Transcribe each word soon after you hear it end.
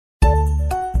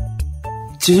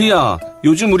지희야,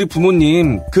 요즘 우리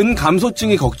부모님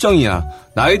근감소증이 걱정이야.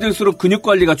 나이 들수록 근육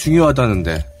관리가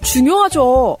중요하다는데.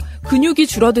 중요하죠. 근육이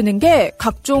줄어드는 게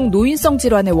각종 노인성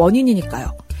질환의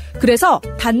원인이니까요. 그래서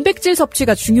단백질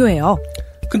섭취가 중요해요.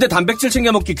 근데 단백질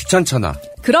챙겨 먹기 귀찮잖아.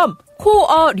 그럼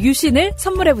코어 류신을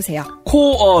선물해보세요.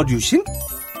 코어 류신?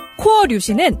 코어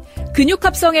류신은 근육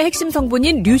합성의 핵심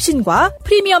성분인 류신과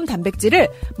프리미엄 단백질을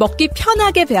먹기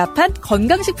편하게 배합한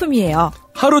건강식품이에요.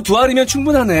 하루 2알이면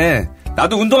충분하네.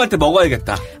 나도 운동할 때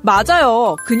먹어야겠다.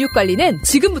 맞아요. 근육 관리는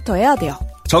지금부터 해야 돼요.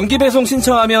 정기 배송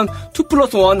신청하면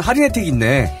 2+1 할인 혜택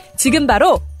있네. 지금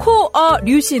바로 코어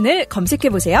류신을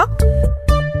검색해보세요.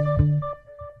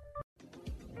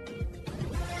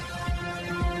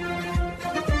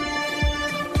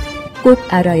 꼭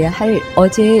알아야 할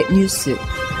어제의 뉴스.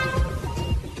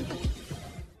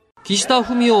 기시다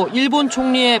후미오 일본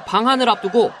총리의 방한을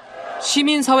앞두고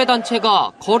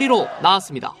시민사회단체가 거리로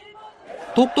나왔습니다.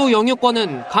 독도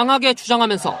영유권은 강하게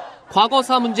주장하면서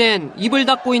과거사 문제엔 입을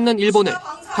닫고 있는 일본을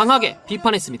강하게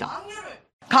비판했습니다.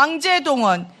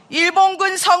 강제동원,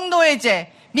 일본군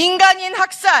성노예제, 민간인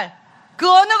학살, 그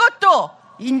어느 것도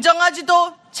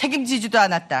인정하지도 책임지지도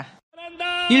않았다.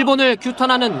 일본을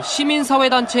규탄하는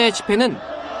시민사회단체의 집회는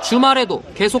주말에도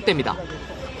계속됩니다.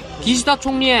 기시다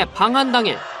총리의 방한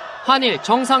당일 한일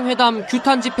정상회담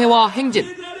규탄 집회와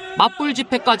행진, 맞불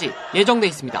집회까지 예정돼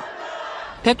있습니다.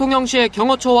 대통령실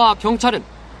경호처와 경찰은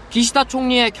기시다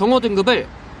총리의 경호 등급을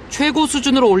최고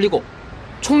수준으로 올리고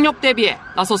총력 대비에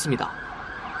나섰습니다.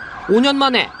 5년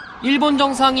만에 일본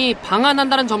정상이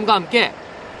방한한다는 점과 함께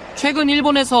최근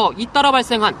일본에서 잇따라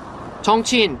발생한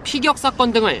정치인 피격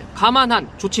사건 등을 감안한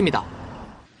조치입니다.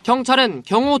 경찰은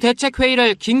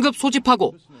경호대책회의를 긴급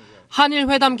소집하고 한일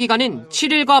회담 기간인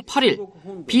 7일과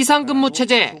 8일 비상근무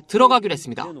체제에 들어가기로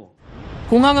했습니다.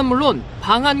 공항은 물론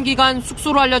방한 기간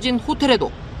숙소로 알려진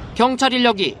호텔에도 경찰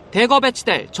인력이 대거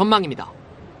배치될 전망입니다.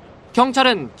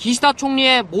 경찰은 기시다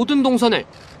총리의 모든 동선을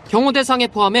경호 대상에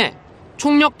포함해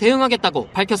총력 대응하겠다고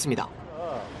밝혔습니다.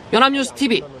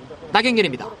 연합뉴스TV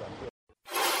나경길입니다.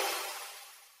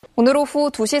 오늘 오후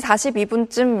 2시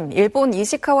 42분쯤 일본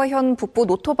이시카와현 북부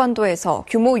노토반도에서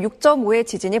규모 6.5의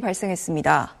지진이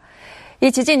발생했습니다.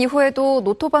 이 지진 이후에도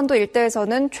노토반도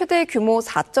일대에서는 최대 규모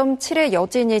 4.7의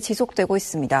여진이 지속되고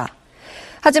있습니다.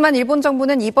 하지만 일본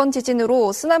정부는 이번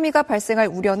지진으로 쓰나미가 발생할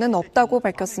우려는 없다고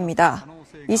밝혔습니다.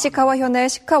 이시카와현의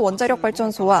시카 원자력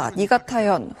발전소와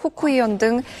니가타현, 후쿠이현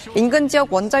등 인근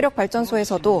지역 원자력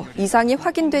발전소에서도 이상이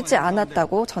확인되지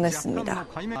않았다고 전했습니다.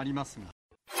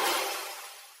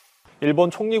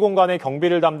 일본 총리 공간의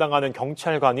경비를 담당하는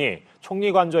경찰관이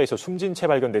총리 관저에서 숨진 채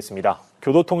발견됐습니다.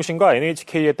 교도통신과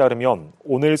NHK에 따르면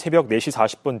오늘 새벽 4시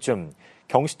 40분쯤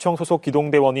경시청 소속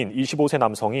기동대원인 25세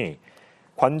남성이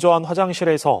관저 안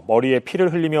화장실에서 머리에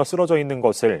피를 흘리며 쓰러져 있는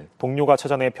것을 동료가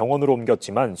찾아내 병원으로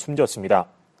옮겼지만 숨졌습니다.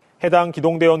 해당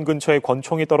기동대원 근처에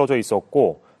권총이 떨어져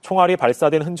있었고 총알이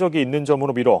발사된 흔적이 있는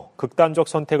점으로 미뤄 극단적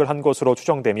선택을 한 것으로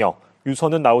추정되며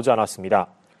유서는 나오지 않았습니다.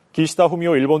 기시다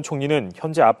후미오 일본 총리는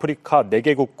현재 아프리카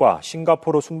 4개국과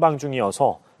싱가포르 순방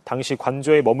중이어서 당시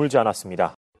관저에 머물지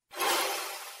않았습니다.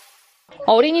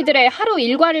 어린이들의 하루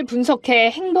일과를 분석해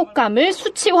행복감을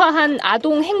수치화한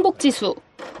아동 행복지수.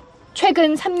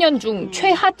 최근 3년 중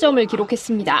최하점을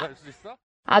기록했습니다.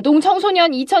 아동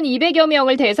청소년 2,200여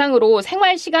명을 대상으로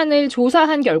생활 시간을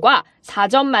조사한 결과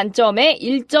 4점 만점에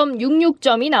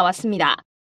 1.66점이 나왔습니다.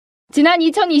 지난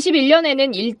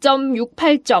 2021년에는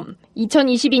 1.68점,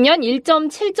 2022년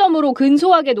 1.7점으로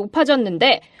근소하게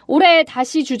높아졌는데 올해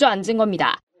다시 주저앉은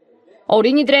겁니다.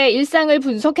 어린이들의 일상을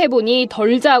분석해보니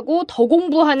덜 자고 더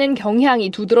공부하는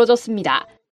경향이 두드러졌습니다.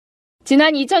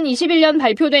 지난 2021년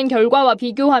발표된 결과와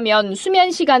비교하면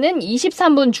수면 시간은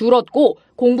 23분 줄었고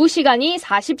공부 시간이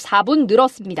 44분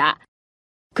늘었습니다.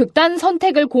 극단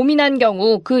선택을 고민한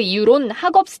경우 그 이유론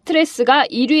학업 스트레스가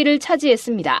 1위를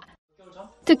차지했습니다.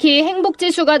 특히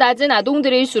행복지수가 낮은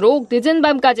아동들일수록 늦은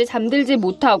밤까지 잠들지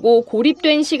못하고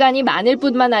고립된 시간이 많을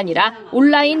뿐만 아니라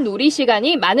온라인 놀이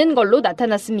시간이 많은 걸로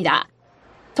나타났습니다.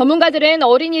 전문가들은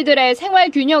어린이들의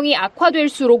생활 균형이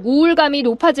악화될수록 우울감이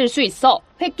높아질 수 있어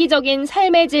획기적인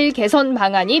삶의 질 개선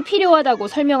방안이 필요하다고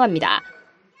설명합니다.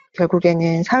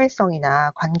 결국에는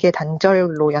사회성이나 관계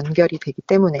단절로 연결이 되기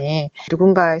때문에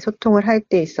누군가의 소통을 할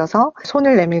때 있어서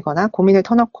손을 내밀거나 고민을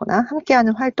터놓거나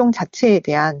함께하는 활동 자체에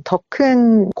대한 더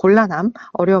큰 곤란함,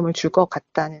 어려움을 줄 것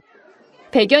같다는.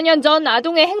 100여 년 전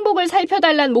아동의 행복을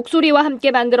살펴달란 목소리와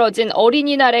함께 만들어진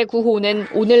어린이날의 구호는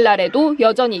오늘날에도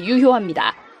여전히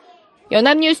유효합니다.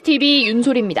 연합뉴스TV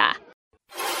윤소리입니다.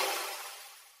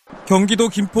 경기도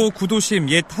김포 구도심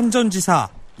옛 한전지사.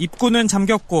 입구는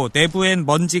잠겼고 내부엔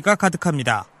먼지가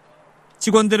가득합니다.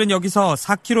 직원들은 여기서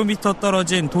 4km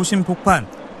떨어진 도심 복판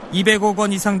 200억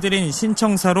원 이상 들인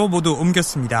신청사로 모두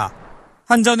옮겼습니다.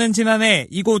 한전은 지난해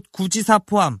이곳 구지사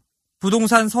포함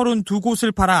부동산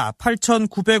 32곳을 팔아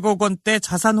 8,900억 원대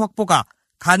자산 확보가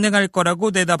가능할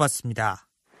거라고 내다봤습니다.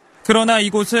 그러나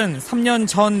이곳은 3년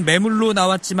전 매물로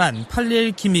나왔지만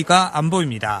팔릴 기미가 안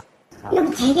보입니다.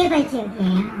 여기 재개발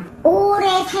지역이에요.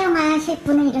 오래 사용하실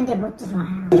분은 이런 데 못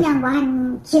들어와요. 그냥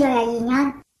한 길어야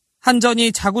 2년.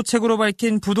 한전이 자구책으로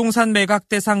밝힌 부동산 매각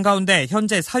대상 가운데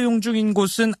현재 사용 중인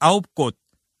곳은 9곳.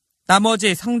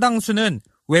 나머지 상당수는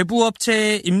외부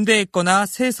업체에 임대했거나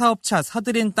새 사업차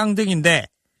사들인 땅 등인데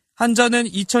한전은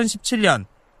 2017년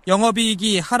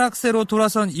영업이익이 하락세로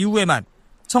돌아선 이후에만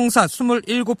청사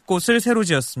 27곳을 새로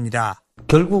지었습니다.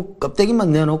 결국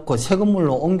껍데기만 내놓고 새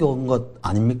건물로 옮겨온 것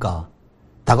아닙니까?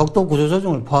 다각도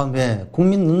구조조정을 포함해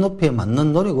국민 눈높이에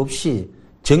맞는 노력 없이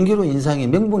정기로 인상에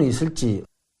명분이 있을지.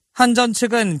 한전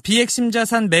측은 비핵심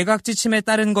자산 매각 지침에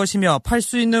따른 것이며 팔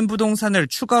수 있는 부동산을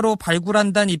추가로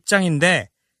발굴한다는 입장인데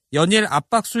연일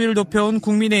압박 수위를 높여온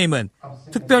국민의힘은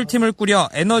특별팀을 꾸려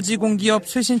에너지 공기업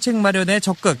쇄신책 마련에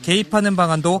적극 개입하는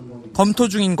방안도 검토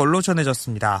중인 걸로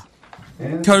전해졌습니다.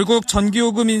 결국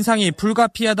전기요금 인상이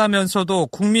불가피하다면서도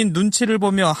국민 눈치를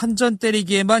보며 한전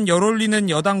때리기에만 열올리는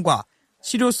여당과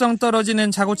실효성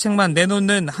떨어지는 자구책만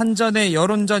내놓는 한전의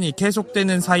여론전이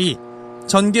계속되는 사이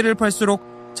전기를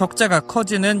팔수록 적자가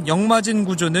커지는 역마진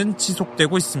구조는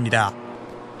지속되고 있습니다.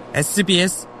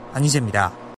 SBS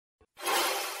안희재입니다.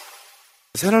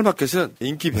 새날마켓은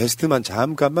인기 베스트만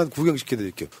잠깐만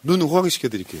구경시켜드릴게요. 눈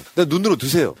호강시켜드릴게요. 눈으로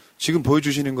드세요. 지금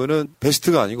보여주시는 거는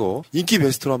베스트가 아니고 인기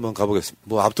베스트로 한번 가보겠습니다.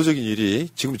 뭐 압도적인 1위.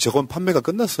 지금 저건 판매가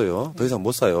끝났어요. 더 이상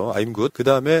못 사요. I'm good. 그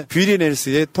다음에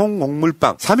뷰리넬스의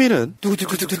통곡물빵.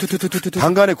 3위는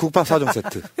방간의 국밥 4종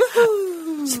세트.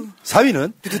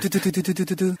 4위는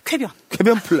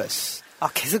쾌변 플러스.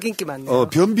 계속 인기 많네요.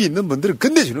 변비 있는 분들은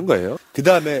끝내주는 거예요. 그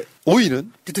다음에 5위는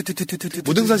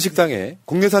무등산 식당에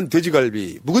국내산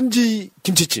돼지갈비 묵은지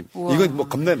김치찜. 우와. 이건 뭐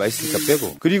겁나게 맛있으니까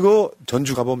빼고. 그리고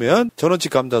전주 가보면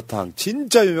전원집 감자탕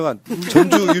진짜 유명한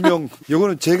전주 유명.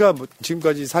 이거는 제가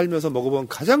지금까지 살면서 먹어본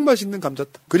가장 맛있는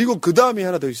감자탕. 그리고 그 다음이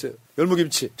하나 더 있어요.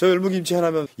 열무김치. 저 열무김치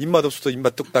하나면 입맛 없어도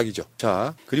입맛 뚝딱이죠.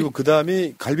 자, 그리고 그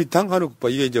다음이 갈비탕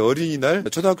한우국밥. 이게 이제 어린이날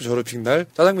초등학교 졸업식 날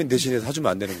짜장면 대신에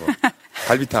사주면 안 되는 거.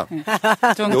 갈비탕.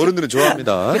 어른들은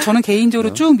좋아합니다. 저는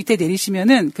개인적으로 쭉 밑에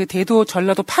내리시면은 그 대도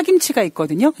전라도 파김치가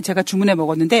있거든요. 제가 주문해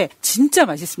먹었는데 진짜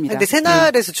맛있습니다. 근데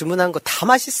새날에서 주문한 거 다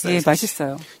맛있어요. 네,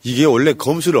 맛있어요. 이게 원래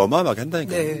검수를 어마어마하게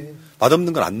한다니까요. 네.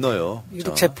 맛없는 건 안 넣어요.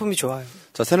 유독 제품이 좋아요.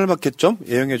 자, 새날마켓 좀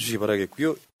애용해 주시기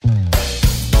바라겠고요.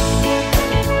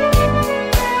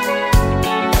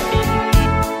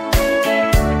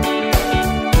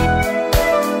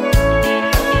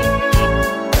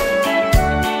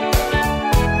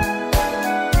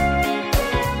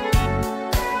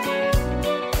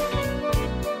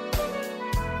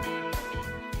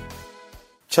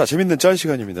 자, 재밌는 짤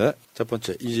시간입니다. 첫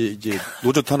번째, 이제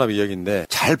노조 탄압 이야기인데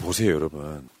잘 보세요,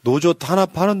 여러분. 노조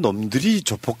탄압하는 놈들이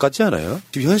조폭 같지 않아요?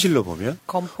 지금 현실로 보면.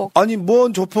 검폭. 아니,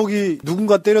 뭔 조폭이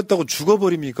누군가 때렸다고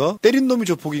죽어버립니까? 때린 놈이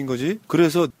조폭인 거지.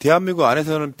 그래서 대한민국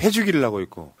안에서는 패주기를 하고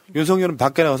있고, 윤석열은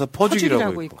밖에 나가서 퍼주기를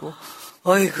하고 있고.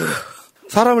 어이구.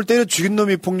 사람을 때려 죽인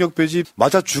놈이 폭력배지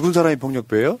맞아 죽은 사람이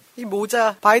폭력배예요? 이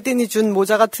모자 바이든이 준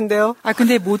모자 같은데요?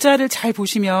 근데 모자를 잘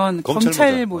보시면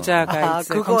검찰 모자가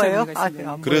있어요. 그거예요?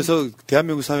 그래서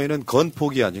대한민국 사회는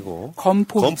건폭이 아니고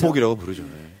검폭이라고 부르죠.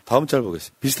 다음 짤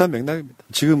보겠습니다. 비슷한 맥락입니다.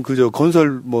 지금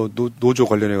건설 노조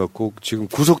관련해 갖고 지금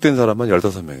구속된 사람만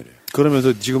 15명이래요.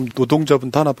 그러면서 지금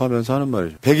노동자분 탄압하면서 하는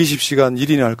말이죠. 120시간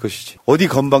 1인에 할 것이지. 어디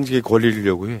건방지게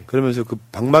권리려고 해. 그러면서 그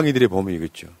방망이들의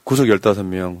범위겠죠. 구속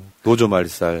 15명, 노조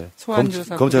말살,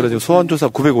 검찰은 지금 소환조사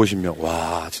 950명.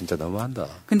 와, 진짜 너무한다.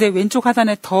 근데 왼쪽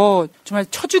하단에 더 정말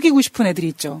쳐죽이고 싶은 애들이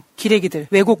있죠. 기레기들,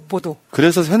 왜곡 보도.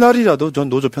 그래서 새날이라도 전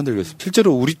노조 편들겠습니다.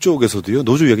 실제로 우리 쪽에서도요,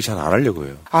 노조 얘기 잘 안 하려고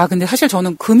해요. 근데 사실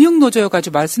저는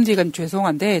금융노조여가지고 말씀드리기가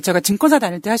죄송한데, 제가 증권사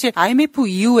다닐 때 사실 IMF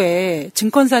이후에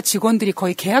증권사 직원들이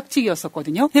거의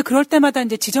계약직이었었거든요. 근데 그럴 때마다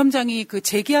이제 지점장이 그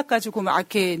재계약 가지고 막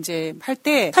이렇게 이제 할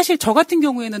때, 사실 저 같은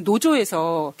경우에는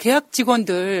노조에서 계약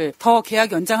직원들 더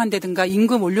계약 연장한다든가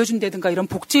임금 올려준다든가 이런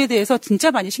복지에 대해서 진짜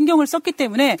많이 신경을 썼기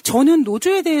때문에 저는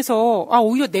노조에 대해서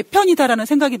오히려 내 편이다라는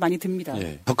생각이 많이 듭니다.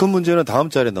 예. 더 큰 문제는 다음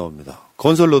자리에 나옵니다.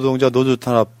 건설 노동자 노조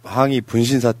탄압 항의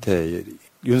분신 사태.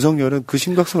 윤석열은 그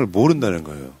심각성을 모른다는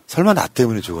거예요. 설마 나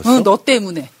때문에 죽었어? 너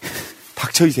때문에.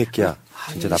 닥쳐 이 새끼야.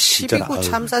 진짜 나 진짜 12구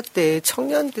참사 때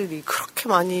청년들이 그렇게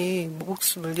많이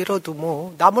목숨을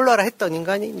잃어도 나 몰라라 했던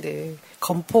인간인데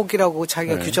건폭이라고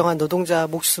자기가 규정한 노동자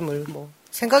목숨을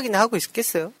생각이나 하고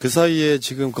있겠어요. 그 사이에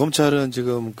지금 검찰은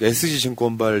지금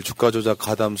SG증권발 주가 조작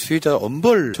가담 수혜자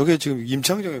엄벌 저게 지금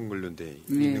임창정에 관련돼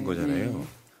있는 거잖아요.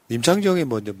 임창정이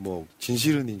뭐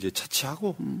진실은 이제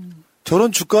차치하고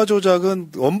저런 주가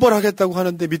조작은 엄벌하겠다고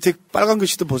하는데 밑에 빨간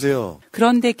글씨도 보세요.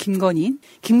 그런데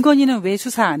김건희는 왜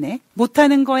수사 안 해?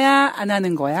 못하는 거야? 안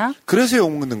하는 거야? 그래서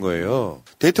욕먹는 거예요.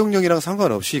 대통령이랑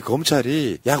상관없이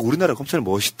검찰이 야 우리나라 검찰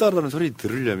멋있다라는 소리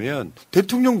들으려면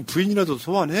대통령 부인이라도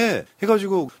소환해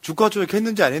해가지고 주가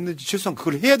조작했는지 안 했는지 최소한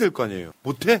그걸 해야 될 거 아니에요.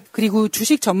 못해? 그리고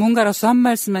주식 전문가로서 한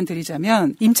말씀만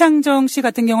드리자면 임창정 씨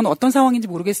같은 경우는 어떤 상황인지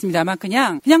모르겠습니다만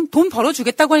그냥 돈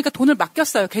벌어주겠다고 하니까 돈을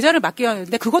맡겼어요. 계좌를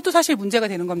맡겼는데 그것도 사실 문제가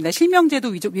되는 겁니다.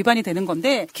 실명제도 위반이 되는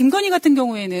건데 김건희 같은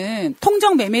경우에는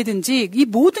통정 매매든지 이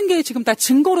모든 게 지금 다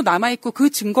증거로 남아있고 그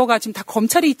증거가 지금 다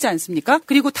검찰에 있지 않습니까?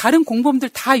 그리고 다른 공범들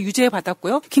다 유죄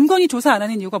받았고요. 김건희 조사 안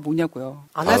하는 이유가 뭐냐고요.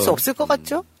 안 할 수 없을 것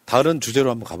같죠? 다른 주제로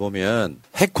한번 가보면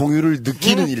핵 공유를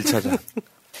느끼는 1차전.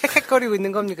 핵거리고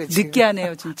있는 겁니까 지금?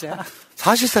 느끼하네요 진짜.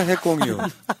 사실상 핵 공유.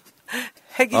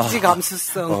 핵인지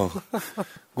감수성.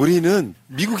 우리는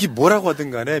미국이 뭐라고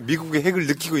하든 간에 미국의 핵을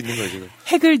느끼고 있는 거죠. 지금.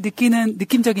 핵을 느끼는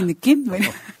느낌적인 느낌?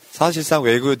 사실상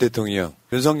외교 대통령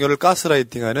윤석열을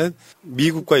가스라이팅하는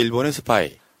미국과 일본의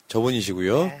스파이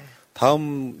저분이시고요.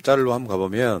 다음 자료로 한번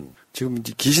가보면 지금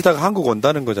기시다가 한국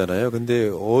온다는 거잖아요. 근데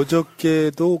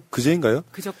어저께도 그제인가요?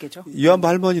 그저께죠. 이완부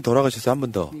할머니 돌아가셔서 한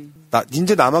번 더.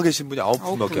 이제 남아 계신 분이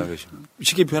 9분밖에 안 계십니다.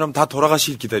 쉽게 표현하면 다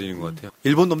돌아가시길 기다리는 것 같아요.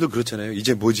 일본 놈들 그렇잖아요.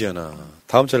 이제 뭐지하나.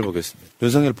 다음 자료 보겠습니다.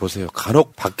 윤석열 보세요.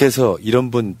 간혹 밖에서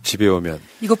이런 분 집에 오면.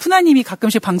 이거 푸나님이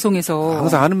가끔씩 방송에서.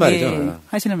 항상 하는 말이죠. 예,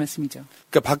 하시는 말씀이죠.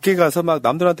 그러니까 밖에 가서 막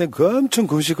남들한테 엄청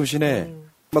굽신굽신해.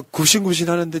 막 굽신굽신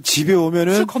하는데 집에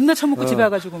오면은 술 겁나 처먹고 집에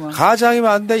와가지고 막 가장이면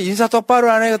안 돼 인사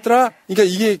똑바로 안 해겠더라. 그러니까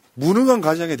이게 무능한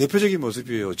가장의 대표적인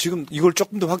모습이에요. 지금 이걸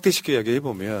조금 더 확대시켜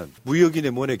이야기해보면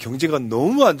무역인의 뭐네 경제가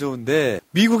너무 안 좋은데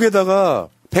미국에다가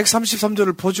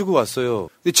 133조를 퍼주고 왔어요.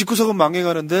 근데 집구석은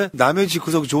망해가는데 남의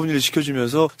집구석 좋은 일을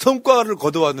시켜주면서 성과를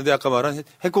거둬왔는데 아까 말한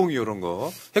핵공유 이런 거.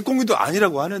 핵공유도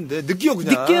아니라고 하는데 느껴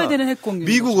그냥. 느껴야 되는 핵공유.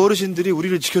 미국 어르신들이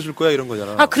우리를 지켜줄 거야 이런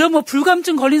거잖아. 그럼 뭐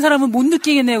불감증 걸린 사람은 못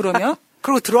느끼겠네요 그러면?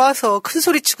 그리고 들어와서 큰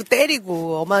소리 치고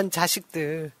때리고 엄한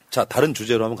자식들. 자, 다른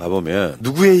주제로 한번 가보면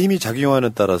누구의 힘이 작용하는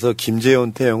따라서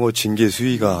김재원, 태영호 징계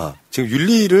수위가 지금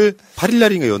윤리를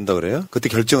 8일날인가 연다 그래요? 그때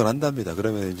결정을 한답니다.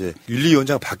 그러면 이제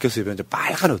윤리위원장 바뀌었어요. 이제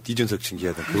빨간 옷 이준석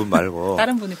징계하던 그분 말고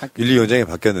다른 분이 바뀌었어요. 윤리위원장이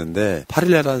바뀌었는데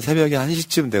 8일날 한 새벽에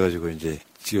 1시쯤 돼가지고 이제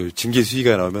징계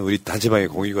수위가 나오면 우리 단체방에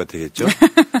공유가 되겠죠?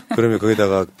 그러면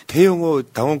거기다가 태영호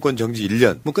당원권 정지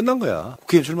 1년. 뭐 끝난 거야.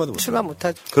 국회의원 출마도 못하고. 출마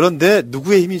못하죠. 그런데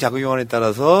누구의 힘이 작용하느냐에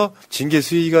따라서 징계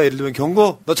수위가 예를 들면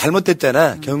경고. 너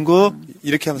잘못됐잖아. 경고.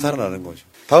 이렇게 하면 살아나는 거죠.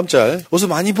 다음 짤. 어서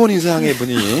많이 본 이상의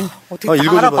분이.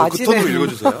 읽어줘봐. 그 톤으로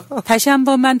읽어주세요. 다시 한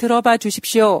번만 들어봐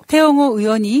주십시오. 태영호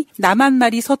의원이 남한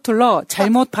말이 서툴러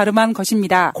잘못 발음한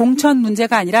것입니다. 공천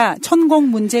문제가 아니라 천공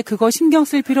문제 그거 신경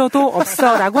쓸 필요도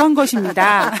없어 라고 한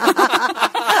것입니다.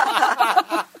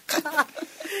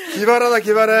 기발하다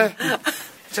기발해.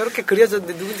 저렇게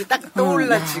그려졌는데 누군지 딱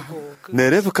떠올라지고.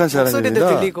 네, 북한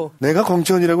사람입니다. 들리고. 내가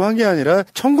공천이라고 한 게 아니라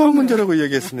천공 문제라고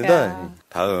이야기했습니다.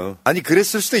 다음. 아니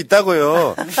그랬을 수도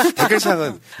있다고요.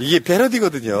 댓글창은 이게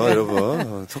패러디거든요,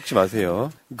 여러분. 속지 마세요.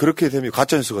 그렇게 되면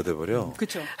가짜뉴스가 돼버려.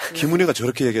 그렇죠. 김은혜가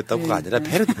저렇게 얘기했다고가 아니라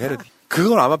패러디.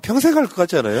 그건 아마 평생 할 것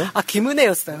같지 않아요?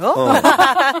 김은혜였어요?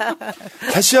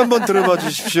 다시 한번 들어봐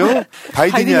주십시오.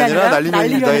 바이든이 아니라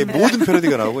난리면입니다의 모든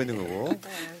패러디가 나오고 있는 거고.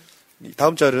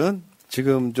 다음 짤은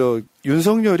지금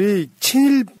윤석열이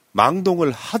친일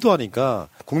망동을 하도 하니까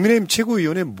국민의힘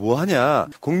최고위원회 뭐 하냐.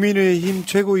 국민의힘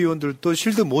최고위원들도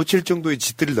실드 못 칠 정도의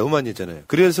짓들을 너무 많이 했잖아요.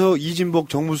 그래서 이진복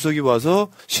정무수석이 와서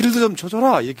실드 좀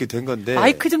쳐줘라 이렇게 된 건데.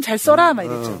 마이크 좀 잘 써라 막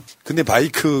이랬죠. 근데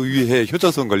마이크 위에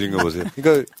효자손 걸린 거 보세요.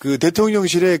 그러니까 그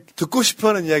대통령실에 듣고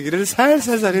싶어하는 이야기를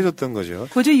살살살 해줬던 거죠.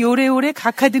 고주 요래요래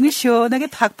각하등을 시원하게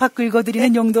팍팍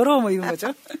긁어드리는 용도로 뭐 이런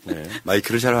거죠. 네.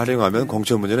 마이크를 잘 활용하면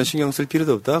공천 문제는 신경 쓸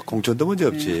필요도 없다. 공천도 문제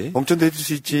없지. 공천도 해줄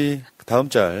수 있지. 다음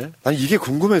짤. 아니 이게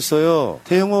궁금했어요.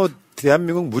 태영호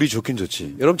대한민국 물이 좋긴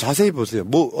좋지. 여러분 자세히 보세요.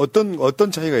 뭐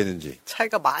어떤 차이가 있는지.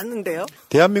 차이가 많은데요?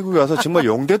 대한민국에 와서 정말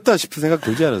용됐다 싶은 생각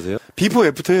들지 않으세요? 비포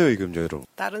애프터예요, 이금 여러분.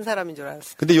 다른 사람인 줄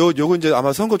알았어요. 근데 요거 이제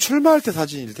아마 선거 출마할 때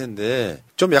사진일 텐데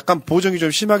좀 약간 보정이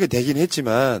좀 심하게 되긴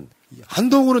했지만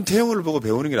한동훈은 태영호를 보고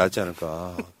배우는 게 낫지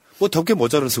않을까. 뭐 덮개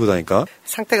모자를 쓰고 다니까.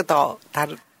 상태가 더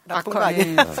나쁜 거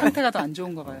아니에요? 상태가 더 안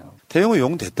좋은가 봐요. 태영호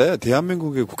용 됐다요.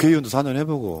 대한민국의 국회의원도 4년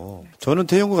해보고. 저는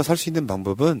태영호가 살 수 있는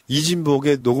방법은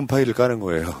이진복의 녹음 파일을 까는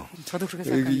거예요. 저도 그렇게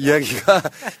생각합니다. 이야기가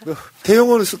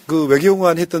태영호는 그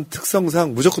외교관 했던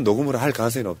특성상 무조건 녹음을 할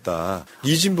가능성이 없다.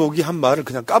 이진복이 한 말을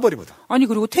그냥 까버리거든. 아니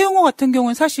그리고 태영호 같은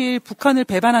경우는 사실 북한을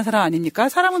배반한 사람 아닙니까?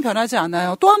 사람은 변하지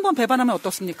않아요. 또 한 번 배반하면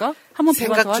어떻습니까? 한 번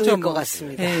배반 더 하죠. 생각 중일 것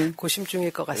같습니다. 네. 고심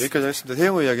중일 것 같습니다. 여기까지 하겠습니다.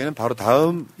 태영호 이야기는 바로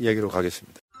다음 이야기로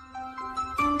가겠습니다.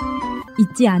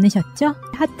 잊지 않으셨죠?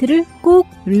 하트를 꼭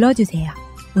눌러주세요.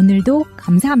 오늘도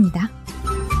감사합니다.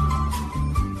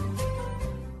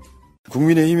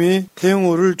 국민의힘이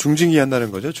태영호를 중징계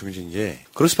한다는 거죠, 중징계.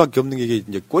 그럴 수밖에 없는 게 이게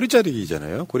이제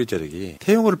꼬리자르기잖아요, 꼬리자르기.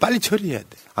 태영호를 빨리 처리해야 돼.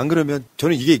 안 그러면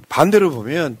저는 이게 반대로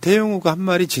보면 태영호가 한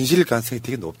말이 진실일 가능성이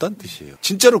되게 높다는 뜻이에요.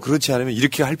 진짜로 그렇지 않으면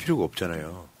이렇게 할 필요가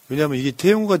없잖아요. 왜냐하면 이게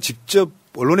태영호가 직접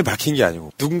언론에 밝힌 게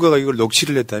아니고 누군가가 이걸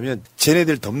녹취를 했다면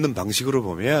쟤네들 덮는 방식으로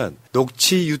보면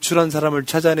녹취 유출한 사람을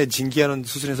찾아내 징계하는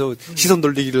수순에서 시선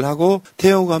돌리기를 하고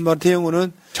태영호가 한 말,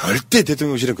 태영호는 절대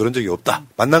대통령실은 그런 적이 없다.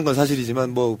 만난 건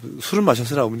사실이지만 뭐 술을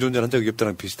마셨으나 음주운전 한 적이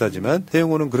없다랑 비슷하지만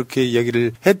태영호는 그렇게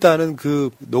이야기를 했다는 그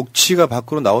녹취가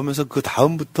밖으로 나오면서 그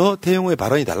다음부터 태영호의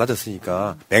발언이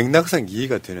달라졌으니까 맥락상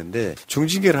이해가 되는데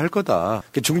중징계를 할 거다.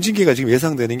 중징계가 지금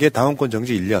예상되는 게 당원권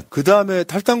정지 1년. 그 다음에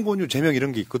탈당권유 제명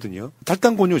이런 게 있거든요.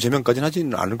 탈당권유 제명까지는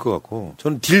하지는 않을 것 같고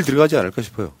저는 딜 들어가지 않을까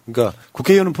싶어요. 그러니까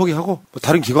국회의원은 포기하고 뭐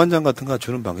다른 기관장 같은 거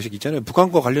주는 방식 있잖아요.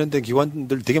 북한과 관련된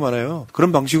기관들 되게 많아요.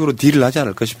 그런 방식으로 딜을 하지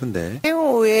않을까 싶은데.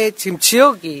 태영호의 지금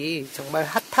지역이 정말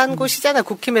핫한 곳이잖아요.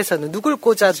 국힘에서는 누굴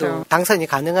꽂아도 그렇죠. 당선이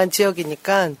가능한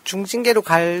지역이니까 중징계로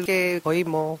갈 게 거의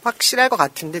뭐 확실할 것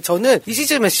같은데 저는 이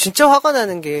시점에서 진짜 화가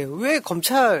나는 게 왜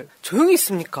검찰 조용히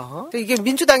있습니까? 이게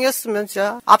민주당이었으면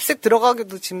진짜 압색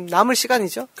들어가기도 지금 남을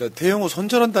시간이죠. 그러니까 태영호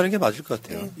손절한다는 게 맞을 것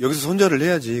같아요. 여기서 손절을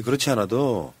해야지. 그렇지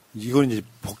않아도 이건 이제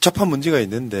복잡한 문제가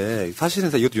있는데 사실은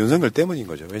이것도 윤석열 때문인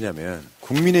거죠. 왜냐하면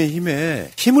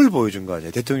국민의힘에 힘을 보여준 거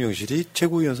아니에요. 대통령실이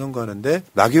최고위원 선거하는데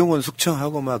나경원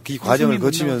숙청하고 막 이 과정을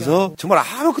거치면서 정말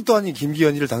아무것도 아닌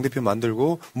김기현이를 당대표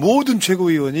만들고 모든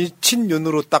최고위원이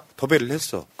친윤으로 딱 도배를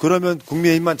했어. 그러면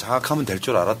국민의힘만 장악하면 될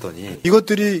줄 알았더니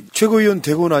이것들이 최고위원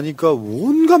되고 나니까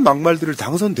온갖 막말들을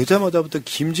당선되자마자부터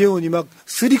김재원이 막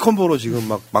 3콤보로 지금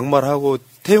막 막말하고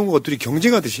태영호 것들이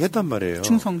경쟁하듯이 했단 말이에요.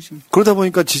 충성심. 그러다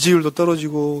보니까 지지율도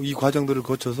떨어지고 이 과정들을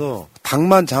거쳐서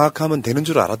당만 장악하면 되는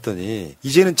줄 알았더니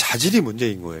이제는 자질이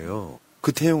문제인 거예요.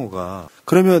 그 태영호가.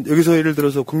 그러면 여기서 예를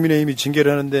들어서 국민의힘이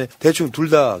징계를 하는데 대충 둘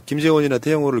다 김재원이나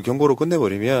태영호를 경고로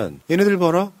끝내버리면 얘네들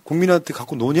봐라? 국민한테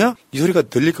갖고 노냐? 이 소리가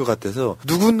들릴 것 같아서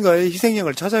누군가의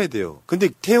희생양을 찾아야 돼요. 근데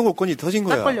태영호 건이 터진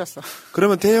거야. 딱 걸렸어.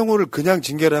 그러면 태영호를 그냥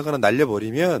징계를 하거나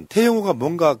날려버리면 태영호가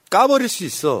뭔가 까버릴 수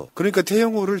있어. 그러니까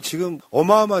태영호를 지금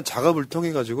어마어마한 작업을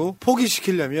통해 가지고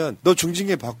포기시키려면 너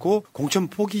중징계 받고 공천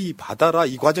포기 받아라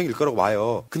이 과정일 거라고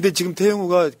봐요. 근데 지금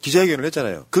태영호가 기자회견을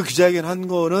했잖아요. 그 기자회견 한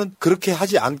거는 그렇게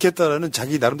하지 않겠다라는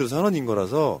자기 나름대로 선언인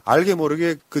거라서 알게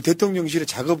모르게 그 대통령실의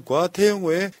작업과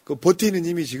태영호의 그 버티는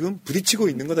힘이 지금 부딪히고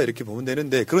있는 거다 이렇게 보면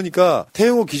되는데 그러니까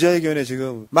태영호 기자회견에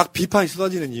지금 막 비판이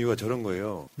쏟아지는 이유가 저런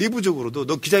거예요. 내부적으로도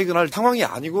너 기자회견 할 상황이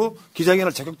아니고 기자회견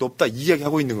할 자격도 없다 이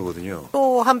이야기하고 있는 거거든요.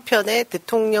 또 한편에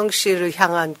대통령실을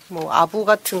향한 뭐 아부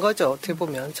같은 거죠. 어떻게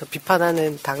보면 저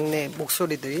비판하는 당내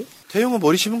목소리들이. 태영호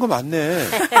머리 심은 거 맞네.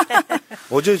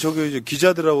 어제 저기 이제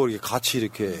기자들하고 이렇게 같이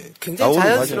이렇게 굉장히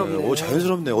자연스럽네요. 오,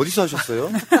 자연스럽네. 어디서 하셨어요?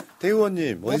 태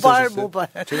의원님 어디서 하셨어요? 모발.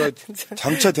 제가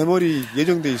장차 대머리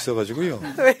예정돼 있어가지고요.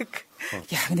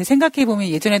 야, 근데 생각해보면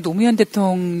예전에 노무현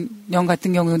대통령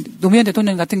같은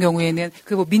경우에는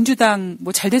그 뭐 민주당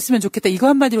뭐 잘 됐으면 좋겠다 이거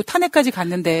한마디로 탄핵까지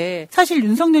갔는데 사실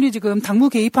윤석열이 지금 당무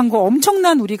개입한 거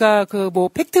엄청난 우리가 그 뭐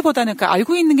팩트보다는 그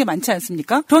알고 있는 게 많지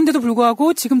않습니까? 그런데도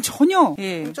불구하고 지금 전혀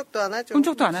꿈쩍도 안 하죠.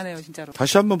 꿈쩍도 안 하네요, 진짜로.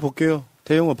 다시 한번 볼게요.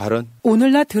 태영호 발언.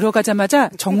 오늘 나 들어가자마자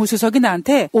정무수석이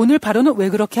나한테 오늘 발언은 왜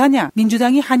그렇게 하냐.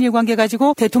 민주당이 한일 관계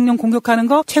가지고 대통령 공격하는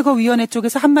거 최고위원회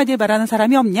쪽에서 한마디 말하는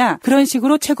사람이 없냐. 그런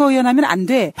식으로 최고위원 하면 안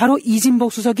돼. 바로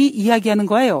이진복 수석이 이야기하는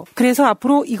거예요. 그래서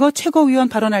앞으로 이거 최고위원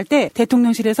발언할 때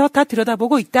대통령실에서 다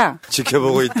들여다보고 있다.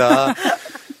 지켜보고 있다.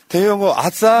 태영호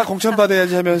아싸 공천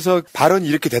받아야지 하면서 발언이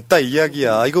이렇게 됐다 이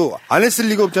이야기야. 이거 안 했을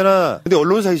리가 없잖아. 근데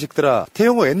언론사 이 새끼들아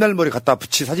태영호 옛날 머리 갖다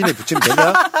사진에 붙이면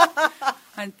되냐?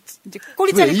 이제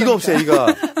꼬리 자를 이가 없어요,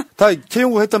 이가. 다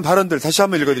태영호가 했던 발언들 다시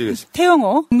한번 읽어드리겠습니다.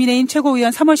 태영호 국민의힘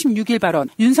최고위원 3월 16일 발언.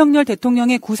 윤석열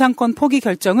대통령의 구상권 포기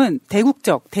결정은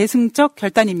대국적, 대승적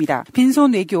결단입니다.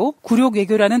 빈손 외교, 굴욕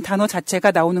외교라는 단어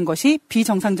자체가 나오는 것이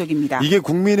비정상적입니다. 이게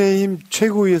국민의힘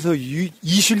최고위에서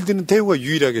이실드는 태영호가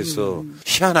유일하게 했어.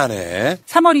 희한하네.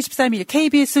 3월 23일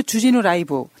KBS 주진우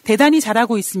라이브. 대단히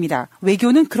잘하고 있습니다.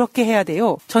 외교는 그렇게 해야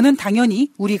돼요. 저는 당연히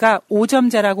우리가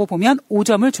 5점자라고 보면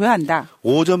 5점을 줘야 한다.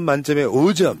 5점 만점에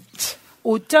 5점.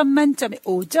 5점 만점에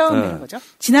 5점이라는 거죠.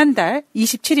 지난달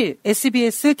 27일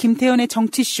SBS 김태현의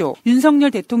정치쇼 윤석열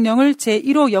대통령을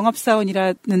제1호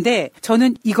영업사원이라는데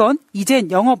저는 이건 이젠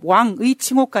영업왕의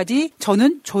칭호까지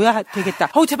저는 줘야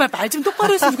되겠다. 제발 말 좀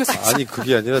똑바로 했으면 좋겠어요. 아니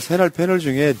그게 아니라 새날 패널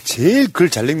중에 제일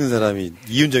글 잘 읽는 사람이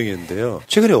이윤정이었는데요.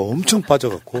 최근에 엄청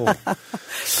빠져갖고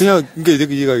그냥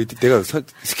그러니까 내가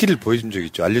스킬을 보여준 적이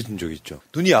있죠. 알려준 적이 있죠.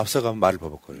 눈이 앞서가면 말을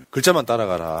버벅거려. 글자만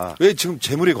따라가라. 왜 지금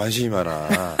재물에 관심이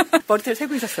많아. 머리털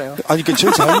세고 있었어요. 아니, 그러니까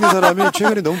제일 잘 읽는 사람이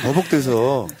최근에 너무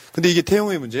버벅대서. 근데 이게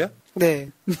태영호의 문제야? 네.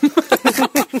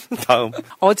 다음.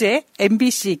 어제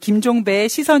MBC 김종배의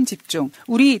시선 집중.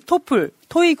 우리 토플,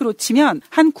 토익으로 치면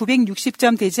한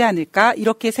 960점 되지 않을까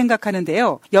이렇게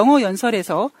생각하는데요. 영어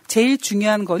연설에서 제일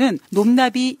중요한 거는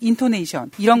높나비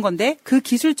인토네이션 이런 건데 그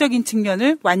기술적인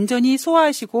측면을 완전히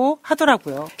소화하시고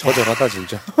하더라고요. 저절하다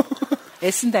진짜.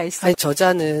 애쓴다. 아니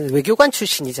저자는 외교관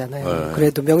출신이잖아요. 네.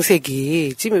 그래도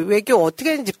명색이 지금 외교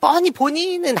어떻게 했는지 뻔히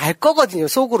본인은 알 거거든요.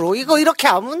 속으로 이거 이렇게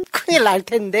하면 큰일 날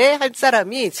텐데 할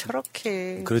사람이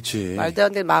저렇게 그렇지. 말도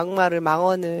안 되는 막말을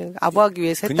망언을 아부하기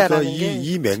위해서 했다라는 게.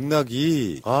 이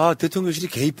맥락이 대통령실이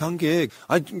개입한 게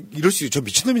이럴 수 저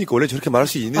미친놈이니까 원래 저렇게 말할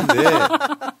수 있는데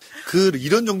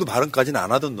이런 정도 발언까지는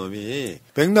안 하던 놈이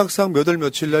맥락상 몇 월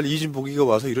며칠 날 이진복이가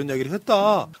와서 이런 이야기를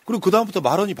했다. 그리고 그 다음부터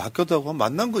발언이 바뀌었다고 하면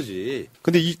만난 거지.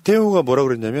 근데 이 태영호가 뭐라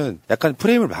그랬냐면 약간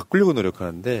프레임을 바꾸려고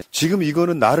노력하는데 지금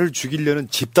이거는 나를 죽이려는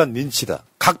집단 린치다.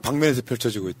 각 방면에서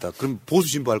펼쳐지고 있다. 그럼 보수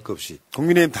진보할 것 없이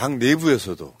국민의힘 당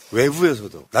내부에서도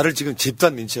외부에서도 나를 지금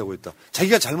집단 린치하고 있다.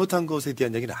 자기가 잘못한 것에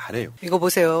대한 얘기는 안 해요. 이거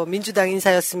보세요. 민주당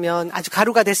인사였으면 아주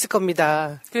가루가 됐을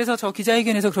겁니다. 그래서 저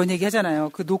기자회견에서 그런 얘기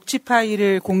하잖아요. 그 녹취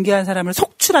파일을 공개한 사람을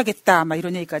속출하겠다. 막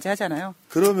이런 얘기까지 하잖아요.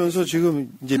 그러면서 지금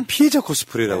이제 피해자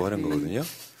코스프레라고 하는 거거든요.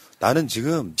 나는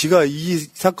지금 지가 이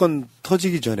사건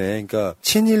터지기 전에 그러니까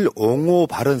친일 옹호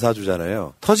발언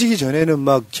사주잖아요. 터지기 전에는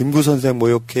막 김구 선생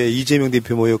모욕해, 이재명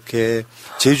대표 모욕해,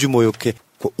 제주 모욕해,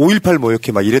 5.18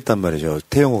 모욕해 막 이랬단 말이죠.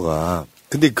 태영호가.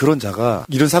 근데 그런 자가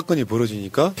이런 사건이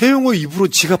벌어지니까 태영호 입으로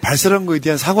지가 발설한 거에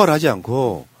대한 사과를 하지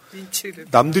않고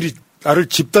남들이 나를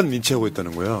집단 린치하고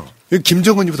있다는 거야.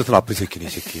 김정은이보다 더 나쁜 새끼네, 이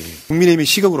새끼. 국민의힘의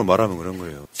시각으로 말하면 그런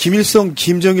거예요. 김일성,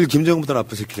 김정일, 김정은보다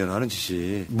나쁜 새끼잖아 하는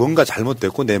짓이 뭔가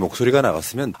잘못됐고 내 목소리가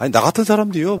나갔으면 나 같은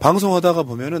사람도요. 방송하다가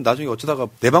보면은 나중에 어쩌다가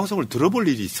내 방송을 들어볼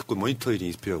일이 있었고 모니터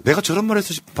일이 필요하고 내가 저런 말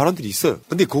해서 싶은 발언들이 있어요.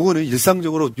 근데 그거는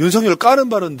일상적으로 윤석열을 까는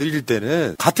발언들일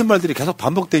때는 같은 말들이 계속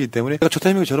반복되기 때문에 내가 저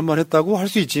타이밍에 저런 말 했다고 할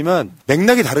수 있지만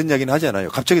맥락이 다른 이야기는 하지 않아요.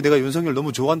 갑자기 내가 윤석열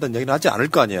너무 좋아한다는 이야기는 하지 않을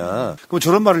거 아니야. 그럼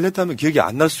저런 말을 했다면 기억이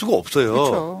안 날 수가 없어요.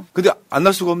 그렇죠. 근데 안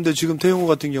날 수가 없는데 지금 태영호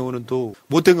같은 경우는 또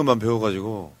못된 것만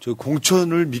배워가지고 저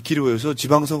공천을 믿기로 해서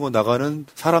지방선거 나가는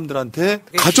사람들한테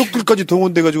가족들까지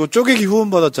동원돼가지고 쪼개기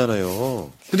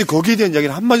후원받았잖아요. 근데 거기에 대한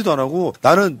이야기는 한마디도 안 하고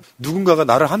나는 누군가가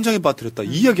나를 함정에 빠뜨렸다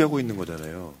이 이야기하고 있는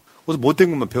거잖아요. 그래서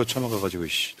못된 것만 배워 참아가가지고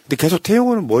근데 계속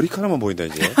태영호는 머리카락만 보인다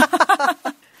이제.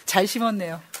 잘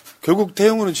심었네요. 결국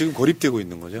태영호는 지금 고립되고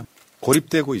있는 거죠.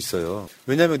 고립되고 있어요.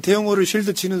 왜냐하면 태영호를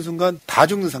실드 치는 순간 다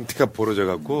죽는 상태가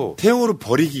벌어져갖고 태영호를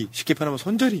버리기 쉽게 표현하면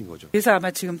손절인 거죠. 그래서 아마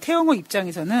지금 태영호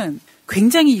입장에서는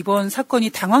굉장히 이번 사건이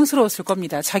당황스러웠을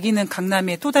겁니다. 자기는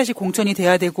강남에 또다시 공천이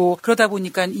돼야 되고 그러다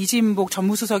보니까 이진복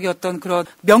전무수석의 어떤 그런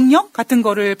명령 같은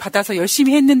거를 받아서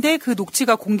열심히 했는데 그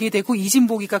녹취가 공개되고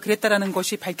이진복이가 그랬다라는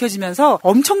것이 밝혀지면서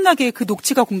엄청나게 그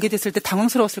녹취가 공개됐을 때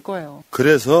당황스러웠을 거예요.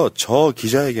 그래서 저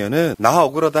기자회견은 나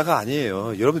억울하다가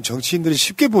아니에요. 여러분 정치인들이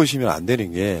쉽게 보시면 안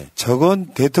되는 게 저건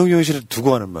대통령실을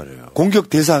두고 하는 말이에요. 공격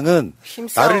대상은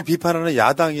나를 비판하는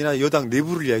야당이나 여당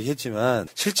내부를 이야기했지만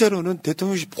실제로는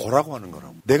대통령실 보라고 하는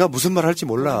거라고. 내가 무슨 말 할지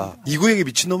몰라. 이 구역에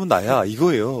미친놈은 나야.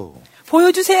 이거예요.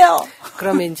 보여주세요.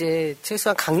 그러면 이제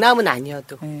최소한 강남은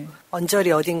아니어도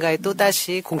언저리 어딘가에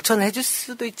또다시 공천을 해줄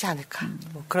수도 있지 않을까.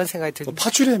 뭐 그런 생각이 듭니다.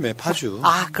 파주래매 파주.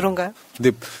 아 그런가요?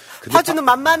 근데 파주는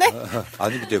만만해?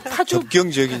 아니 근데 접경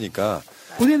지역이니까.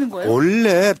 보내는 거예요?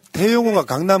 원래 태영호가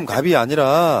강남 갑이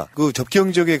아니라 그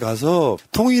접경 지역에 가서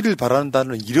통일을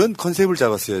바란다는 이런 컨셉을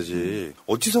잡았어야지.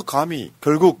 어찌서 감히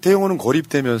결국 태영호는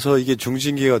고립되면서 이게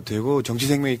중징계가 되고 정치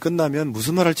생명이 끝나면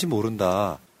무슨 말 할지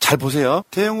모른다. 잘 보세요.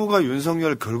 태영호가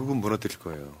윤석열 결국은 무너뜨릴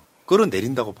거예요.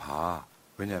 끌어내린다고 봐.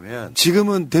 왜냐하면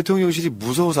지금은 대통령실이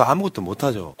무서워서 아무것도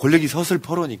못하죠. 권력이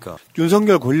서슬퍼러니까.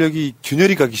 윤석열 권력이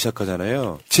균열이 가기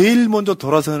시작하잖아요. 제일 먼저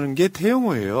돌아서는 게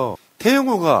태영호예요.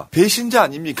 태영호가 배신자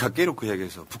아닙니까? 깨놓고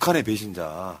이야기해서. 북한의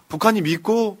배신자. 북한이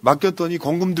믿고 맡겼더니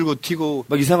공금 들고 튀고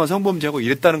막 이상한 성범죄하고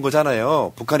이랬다는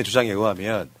거잖아요. 북한의 주장에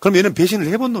의하면. 그럼 얘는 배신을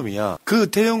해본 놈이야. 그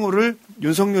태영호를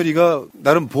윤석열이가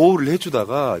나름 보호를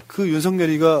해주다가 그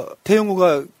윤석열이가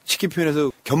태영호가 쉽게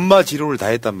표현해서 견마지론을 다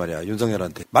했단 말이야.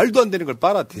 윤석열한테. 말도 안 되는 걸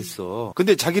빨아댔어.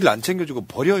 근데 자기를 안 챙겨주고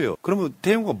버려요. 그러면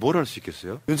태영호가 뭘 할 수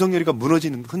있겠어요? 윤석열이가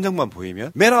무너지는 흔적만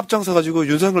보이면 맨 앞장서 가지고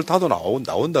윤석열 타도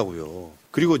나온다고요.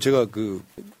 그리고 제가 그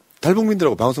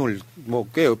탈북민들하고 방송을 뭐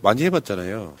꽤 많이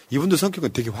해봤잖아요. 이분들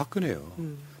성격은 되게 화끈해요.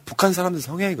 북한 사람들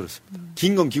성향이 그렇습니다.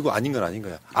 긴 건 기고 아닌 건 아닌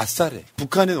거야. 아싸래.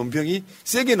 북한의 논평이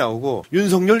세게 나오고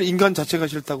윤석열 인간 자체가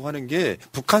싫다고 하는 게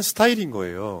북한 스타일인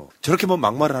거예요. 저렇게 뭐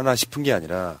막말을 하나 싶은 게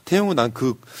아니라 태영호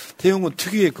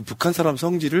특유의 그 북한 사람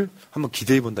성질을 한번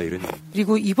기대해본다 이런 얘기.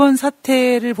 그리고 이번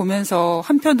사태를 보면서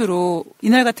한편으로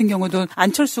이날 같은 경우도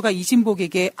안철수가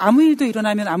이진복에게 아무 일도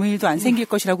일어나면 아무 일도 안 생길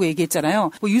것이라고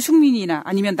얘기했잖아요. 뭐 유승민이나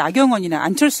아니면 나경원이나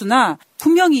안철수나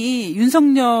분명히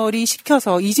윤석열이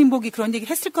시켜서 이진복이 그런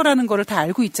얘기를 했을 거라는 거를 다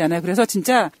알고 있잖아요. 그래서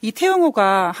진짜 이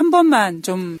태영호가 한 번만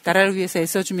좀 나라를 위해서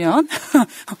애써주면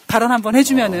발언 한번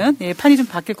해주면은 판이 좀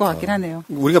바뀔 것 같긴 하네요.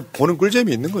 우리가 보는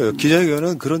꿀잼이 있는 거예요.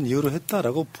 기자회견은 그런 이유로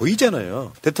했다라고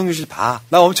보이잖아요. 대통령실 봐.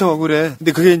 나 엄청 억울해.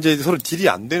 근데 그게 이제 서로 딜이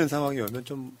안 되는 상황이 오면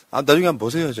좀 나중에 한번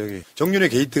보세요. 저기 정윤회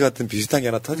게이트 같은 비슷한 게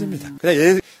하나 터집니다.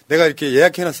 그냥 내가 이렇게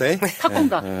예약해놨어.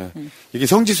 탁공가. 이게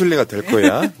성지순례가 될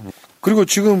거야. 그리고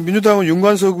지금 민주당은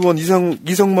윤관석 의원,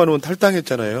 이성만 의원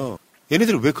탈당했잖아요.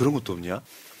 얘네들은 왜 그런 것도 없냐?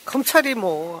 검찰이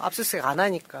뭐 압수수색 안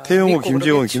하니까. 태영호,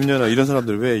 김재원, 김연아 이런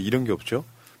사람들 왜 이런 게 없죠?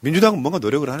 민주당은 뭔가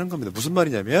노력을 하는 겁니다. 무슨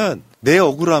말이냐면 내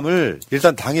억울함을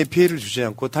일단 당에 피해를 주지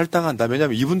않고 탈당한다.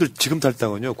 왜냐하면 이분들 지금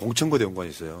탈당은요. 공천거대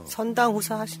연관이 있어요. 선당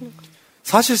후사 하시는 거예요.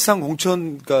 사실상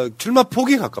그러니까 출마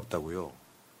포기에 가깝다고요.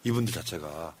 이분들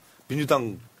자체가.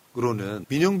 민주당으로는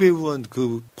민영배 의원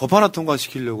그 법 하나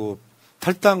통과시키려고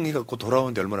탈당해갖고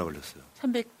돌아오는데 얼마나 걸렸어요?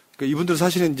 300. 그러니까 이분들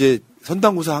사실은 이제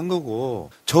선당구사 한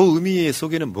거고 저 의미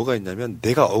속에는 뭐가 있냐면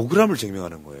내가 억울함을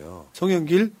증명하는 거예요.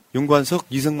 송영길, 윤관석,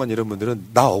 이승만 이런 분들은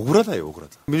나 억울하다요,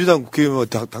 억울하다. 민주당 국회의원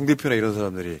당대표나 이런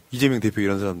사람들이 이재명 대표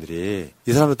이런 사람들이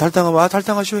이 사람들 탈당하면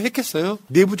탈당하시오 했겠어요?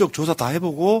 내부적 조사 다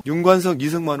해보고 윤관석,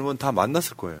 이승만 의원 다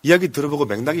만났을 거예요. 이야기 들어보고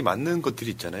맥락이 맞는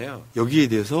것들이 있잖아요. 여기에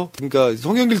대해서 그러니까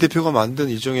송영길 대표가 만든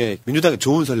일종의 민주당의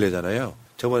좋은 선례잖아요.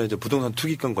 저번에 이제 부동산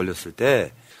투기권 걸렸을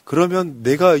때 그러면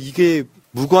내가 이게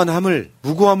무고함을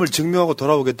증명하고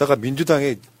돌아오겠다가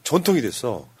민주당의 전통이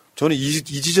됐어. 저는 이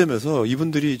지점에서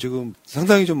이분들이 지금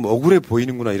상당히 좀 억울해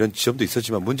보이는구나 이런 지점도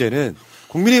있었지만 문제는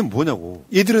국민의힘은 뭐냐고.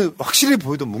 얘들은 확실히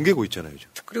보이던 뭉개고 있잖아요.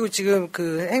 그리고 지금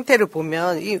그 행태를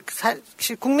보면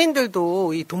사실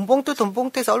국민들도 이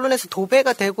돈봉투에서 언론에서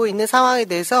도배가 되고 있는 상황에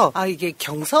대해서 이게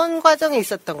경선 과정에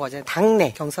있었던 거잖아요.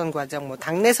 당내 경선 과정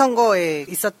당내 선거에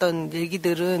있었던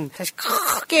얘기들은 사실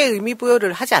크게 의미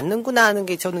부여를 하지 않는구나 하는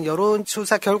게 저는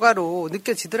여론조사 결과로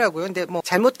느껴지더라고요. 근데 뭐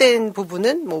잘못된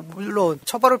부분은 뭐 물론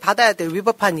처벌을 받아야 될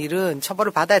위법한 일은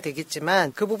처벌을 받아야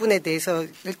되겠지만 그 부분에 대해서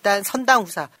일단 선당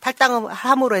후사 탈당을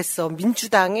함으로 해서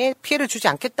민주당에 피해를 주지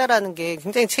않겠다라는 게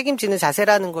굉장히 책임지는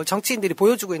자세라는 걸 정치인들이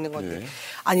보여주고 있는 건데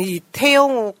아니 이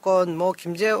태영호 건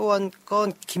김재원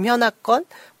건 김연아 건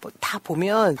다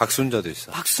보면 박순자도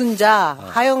있어. 박순자,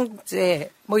 하영재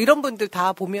이런 분들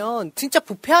다 보면 진짜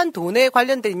부패한 돈에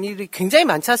관련된 일이 굉장히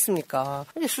많지 않습니까?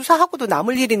 수사하고도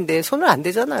남을 일인데 손을 안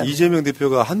대잖아요. 이재명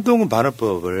대표가 한동훈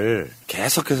반환법을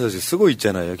계속해서 쓰고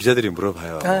있잖아요. 기자들이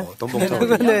물어봐요.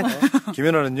 똥봉투.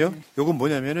 김연아는요? 요건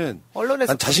뭐냐면은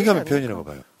난 자신감의 표현이라고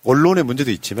봐요. 언론의 문제도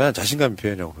있지만 자신감의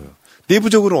표현이라고 봐요.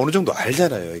 내부적으로 어느 정도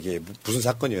알잖아요. 이게 무슨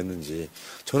사건이었는지.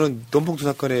 저는 돈봉투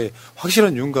사건의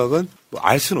확실한 윤곽은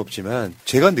알 수는 없지만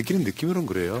제가 느끼는 느낌으로는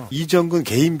그래요. 이정근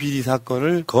개인 비리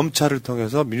사건을 검찰을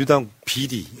통해서 민주당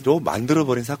비리로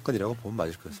만들어버린 사건이라고 보면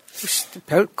맞을 것 같습니다.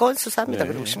 별건 수사입니다.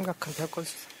 그리고 심각한 별건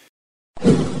수사.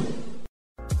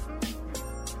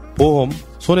 보험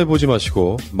손해보지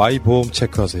마시고 마이보험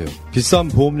체크하세요. 비싼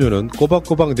보험료는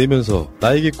꼬박꼬박 내면서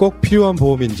나에게 꼭 필요한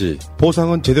보험인지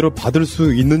보상은 제대로 받을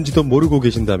수 있는지도 모르고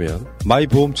계신다면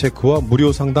마이보험 체크와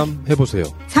무료 상담 해보세요.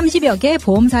 30여 개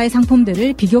보험사의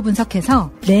상품들을 비교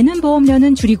분석해서 내는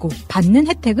보험료는 줄이고 받는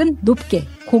혜택은 높게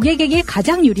고객에게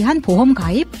가장 유리한 보험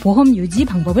가입, 보험 유지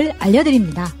방법을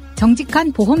알려드립니다.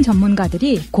 정직한 보험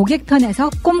전문가들이 고객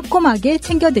편에서 꼼꼼하게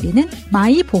챙겨드리는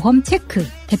마이보험 체크.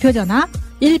 대표 전화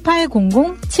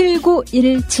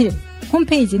 1800-7917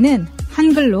 홈페이지는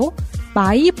한글로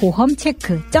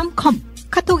마이보험체크.com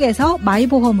카톡에서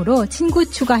마이보험으로 친구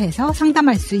추가해서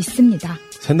상담할 수 있습니다.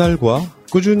 새날과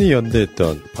꾸준히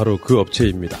연대했던 바로 그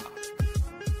업체입니다.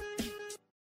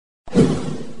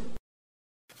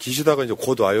 기시다가 이제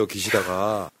곧 와요.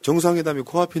 기시다가 정상회담이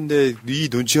코앞인데 이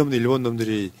눈치 없는 일본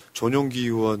놈들이 전용기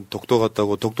의원 독도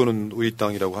같다고 독도는 우리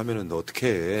땅이라고 하면은 너 어떻게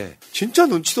해? 진짜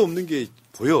눈치도 없는 게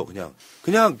보여.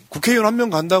 그냥 국회의원 한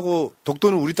명 간다고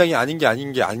독도는 우리 땅이 아닌 게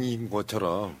아닌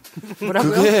것처럼.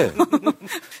 뭐라고요? 그게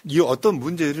이 어떤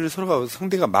문제를 서로가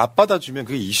상대가 맞받아주면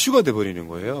그게 이슈가 돼버리는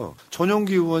거예요.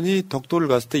 전용기 의원이 독도를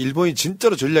갔을 때 일본이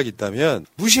진짜로 전략이 있다면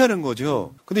무시하는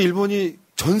거죠. 근데 일본이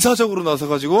전사적으로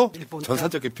나서가지고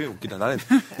전사적 표현 웃기다. 나는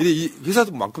이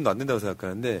회사만큼도 안 된다고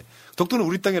생각하는데 독도는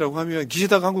우리 땅이라고 하면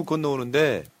기시다가 한국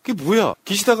건너오는데 그게 뭐야?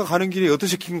 기시다가 가는 길에 어떻게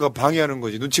시킨가 방해하는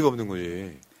거지. 눈치가 없는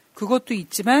거지. 그것도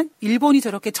있지만 일본이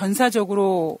저렇게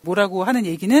전사적으로 뭐라고 하는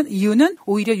이유는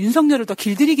오히려 윤석열을 더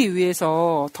길들이기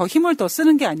위해서 더 힘을 더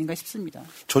쓰는 게 아닌가 싶습니다.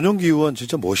 전용기 의원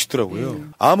진짜 멋있더라고요.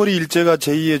 아무리 일제가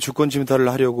제2의 주권 침탈을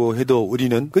하려고 해도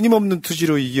우리는 끊임없는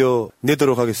투지로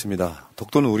이겨내도록 하겠습니다.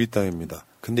 독도는 우리 땅입니다.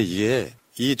 근데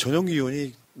이 전용기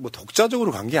의원이 뭐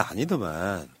독자적으로 간 게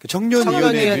아니더만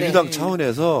청년위원회 민주당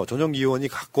차원에서 전용기 의원이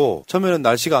갔고 처음에는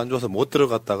날씨가 안 좋아서 못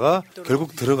들어갔다가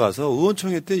결국 들어가서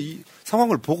의원총회 때 이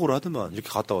상황을 보고를 하더만 이렇게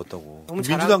갔다 왔다고.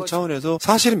 민주당 차원에서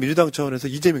사실은 민주당 차원에서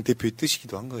이재명 대표의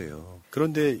뜻이기도 한 거예요.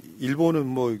 그런데 일본은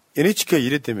뭐 NHK가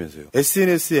이랬다면서요.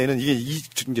 SNS에는 이게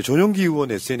이제 전용기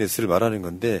의원 SNS를 말하는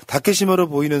건데 다케시마로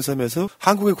보이는 섬에서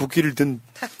한국의 국기를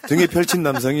등에 펼친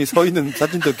남성이 서 있는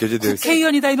사진도 게재되어 있어요.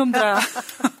 국회의원이다 이놈들아.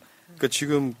 그러니까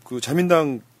지금 그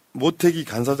자민당 모태기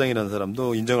간사장이라는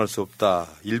사람도 인정할 수 없다.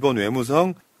 일본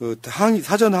외무성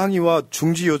사전 항의와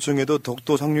중지 요청에도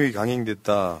독도 상륙이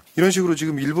강행됐다. 이런 식으로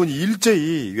지금 일본이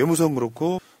일제히 외무성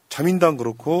그렇고 자민당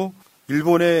그렇고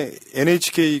일본의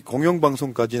NHK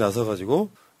공영방송까지 나서가지고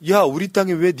야 우리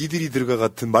땅에 왜 니들이 들어가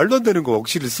같은 말도 안 되는 거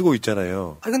억지를 쓰고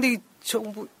있잖아요. 근데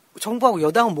정부하고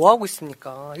여당은 뭐 하고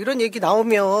있습니까? 이런 얘기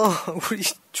나오면 우리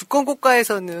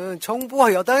주권국가에서는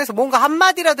정부와 여당에서 뭔가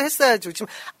한마디라도 했어야죠. 지금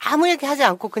아무 얘기 하지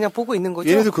않고 그냥 보고 있는 거죠.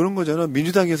 얘네도 그런 거잖아.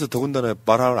 민주당에서 더군다나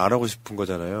말 안 하고 싶은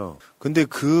거잖아요. 근데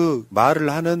그 말을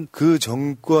하는 그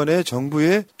정부의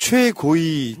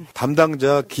최고위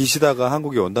담당자 기시다가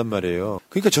한국에 온단 말이에요.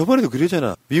 그러니까 저번에도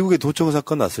그러잖아. 미국의 도청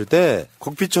사건 났을 때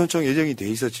국비 초청 예정이 돼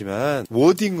있었지만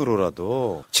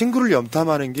워딩으로라도 친구를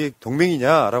염탐하는 게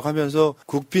동맹이냐라고 하면서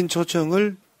국빈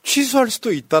초청을 취소할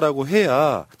수도 있다라고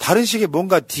해야 다른 식의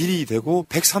뭔가 딜이 되고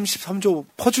 133조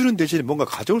퍼주는 대신에 뭔가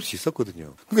가져올 수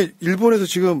있었거든요. 그러니까 일본에서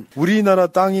지금 우리나라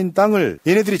땅인 땅을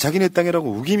얘네들이 자기네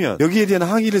땅이라고 우기면 여기에 대한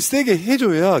항의를 세게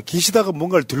해줘야 기시다가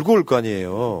뭔가를 들고 올 거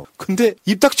아니에요. 근데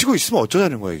입 닥치고 있으면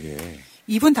어쩌자는 거야 이게.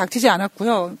 입은 닥치지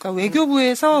않았고요. 그러니까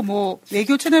외교부에서 뭐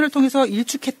외교 채널을 통해서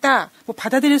일축했다, 뭐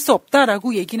받아들일 수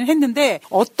없다라고 얘기는 했는데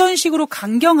어떤 식으로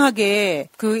강경하게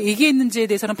그 얘기했는지에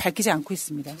대해서는 밝히지 않고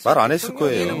있습니다. 말 안 했을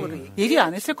거예요. 얘기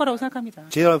안 했을 거라고 생각합니다.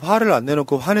 제가 화를 안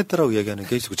내놓고 화냈다라고 얘기하는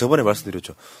게 있고 저번에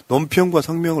말씀드렸죠. 논평과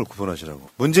성명을 구분하시라고.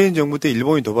 문재인 정부 때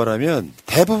일본이 도발하면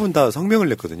대부분 다 성명을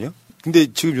냈거든요. 근데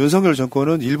지금 윤석열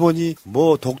정권은 일본이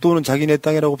뭐 독도는 자기네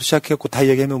땅이라고 시작했고 다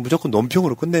얘기하면 무조건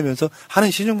논평으로 끝내면서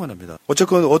하는 신용만 합니다.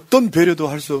 어쨌건 어떤 배려도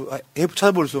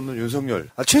찾아볼 수 없는 윤석열.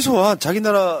 최소한 자기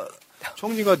나라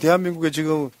총리가 대한민국에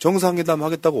지금 정상회담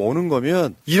하겠다고 오는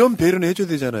거면 이런 배려는 해줘야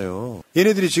되잖아요.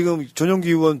 얘네들이 지금 전용기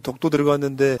의원 독도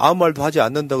들어갔는데 아무 말도 하지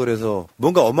않는다 그래서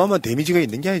뭔가 어마어마한 데미지가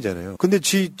있는 게 아니잖아요. 근데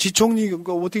지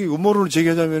총리가 어떻게 음모론을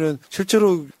제기하자면은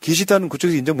실제로 기시다는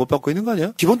그쪽에서 인정 못 받고 있는 거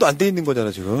아니야? 기본도 안 돼 있는 거잖아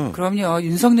지금. 그럼요.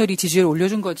 윤석열이 지지율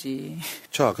올려준 거지.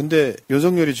 자, 근데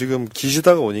윤석열이 지금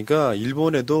기시다가 오니까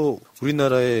일본에도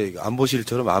우리나라의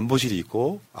안보실처럼 안보실이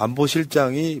있고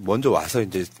안보실장이 먼저 와서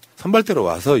이제 선발대로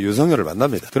와서 윤석열을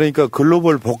만납니다. 그러니까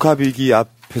글로벌 복합위기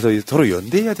앞에서 서로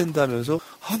연대해야 된다면서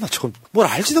나 참 뭘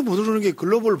알지도 모르는 게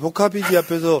글로벌 복합위기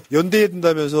앞에서 연대해야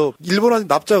된다면서 일본한테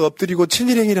납작 엎드리고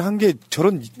친일행위를 한 게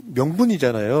저런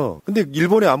명분이잖아요. 근데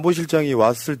일본의 안보실장이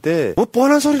왔을 때 뭐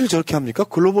뻔한 소리를 저렇게 합니까?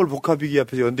 글로벌 복합위기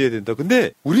앞에서 연대해야 된다.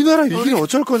 근데 우리나라 위기는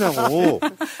어쩔 거냐고.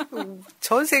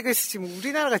 전 세계에서 지금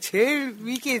우리나라가 제일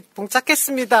위기에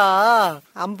봉착했습니다.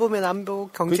 안 보면 안보,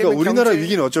 경제는 그러니까 우리나라 경제.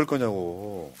 위기는 어쩔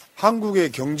거냐고.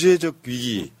 한국의 경제적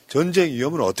위기, 전쟁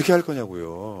위험은 어떻게 할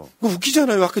거냐고요. 그거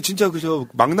웃기잖아요. 아까 진짜 그저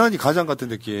망나니 가장 같은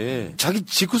느낌. 자기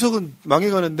집구석은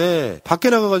망해가는데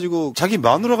밖에 나가가지고 자기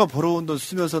마누라가 벌어온 돈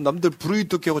쓰면서 남들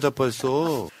불이익도 깨고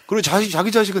자빠졌어. 그리고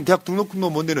자기 자식은 대학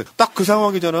등록금도 못 내는 딱 그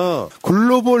상황이잖아.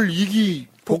 글로벌 위기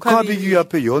복합이기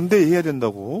앞에 연대해야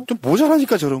된다고? 좀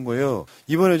모자라니까 저런 거예요.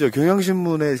 이번에 저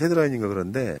경향신문의 헤드라인인가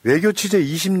그런데 외교 취재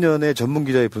 20년의 전문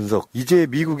기자의 분석. 이제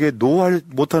미국에 노할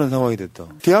못하는 상황이 됐다.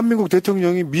 대한민국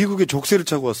대통령이 미국에 족쇄를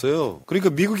차고 왔어요. 그러니까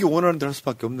미국이 원하는 대로 할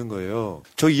수밖에 없는 거예요.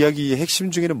 저 이야기의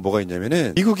핵심 중에는 뭐가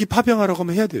있냐면은 미국이 파병하라고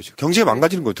하면 해야 돼요. 경제가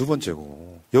망가지는 거예요. 두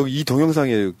번째고. 여기 이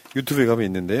동영상에 유튜브에 가면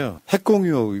있는데요.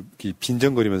 핵공유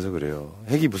빈정거리면서 그래요.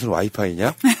 핵이 무슨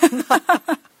와이파이냐?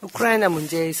 우크라이나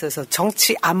문제에 있어서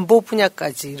정치 안보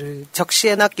분야까지를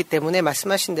적시해놨기 때문에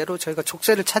말씀하신 대로 저희가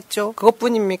족쇄를 찼죠.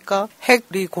 그것뿐입니까?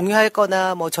 핵이 공유할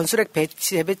거나 뭐 전술핵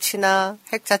재배치나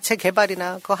핵 자체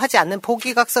개발이나 그거 하지 않는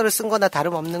포기각서를 쓴 거나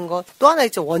다름없는 것. 또 하나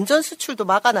있죠. 원전 수출도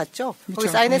막아놨죠. 거기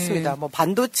그렇죠. 사인했습니다. 뭐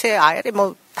반도체,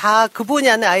 뭐 다 그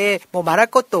분야는 아예 뭐 말할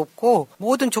것도 없고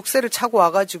모든 족쇄를 차고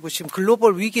와가지고 지금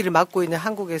글로벌 위기를 맞고 있는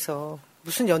한국에서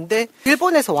무슨 연대?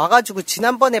 일본에서 와가지고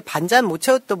지난번에 반잔 못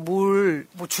채웠던 물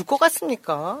뭐 줄 것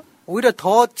같습니까? 오히려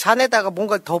더 잔에다가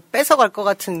뭔가 더 뺏어갈 것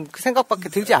같은 그 생각밖에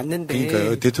들지 않는데.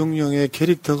 그러니까요. 대통령의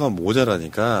캐릭터가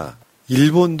모자라니까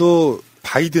일본도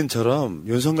바이든처럼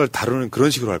윤석열 다루는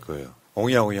그런 식으로 할 거예요.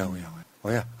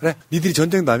 옹야. 그래, 니들이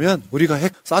전쟁 나면 우리가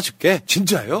핵 쏴줄게.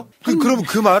 진짜요? 그럼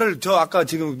그 말을 저 아까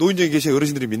지금 노인정에 계신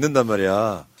어르신들이 믿는단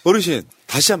말이야. 어르신,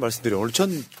 다시 한 말씀드려요. 오늘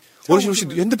어르신 혹시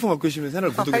핸드폰 갖고 계시면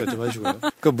새날 구독이나 좀 하시고요.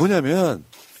 그러니까 뭐냐면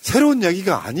새로운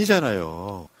얘기가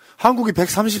아니잖아요. 한국이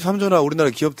 133조나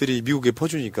우리나라 기업들이 미국에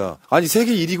퍼주니까 아니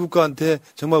세계 1위 국가한테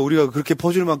정말 우리가 그렇게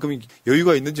퍼줄 만큼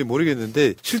여유가 있는지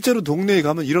모르겠는데 실제로 동네에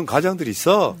가면 이런 가장들이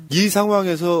있어. 이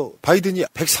상황에서 바이든이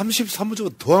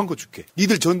 133조 더한 거 줄게.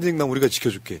 니들 전쟁 나면 우리가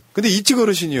지켜줄게. 근데 이쪽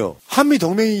어르신이요. 한미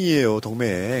동맹이에요.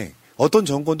 동맹. 어떤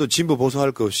정권도 진보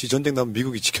보수할 것 없이 전쟁 나면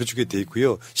미국이 지켜주게 돼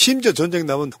있고요. 심지어 전쟁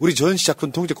나면 우리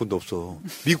전시작전 통제권도 없어.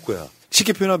 미국 거야.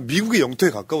 쉽게 표현하면 미국의 영토에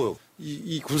가까워요.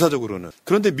 이 군사적으로는.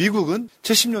 그런데 미국은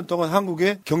 70년 동안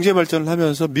한국의 경제 발전을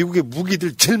하면서 미국의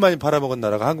무기들 제일 많이 팔아먹은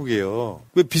나라가 한국이에요.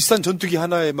 왜 비싼 전투기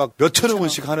하나에 막 몇천억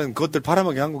원씩 하는 그것들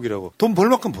팔아먹이 한국이라고. 돈 벌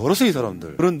만큼 벌었어 이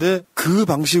사람들. 그런데 그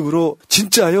방식으로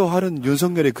진짜요 하는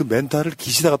윤석열의 그 멘탈을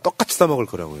기시다가 똑같이 따먹을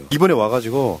거라고요. 이번에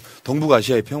와가지고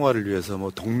동북아시아의 평화를 위해서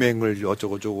뭐 동맹을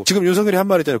어쩌고저쩌고. 지금 윤석열이 한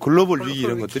말 있잖아요. 글로벌 위기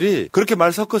이런 것들이 그렇게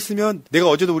말 섞었으면 내가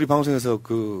어제도 우리 방송에서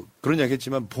그런 이야기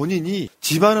했지만 본인이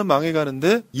집안은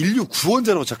망해가는데 인류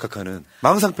구원자라고 착각하는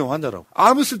망상병 환자라고.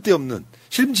 아무 쓸데없는.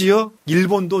 심지어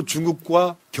일본도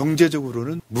중국과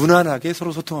경제적으로는 무난하게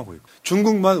서로 소통하고 있고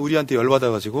중국만 우리한테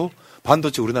열받아가지고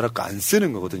반도체 우리나라 거 안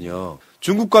쓰는 거거든요.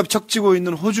 중국과 척지고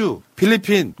있는 호주,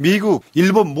 필리핀, 미국,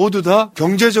 일본 모두 다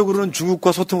경제적으로는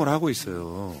중국과 소통을 하고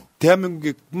있어요.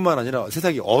 대한민국뿐만 아니라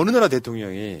세상에 어느 나라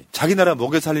대통령이 자기 나라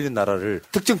먹여 살리는 나라를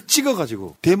특정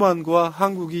찍어가지고 대만과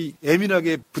한국이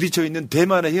예민하게 부딪혀 있는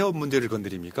대만의 해협 문제를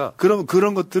건드립니까? 그럼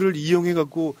그런 것들을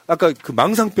이용해갖고 아까 그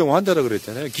망상병 환자라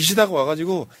그랬잖아요. 기시다가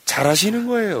와가지고 잘하시는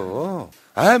거예요.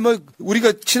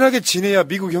 우리가 친하게 지내야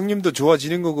미국 형님도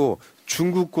좋아지는 거고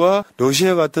중국과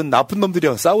러시아 같은 나쁜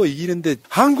놈들이랑 싸워 이기는데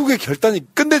한국의 결단이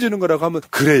끝내주는 거라고 하면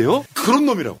그래요? 그런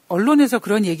놈이라고. 언론에서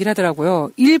그런 얘기를 하더라고요.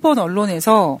 일본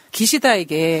언론에서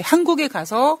기시다에게 한국에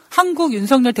가서 한국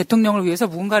윤석열 대통령을 위해서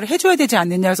무언가를 해줘야 되지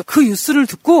않느냐 해서 그 뉴스를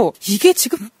듣고 이게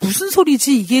지금 무슨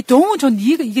소리지? 이게 너무 전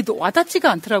이게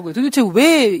와닿지가 않더라고요. 도대체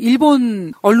왜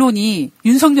일본 언론이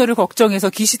윤석열을 걱정해서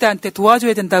기시다한테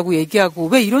도와줘야 된다고 얘기하고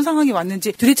왜 이런 상황이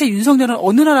왔는지 도대체 윤석열은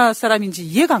어느 나라 사람인지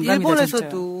이해가 안 갑니다.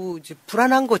 일본에서도 이제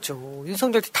불안한 거죠.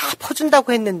 윤석열 다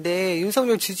퍼준다고 했는데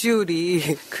윤석열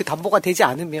지지율이 그 담보가 되지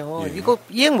않으면 이거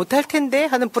이행 못할 텐데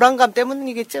하는 불안감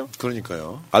때문이겠죠.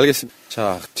 그러니까요. 알겠습니다.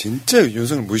 자, 진짜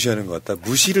윤석열 무시하는 것 같다.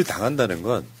 무시를 당한다는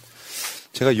건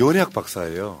제가 연예학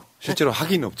박사예요. 실제로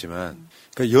학위는 없지만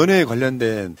그러니까 연애에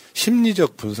관련된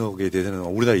심리적 분석에 대해서는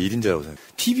우리나라 1인자라고 생각해요.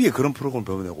 TV에 그런 프로그램을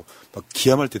보면 막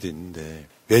기함할 때도 있는데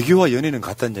외교와 연애는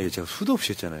같다는 이야기 제가 수도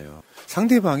없이 했잖아요.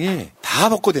 상대방이 다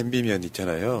먹고 덤비면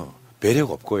있잖아요.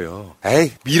 매력 없고요.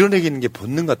 밀어내기는 게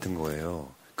본능 같은 거예요.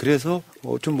 그래서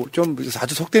좀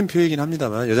아주 속된 표현이긴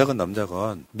합니다만 여자건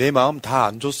남자건 내 마음 다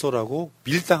안 줬어라고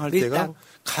밀당할 때가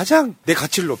가장 내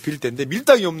가치를 높일 때인데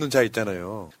밀당이 없는 자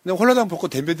있잖아요. 그냥 홀라당 벗고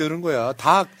덤벼드는 거야.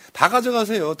 다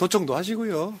가져가세요. 도청도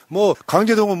하시고요. 뭐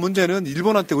강제동원 문제는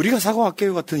일본한테 우리가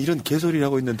사과할게요 같은 이런 개소리를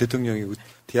하고 있는 대통령이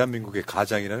대한민국의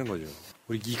가장이라는 거죠.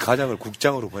 우리 이 가장을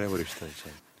국장으로 보내버립시다.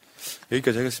 이제.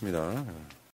 여기까지 하겠습니다.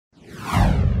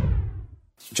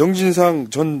 정진상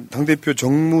전 당대표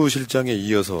정무실장에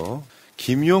이어서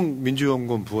김용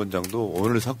민주연구원 부원장도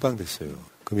오늘 석방됐어요.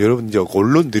 그럼 여러분 이제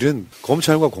언론들은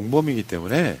검찰과 공범이기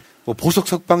때문에 뭐 보석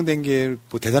석방된 게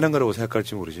뭐 대단한 거라고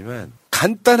생각할지 모르지만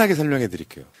간단하게 설명해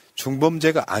드릴게요.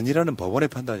 중범죄가 아니라는 법원의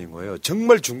판단인 거예요.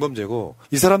 정말 중범죄고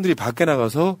이 사람들이 밖에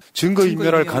나가서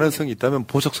증거인멸할 가능성이 있다면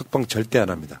보석 석방 절대 안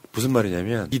합니다. 무슨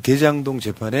말이냐면 이 대장동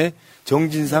재판에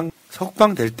정진상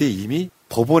석방될 때 이미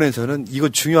법원에서는 이거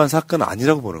중요한 사건은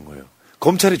아니라고 보는 거예요.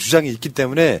 검찰의 주장이 있기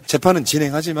때문에 재판은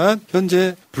진행하지만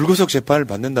현재 불구속 재판을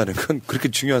받는다는 건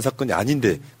그렇게 중요한 사건이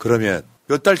아닌데 그러면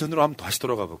몇 달 전으로 한번 다시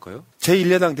돌아가 볼까요?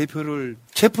 제1야당 대표를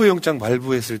체포영장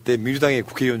발부했을 때 민주당의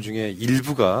국회의원 중에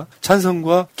일부가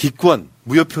찬성과 기권,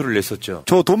 무효표를 냈었죠.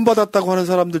 저 돈 받았다고 하는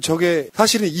사람들 저게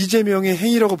사실은 이재명의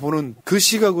행위라고 보는 그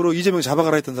시각으로 이재명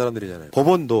잡아가라 했던 사람들이잖아요.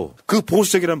 법원도 그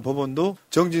보수적이라는 법원도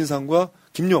정진상과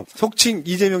김용, 속칭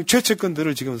이재명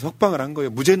최측근들을 지금 석방을 한 거예요.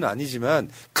 무죄는 아니지만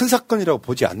큰 사건이라고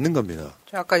보지 않는 겁니다.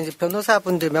 아까 이제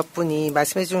변호사분들 몇 분이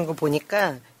말씀해 주는 거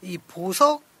보니까 이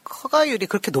보석 허가율이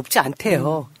그렇게 높지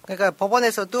않대요. 그러니까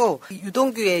법원에서도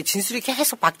유동규의 진술이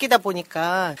계속 바뀌다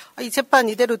보니까 이 재판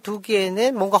이대로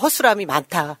두기에는 뭔가 허술함이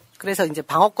많다. 그래서 이제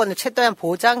방어권을 최대한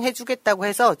보장해 주겠다고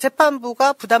해서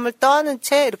재판부가 부담을 떠안은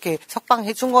채 이렇게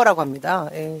석방해 준 거라고 합니다.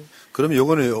 예. 그러면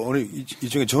요거는 오늘 이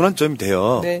중에 전환점이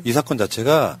돼요. 네. 이 사건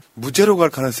자체가 무죄로 갈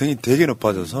가능성이 되게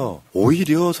높아져서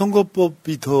오히려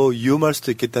선거법이 더 위험할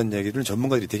수도 있겠다는 얘기를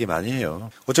전문가들이 되게 많이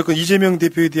해요. 어쨌건 이재명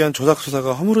대표에 대한 조작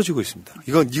수사가 허물어지고 있습니다.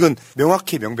 이건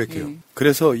명확히 명백해요.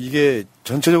 그래서 이게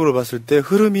전체적으로 봤을 때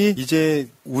흐름이 이제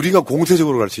우리가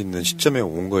공세적으로 갈 수 있는 시점에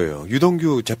온 거예요.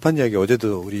 유동규 재판 이야기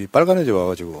어제도 우리 빨간애제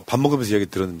와가지고 밥 먹으면서 이야기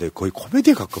들었는데 거의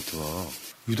코미디에 가깝더라.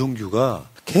 유동규가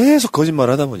계속 거짓말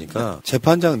하다 보니까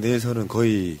재판장 내에서는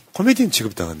거의 코미디인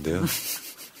취급당한대요.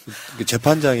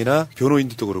 재판장이나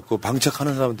변호인들도 그렇고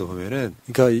방책하는 사람도 보면은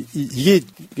그러니까 이게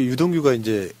유동규가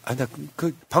이제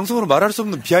그 방송으로 말할 수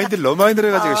없는 비하인드를 너무 많이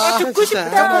들어가지고 듣고 싶다.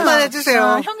 조금만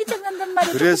해주세요. 형이 장난단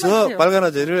말이 그래서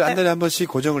빨간아재를 한 달에 한 번씩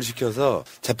고정을 시켜서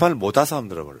재판을 못 와서 한번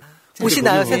들어볼래.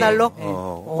 오시나요, 새날로?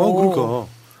 그러니까.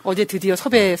 어제 드디어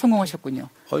섭외에 성공하셨군요.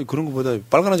 아니, 그런 것보다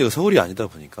빨간아재가 서울이 아니다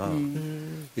보니까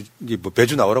이게 뭐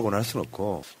매주 나오라고는 할 수는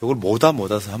없고 이걸 못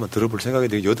와서 한번 들어볼 생각이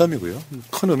되게 여담이고요.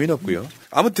 큰 의미는 없고요.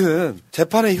 아무튼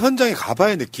재판의 현장에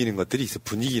가봐야 느끼는 것들이 있어.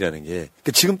 분위기라는 게.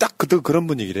 그러니까 지금 딱 그런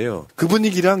분위기래요. 그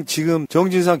분위기랑 지금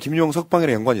정진상, 김용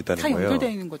석방이랑 연관이 있다는 거예요. 다 연결되어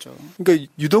있는 거죠. 그러니까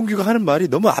유동규가 하는 말이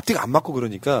너무 앞뒤가 안 맞고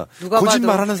그러니까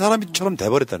거짓말하는 사람처럼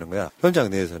돼버렸다는 거야. 현장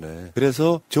내에서는.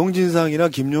 그래서 정진상이나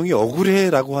김용이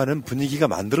억울해라고 하는 분위기가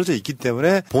만들어져 있기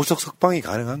때문에 보석 석방이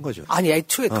가능한 거죠. 아니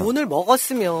애초에 돈을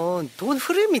먹었으면 돈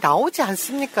흐름이 나오지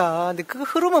않습니까? 근데 그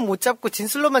흐름은 못 잡고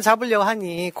진술로만 잡으려고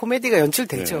하니 코미디가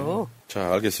연출되죠. 네.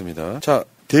 자, 알겠습니다. 자,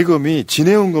 대검이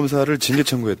진해운 검사를 징계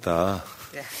청구했다.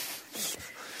 네.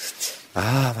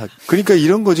 그러니까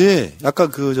이런 거지. 아까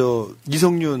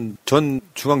이성윤 전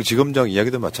중앙지검장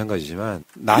이야기도 마찬가지지만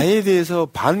나에 대해서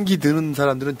반기 드는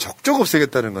사람들은 적적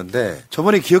없애겠다는 건데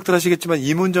저번에 기억들 하시겠지만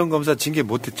이문정 검사 징계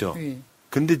못했죠.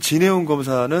 근데 진해운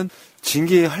검사는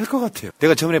징계할 것 같아요.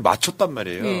 내가 저번에 맞췄단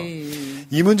말이에요.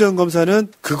 이문정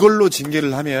검사는 그걸로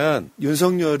징계를 하면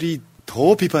윤석열이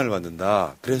더 비판을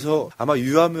받는다. 그래서 아마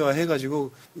유야무야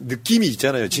해가지고 느낌이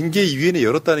있잖아요. 징계 이위원회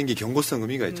열었다는 게 경고성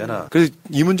의미가 있잖아. 그래서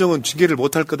이문정은 징계를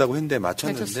못할 거다고 했는데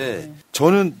맞췄는데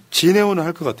저는 진해운은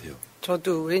할 것 같아요.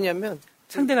 저도 왜냐면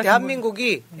상대가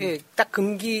대한민국이 딱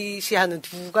금기시하는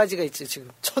두 가지가 있죠. 지금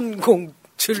천공.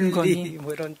 줄리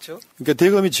뭐 이런 쪽. 그러니까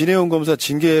대검이 진해운 검사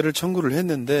징계를 청구를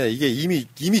했는데 이게 이미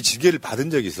징계를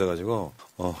받은 적이 있어가지고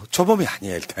초범이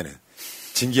아니야 일단은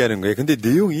징계하는 거예요. 근데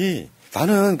내용이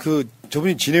나는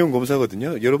저분이 진해운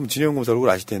검사거든요. 여러분 진해운 검사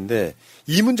얼굴 아실 텐데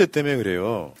이 문제 때문에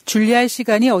그래요. 줄리할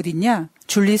시간이 어딨냐?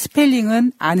 줄리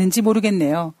스펠링은 아는지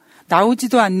모르겠네요.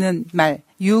 나오지도 않는 말.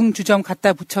 유흥주점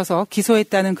갖다 붙여서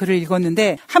기소했다는 글을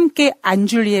읽었는데 함께 안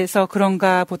줄리해서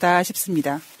그런가 보다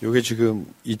싶습니다. 이게 지금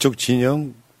이쪽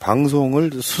진영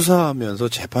방송을 수사하면서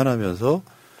재판하면서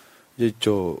이제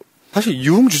사실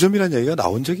유흥주점이라는 얘기가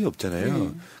나온 적이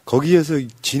없잖아요. 거기에서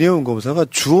진해운 검사가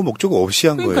주어 목적 없이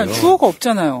한 거예요. 그러니까 주어가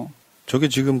없잖아요. 저게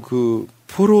지금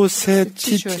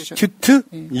프로세티튜트?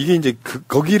 이게 이제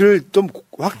거기를 좀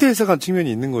확대 해석한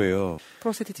측면이 있는 거예요.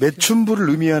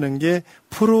 매춘부를 의미하는 게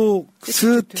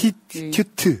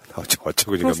프로스티튜트. 어쩌고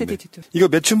지금. 이거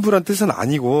매춘부란 뜻은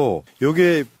아니고,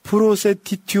 요게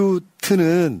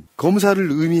프로세티튜트는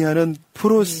검사를 의미하는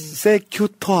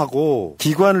프로세큐터하고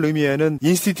기관을 의미하는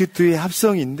인스티튜트의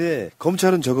합성인데,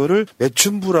 검찰은 저거를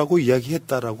매춘부라고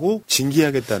이야기했다라고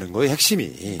징계하겠다는 거예요,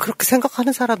 핵심이. 그렇게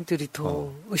생각하는 사람들이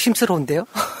더 의심스러운데요?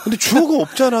 근데 주어가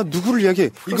없잖아. 누구를 이야기해.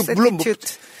 이거 물론 이게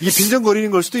빈정거리는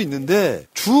걸 수도 있는데,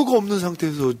 주어가 없는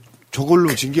상태에서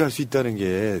저걸로 징계할 수 있다는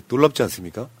게 놀랍지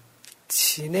않습니까?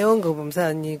 진혜원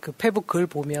검사님 그 페북 글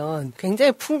보면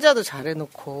굉장히 풍자도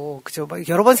잘해놓고 그죠? 막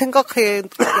여러 번 생각해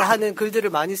하는 글들을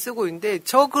많이 쓰고 있는데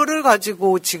저 글을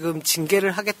가지고 지금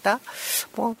징계를 하겠다?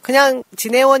 뭐 그냥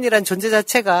진혜원이란 존재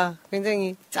자체가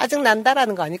굉장히 짜증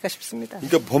난다라는 거 아닐까 싶습니다.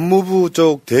 그러니까 법무부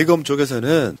쪽 대검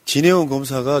쪽에서는 진혜원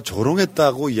검사가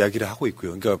조롱했다고 이야기를 하고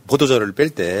있고요. 그러니까 보도자료를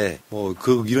뺄 때 뭐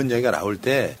이런 이야기가 나올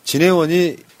때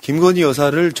진혜원이 김건희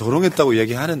여사를 조롱했다고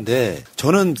이야기하는데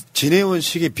저는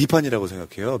진혜원식의 비판이라고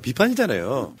생각해요.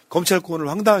 비판이잖아요. 검찰권을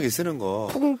황당하게 쓰는 거.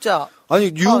 풍자.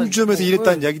 아니 유흥주점에서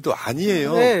일했다는 이야기도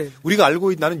아니에요. 네. 우리가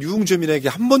알고 있는 나는 유흥주점이라는 얘기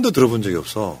한 번도 들어본 적이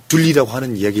없어. 줄리라고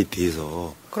하는 이야기에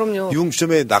대해서. 그럼요.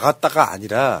 유흥주점에 나갔다가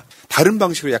아니라 다른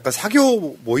방식으로 약간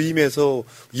사교 모임에서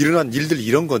일어난 일들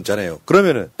이런 거 있잖아요.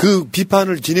 그러면은 그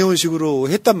비판을 진혜원식으로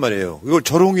했단 말이에요. 이걸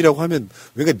조롱이라고 하면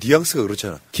뭔가 뉘앙스가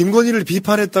그렇잖아. 김건희를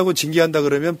비판했다고 징계한다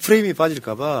그러면 프레임이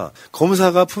빠질까봐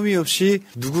검사가 품위 없이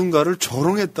누군가를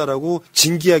조롱했다라고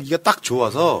징계하기가 딱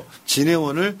좋아서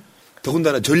진혜원을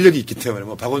더군다나 전력이 있기 때문에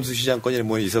뭐 박원순 시장 건이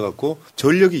뭐 있어갖고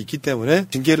전력이 있기 때문에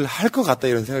징계를 할 것 같다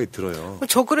이런 생각이 들어요.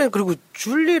 저 글에 그리고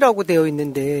줄리라고 되어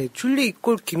있는데 줄리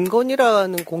이꼴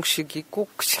김건희라는 공식이 꼭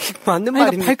맞는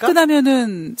말입니까?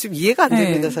 발끈하면은 지금 이해가 안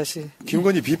됩니다 사실.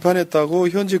 김건희 비판했다고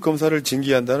현직 검사를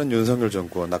징계한다는 윤석열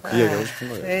정권 나 그 이야기하고 싶은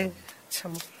거예요. 네,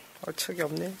 참. 어처구니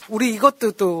없네. 우리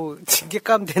이것도 또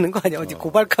징계감 되는 거 아니야? 어디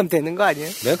고발감 되는 거 아니에요?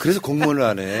 내가 그래서 공무원을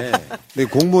안 해. 근데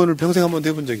공무원을 평생 한 번도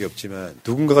해본 적이 없지만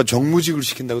누군가가 정무직을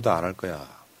시킨다고도 안 할 거야.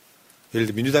 예를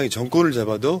들어 민주당이 정권을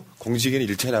잡아도 공직에는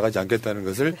일체에 나가지 않겠다는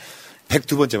것을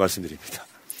 102번째 말씀드립니다.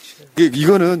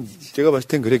 이거는 제가 봤을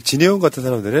땐 그래. 진혜원 같은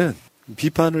사람들은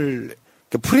비판을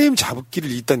프레임 잡기를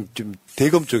일단 좀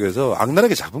대검 쪽에서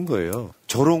악랄하게 잡은 거예요.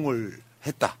 조롱을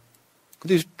했다.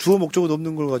 근데 주어 목적은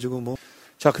없는 걸 가지고 뭐.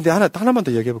 자, 근데 하나만 더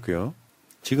이야기해 볼게요.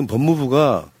 지금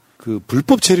법무부가 그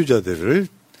불법 체류자들을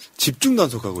집중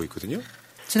단속하고 있거든요.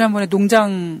 지난번에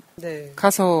농장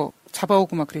가서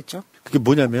잡아오고 막 그랬죠. 그게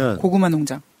뭐냐면 고구마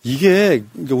농장. 이게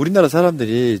우리나라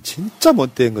사람들이 진짜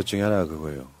못된 것 중에 하나가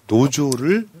그거예요.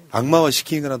 노조를 악마화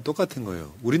시키는 거랑 똑같은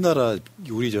거예요. 우리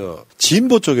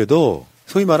진보 쪽에도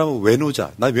소위 말하면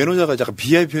외노자. 난 외노자가 약간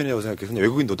비하의 표현이라고 생각해요. 그냥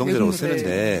외국인 노동자라고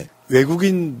쓰는데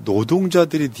외국인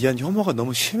노동자들에 대한 혐오가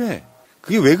너무 심해.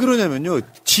 그게 왜 그러냐면요.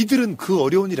 지들은 그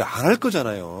어려운 일을 안 할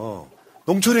거잖아요.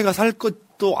 농촌에 가 살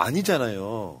것도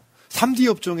아니잖아요. 3D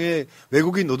업종에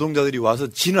외국인 노동자들이 와서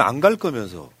지는 안 갈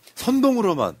거면서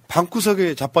선동으로만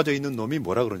방구석에 자빠져 있는 놈이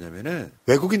뭐라 그러냐면은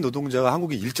외국인 노동자가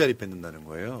한국에 일자리 뺏는다는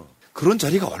거예요. 그런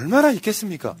자리가 얼마나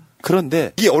있겠습니까?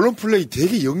 그런데 이 언론 플레이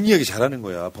되게 영리하게 잘하는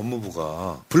거야.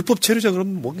 법무부가. 불법 체류자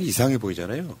그러면 뭔가 이상해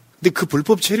보이잖아요. 근데 그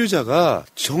불법 체류자가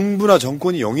정부나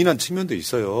정권이 용인한 측면도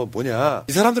있어요. 뭐냐.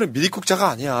 이 사람들은 미입국자가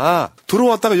아니야.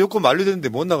 들어왔다가 여권 만료되는데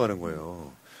못 나가는 거예요.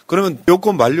 그러면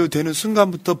여권 만료되는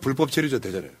순간부터 불법 체류자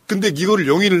되잖아요. 근데 이거를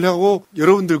용인을 하고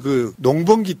여러분들 그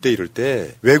농번기 때 이럴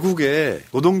때 외국에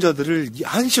노동자들을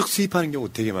한시적 수입하는 경우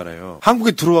되게 많아요.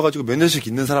 한국에 들어와가지고 몇 년씩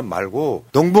있는 사람 말고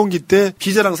농번기 때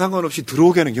비자랑 상관없이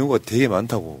들어오게 하는 경우가 되게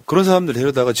많다고. 그런 사람들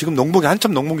데려다가 지금 농번기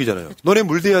한참 농번기잖아요. 너네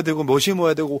물 대야 되고 뭐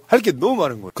심어야 되고 할 게 너무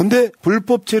많은 거예요. 근데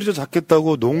불법 체류자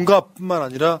잡겠다고 농가뿐만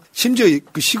아니라 심지어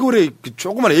그 시골에 그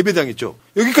조그만 예배당 있죠.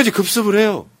 여기까지 급습을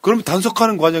해요. 그러면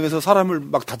단속하는 과정에서 사람을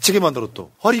막 다치게 만들어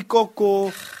또. 허리 꺾고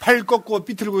팔 꺾고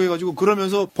삐틀고 해가지고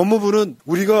그러면서 법무부는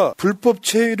우리가 불법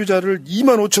체류자를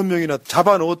 25,000명이나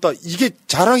잡아넣었다. 이게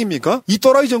자랑입니까? 이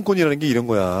또라이 정권이라는 게 이런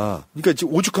거야. 그러니까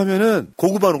지금 오죽하면은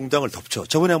고구마 농장을 덮쳐.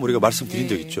 저번에 한번 우리가 말씀드린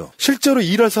적 있죠. 실제로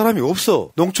일할 사람이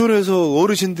없어. 농촌에서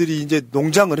어르신들이 이제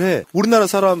농장을 해. 우리나라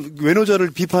사람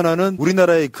외노자를 비판하는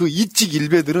우리나라의 그 이직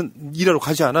일베들은 일하러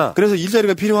가지 않아. 그래서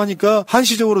일자리가 필요하니까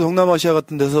한시적으로 동남아시아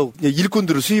같은 데서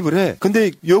일꾼들을 수입을 해.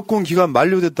 근데 여권 기간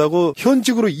만료됐다고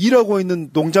현직으로 일하고 있는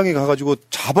농장에 가가지고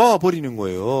잡아버리는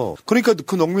거예요. 그러니까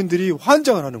그 농민들이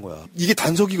환장을 하는 거야. 이게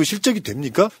단속이고 실적이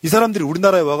됩니까? 이 사람들이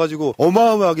우리나라에 와가지고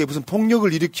어마어마하게 무슨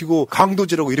폭력을 일으키고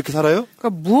강도질하고 이렇게 살아요?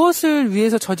 그러니까 무엇을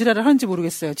위해서 저지랄을 하는지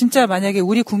모르겠어요. 진짜 만약에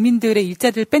우리 국민들의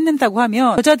일자리를 뺏는다고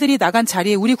하면 여자들이 나간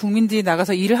자리에 우리 국민들이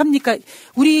나가서 일을 합니까?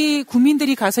 우리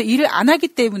국민들이 가서 일을 안 하기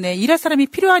때문에 일할 사람이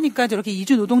필요하니까 저렇게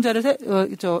이주 노동자를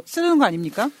쓰는 거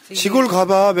아닙니까? 시골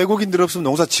가봐. 외국인들 없으면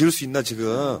농사 지을 수 있나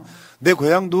지금. 내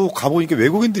고향도 가보니까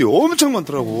외국인들이 엄청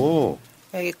많더라고.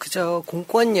 이게 그저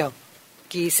공권력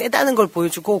자기 세다는 걸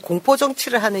보여주고 공포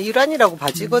정치를 하는 일환이라고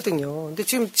봐지거든요. 근데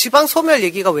지금 지방 소멸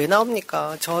얘기가 왜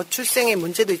나옵니까? 저출생의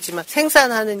문제도 있지만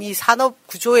생산하는 이 산업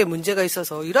구조의 문제가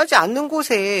있어서 일하지 않는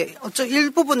곳에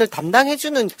일부분을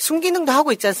담당해주는 순기능도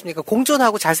하고 있지 않습니까?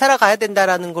 공존하고 잘 살아가야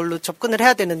된다라는 걸로 접근을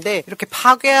해야 되는데 이렇게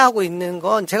파괴하고 있는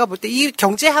건 제가 볼 때 이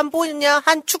경제 한 분야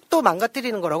한 축도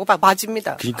망가뜨리는 거라고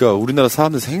봐집니다. 그러니까 우리나라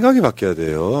사람들 생각이 바뀌어야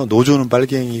돼요. 노조는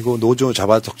빨갱이고 노조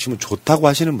잡아적치면 좋다고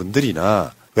하시는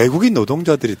분들이나 외국인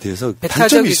노동자들에 대해서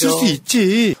단점이 있을 수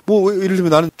있지. 뭐 예를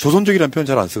들면 나는 조선족이라는 표현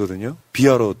잘 안 쓰거든요.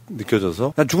 비하로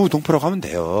느껴져서 난 중국 동포라고 하면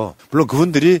돼요. 물론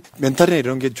그분들이 멘탈이나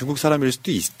이런 게 중국 사람일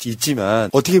수도 있지만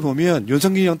어떻게 보면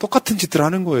윤석열이랑 똑같은 짓들을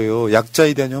하는 거예요.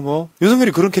 약자에 대한 혐오.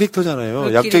 윤석열이 그런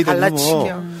캐릭터잖아요. 약자에 대한 혐오.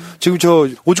 지금 저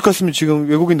오죽했으면 지금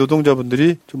외국인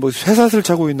노동자분들이 좀 뭐 쇠사슬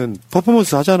차고 있는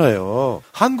퍼포먼스 하잖아요.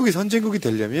 한국이 선진국이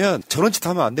되려면 저런 짓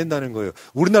하면 안 된다는 거예요.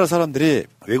 우리나라 사람들이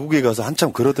외국에 가서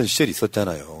한참 그러던 시절이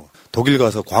있었잖아요. 독일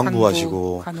가서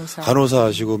광부하시고 간호사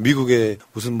하시고 미국에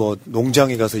무슨 뭐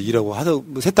농장에 가서 일하고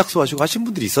뭐 세탁소 하시고 하신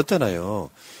분들이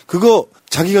있었잖아요. 그거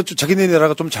자기네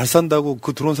나라가 좀 잘 산다고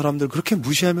그 들어온 사람들 그렇게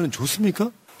무시하면 좋습니까?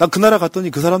 난 그 나라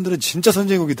갔더니 그 사람들은 진짜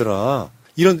선진국이더라.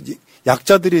 이런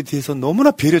약자들에 대해서 너무나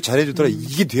배려 잘해주더라.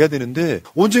 이게 돼야 되는데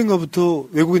언젠가부터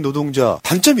외국인 노동자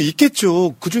단점이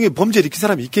있겠죠. 그중에 범죄를 일으킨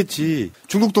사람이 있겠지.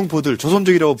 중국 동포들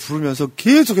조선족이라고 부르면서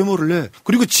계속 혐오를 해.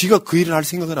 그리고 지가 그 일을 할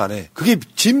생각은 안 해. 그게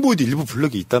진보에도 일부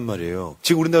블럭이 있단 말이에요.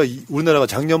 지금 우리나라가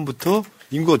작년부터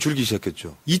인구가 줄기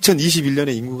시작했죠.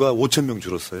 2021년에 인구가 5,000명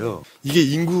줄었어요. 이게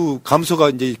인구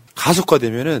감소가 이제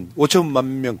가속화되면은 5천만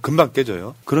명 금방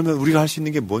깨져요. 그러면 우리가 할 수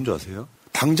있는 게 뭔지 아세요?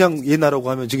 당장 얘 나라고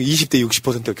하면 지금 20대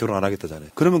 60%가 결혼 안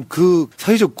하겠다잖아요. 그러면 그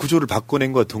사회적 구조를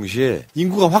바꿔낸 것과 동시에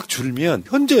인구가 확 줄면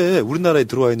현재 우리나라에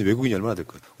들어와 있는 외국인이 얼마나 될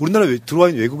거예요? 우리나라에 들어와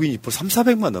있는 외국인이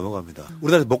 3,400만 넘어갑니다.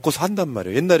 우리나라에서 먹고 산단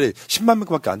말이에요. 옛날에 10만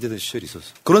명밖에 안 되던 시절이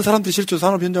있었어요. 그런 사람들이 실제로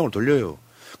산업 현장을 돌려요.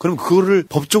 그럼 그거를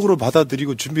법적으로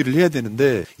받아들이고 준비를 해야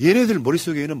되는데 얘네들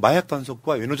머릿속에는 마약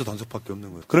단속과 외노조 단속밖에 없는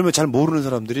거예요. 그러면 잘 모르는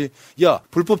사람들이 야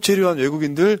불법 체류한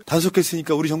외국인들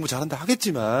단속했으니까 우리 정부 잘한다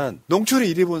하겠지만 농촌에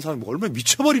일해본 사람이 얼마나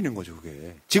미쳐버리는 거죠.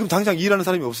 그게. 지금 당장 일하는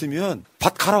사람이 없으면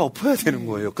밭 갈아엎어야 되는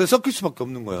거예요. 그래서 섞일 수밖에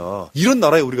없는 거야. 이런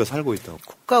나라에 우리가 살고 있다고.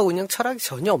 국가 운영 철학이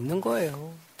전혀 없는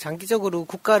거예요. 장기적으로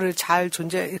국가를 잘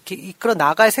이렇게 이끌어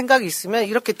나갈 생각이 있으면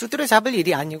이렇게 두드려 잡을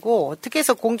일이 아니고 어떻게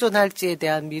해서 공존할지에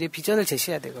대한 미래 비전을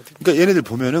제시해야 되거든요. 그러니까 얘네들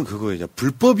보면은 그거예요.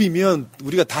 불법이면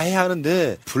우리가 다 해야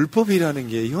하는데 불법이라는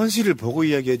게 현실을 보고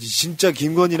이야기하지. 진짜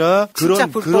김건희나 그런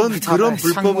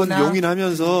불법은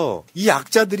용인하면서 이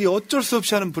약자들이 어쩔 수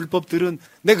없이 하는 불법들은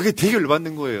내가 그게 되게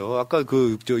열받는 거예요. 아까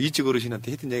이쪽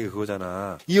어르신한테 했던 얘기가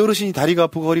그거잖아. 이 어르신이 다리가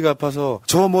아프고 허리가 아파서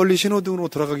저 멀리 신호등으로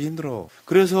돌아가기 힘들어.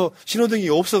 그래서 신호등이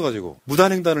없어가지고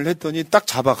무단횡단을 했더니 딱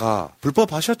잡아가.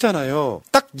 불법 하셨잖아요.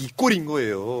 딱 이 꼴인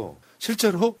거예요.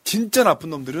 실제로 진짜 나쁜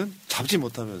놈들은 잡지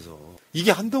못하면서.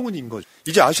 이게 한동훈인 거죠.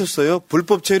 이제 아셨어요?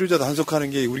 불법 체류자 단속하는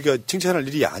게 우리가 칭찬할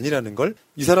일이 아니라는 걸?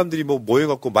 이 사람들이 뭐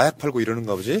모여갖고 마약 팔고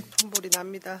이러는가 보지? 천불이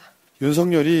납니다.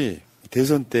 윤석열이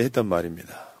대선 때 했던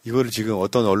말입니다. 이거를 지금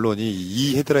어떤 언론이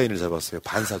이 헤드라인을 잡았어요.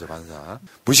 반사죠, 반사.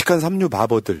 무식한 삼류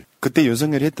바보들. 그때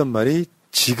윤석열이 했던 말이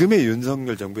지금의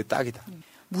윤석열 정부의 딱이다.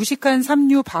 무식한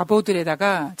삼류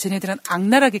바보들에다가 쟤네들은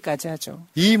악랄하기까지 하죠.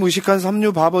 이 무식한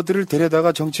삼류 바보들을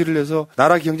데려다가 정치를 해서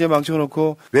나라 경제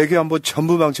망쳐놓고 외교 안보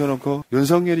전부 망쳐놓고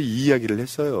윤석열이 이 이야기를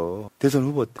했어요. 대선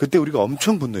후보 때. 그때 우리가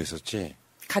엄청 분노했었지.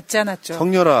 같지 않았죠.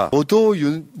 성렬아, 너도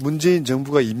문재인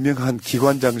정부가 임명한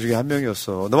기관장 중에 한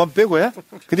명이었어. 너만 빼고야?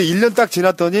 근데 1년 딱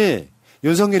지났더니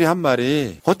윤석열이 한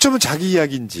말이 어쩌면 자기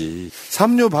이야기인지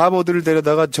삼류 바보들을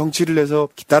데려다가 정치를 해서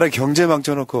나라 경제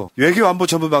망쳐놓고 외교 안보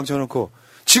전부 망쳐놓고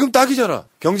지금 딱이잖아.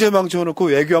 경제 망쳐놓고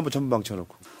외교 안보 전부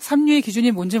망쳐놓고. 삼류의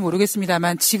기준이 뭔지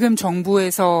모르겠습니다만 지금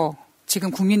정부에서 지금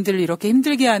국민들을 이렇게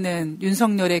힘들게 하는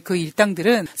윤석열의 그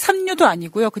일당들은 삼류도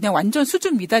아니고요. 그냥 완전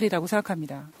수준 미달이라고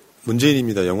생각합니다.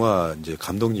 문재인입니다. 영화 이제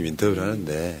감독님 인터뷰를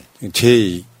하는데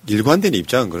제 일관된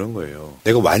입장은 그런 거예요.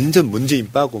 내가 완전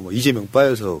문재인 빠고 뭐 이재명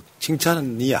빠여서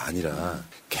칭찬이 아니라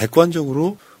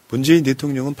객관적으로 문재인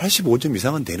대통령은 85점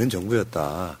이상은 되는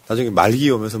정부였다. 나중에 말기에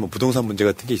오면서 뭐 부동산 문제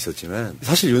같은 게 있었지만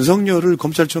사실 윤석열을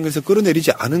검찰총에서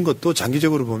끌어내리지 않은 것도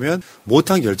장기적으로 보면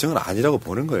못한 결정은 아니라고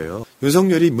보는 거예요.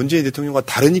 윤석열이 문재인 대통령과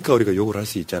다르니까 우리가 욕을 할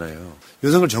수 있잖아요.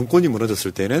 윤석열 정권이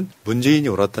무너졌을 때는 문재인이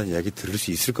옳았다는 이야기 들을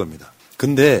수 있을 겁니다.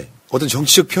 근데 어떤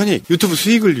정치적 편익, 유튜브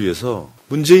수익을 위해서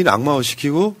문재인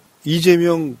악마화시키고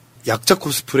이재명 약자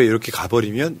코스프레 이렇게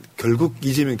가버리면 결국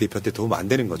이재명 대표한테 도움 안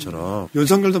되는 것처럼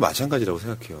윤석열도 마찬가지라고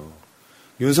생각해요.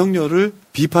 윤석열을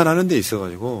비판하는 데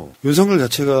있어가지고 윤석열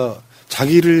자체가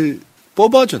자기를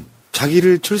뽑아준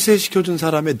자기를 출세시켜준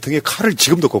사람의 등에 칼을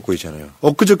지금도 꽂고 있잖아요.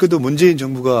 엊그저께도 문재인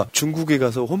정부가 중국에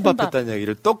가서 혼밥했다는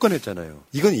이야기를 또 꺼냈잖아요.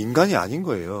 이건 인간이 아닌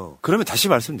거예요. 그러면 다시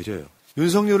말씀드려요.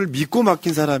 윤석열을 믿고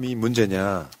맡긴 사람이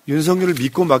문제냐, 윤석열을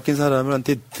믿고 맡긴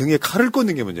사람한테 등에 칼을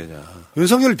꽂는 게 문제냐.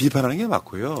 윤석열을 비판하는 게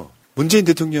맞고요. 문재인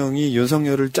대통령이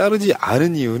윤석열을 자르지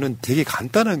않은 이유는 되게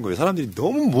간단한 거예요. 사람들이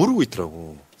너무 모르고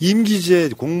있더라고.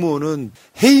 임기제 공무원은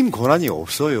해임 권한이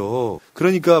없어요.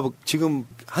 그러니까 지금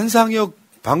한상혁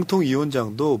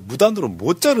방통위원장도 무단으로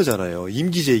못 자르잖아요.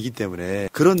 임기제이기 때문에.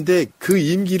 그런데 그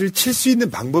임기를 칠 수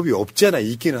있는 방법이 없지 않아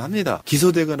있기는 합니다.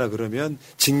 기소되거나 그러면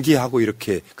징계하고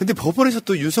이렇게. 근데 법원에서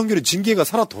또 윤석열의 징계가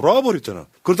살아 돌아와 버렸잖아.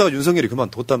 그러다가 윤석열이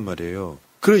그만뒀단 말이에요.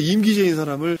 그런 임기제인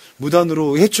사람을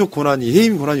무단으로 해촉 권한이,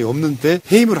 해임 권한이 없는데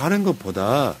해임을 하는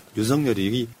것보다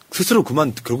윤석열이 스스로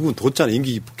결국은 뒀잖아요.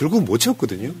 임기 결국은 못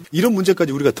채웠거든요. 이런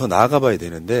문제까지 우리가 더 나아가 봐야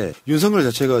되는데 윤석열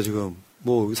자체가 지금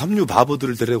삼류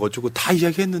바보들을 데려가 어쩌고 다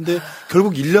이야기했는데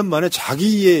결국 1년 만에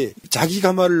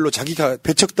자기가말로 자기가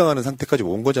배척당하는 상태까지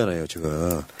온 거잖아요,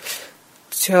 지금.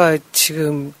 제가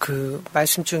지금 그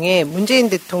말씀 중에 문재인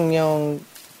대통령이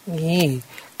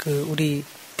우리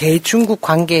대중국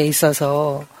관계에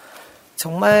있어서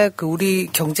정말 우리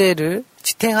경제를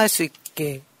지탱할 수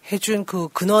있게 해준 그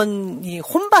근원이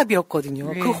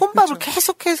혼밥이었거든요. 네, 그 혼밥을 그렇죠.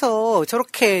 계속해서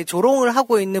저렇게 조롱을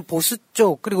하고 있는 보수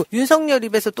쪽, 그리고 윤석열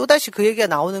입에서 또다시 그 얘기가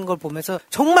나오는 걸 보면서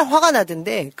정말 화가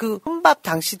나던데, 그 혼밥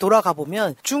당시 돌아가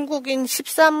보면 중국인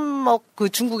 13억 그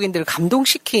중국인들을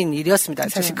감동시킨 일이었습니다.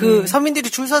 그렇죠. 사실 그 서민들이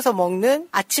줄 서서 먹는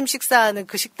아침 식사하는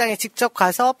그 식당에 직접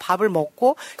가서 밥을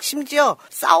먹고 심지어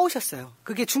싸우셨어요.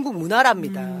 그게 중국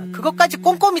문화랍니다. 그것까지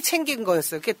꼼꼼히 챙긴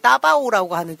거였어요. 그게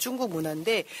따바오라고 하는 중국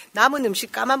문화인데 남은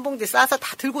음식 까만 봉지에 싸서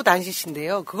다 들고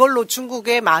다니신데요. 그걸로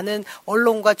중국의 많은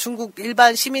언론과 중국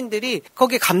일반 시민들이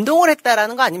거기에 감동을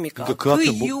했다라는 거 아닙니까? 그러니까 그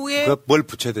이후에 뭘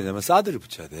붙여야 되냐면 사드를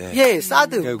붙여야 돼. 예,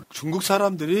 사드. 그러니까 중국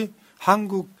사람들이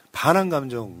한국 반한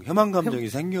감정, 혐한 감정이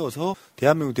생겨서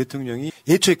대한민국 대통령이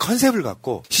애초에 컨셉을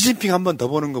갖고 시진핑 한 번 더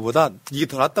보는 것보다 이게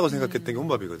더 낫다고 생각했던 게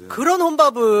혼밥이거든. 그런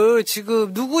혼밥을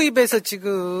지금 누구 입에서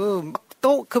지금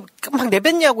또 막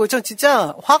내뱉냐고요. 전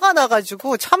진짜 화가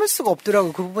나가지고 참을 수가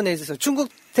없더라고요. 그 부분에 있어서.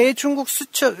 대중국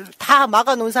수출 다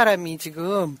막아놓은 사람이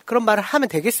지금 그런 말을 하면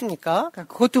되겠습니까?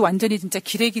 그러니까 그것도 완전히 진짜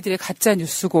기레기들의 가짜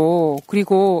뉴스고,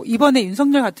 그리고 이번에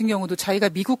윤석열 같은 경우도 자기가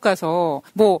미국 가서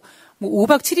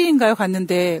 5박 7일인가요?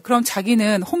 갔는데, 그럼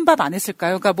자기는 혼밥 안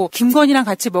했을까요? 그러니까 김건희랑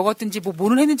같이 먹었든지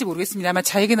뭐를 했는지 모르겠습니다만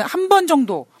자기는 한 번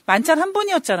정도, 만찬 한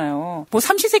번이었잖아요.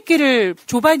 삼시세끼를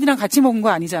조 바이든이랑 같이 먹은 거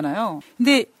아니잖아요.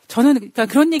 근데 저는 그러니까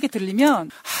그런 얘기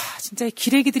들리면 진짜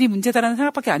기레기들이 문제다라는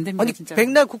생각밖에 안 됩니다. 아니, 진짜.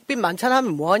 백날 국빈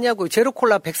만찬하면 뭐 하냐고요.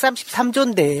 제로콜라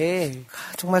 133조인데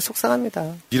정말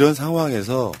속상합니다. 이런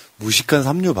상황에서 무식한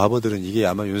삼류 바보들은 이게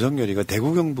아마 윤석열이가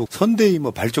대구 경북 선대위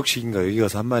발족식인가 여기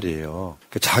가서 한 말이에요.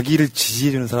 그러니까 자기를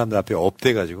지지해주는 사람들 앞에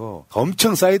업돼가지고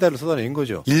엄청 사이다를 쏟아낸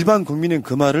거죠. 일반 국민은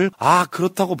그 말을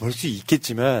그렇다고 볼 수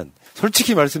있겠지만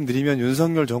솔직히 말씀드리면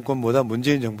윤석열 정권보다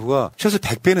문재인 정부가 최소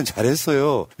 100배는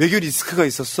잘했어요. 외교 리스크가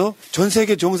있었어? 전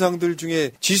세계 정상들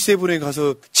중에 G7에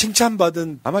가서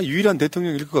칭찬받은 아마 유일한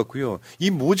대통령일 것 같고요. 이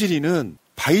모질이는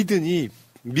바이든이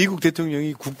미국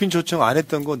대통령이 국빈 초청 안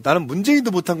했던 건 나는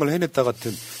문재인도 못한 걸 해냈다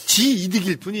같은 지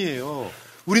이득일 뿐이에요.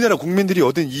 우리나라 국민들이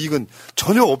얻은 이익은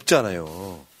전혀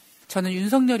없잖아요. 저는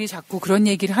윤석열이 자꾸 그런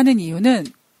얘기를 하는 이유는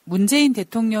문재인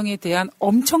대통령에 대한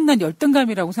엄청난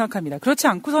열등감이라고 생각합니다. 그렇지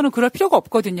않고서는 그럴 필요가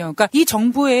없거든요. 그러니까 이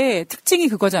정부의 특징이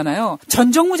그거잖아요.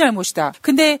 전 정부 잘못이다.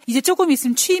 근데 이제 조금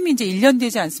있으면 취임이 이제 1년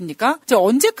되지 않습니까? 이제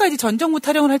언제까지 전 정부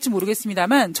타령을 할지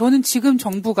모르겠습니다만 저는 지금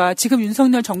정부가, 지금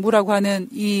윤석열 정부라고 하는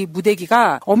이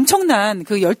무대기가 엄청난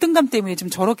그 열등감 때문에 지금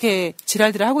저렇게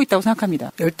지랄들을 하고 있다고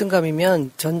생각합니다.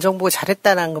 열등감이면 전 정부가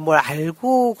잘했다는 걸 뭘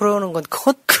알고 그러는 건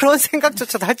그런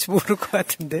생각조차도 할지 모를 것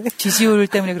같은데. 지지율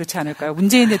때문에 그렇지 않을까요?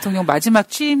 문재인 대통령 마지막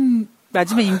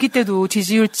임기 때도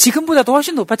지지율 지금보다도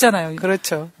훨씬 높았잖아요.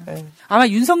 그렇죠. 네. 아마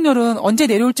윤석열은 언제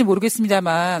내려올지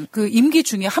모르겠습니다만 그 임기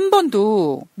중에 한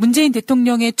번도 문재인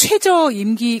대통령의 최저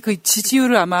임기 그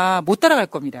지지율을 아마 못 따라갈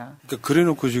겁니다. 그러니까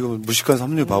그래놓고 지금 무식한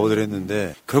삼류 바보들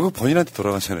했는데 결국 본인한테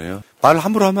돌아가잖아요. 말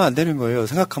함부로 하면 안 되는 거예요.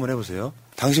 생각 한번 해보세요.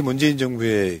 당시 문재인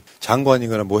정부의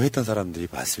장관이거나 뭐 했던 사람들이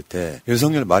봤을 때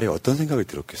윤석열 말이 어떤 생각이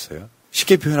들었겠어요?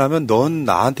 쉽게 표현하면 넌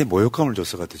나한테 모욕감을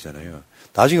줬어가 되잖아요.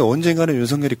 나중에 언젠가는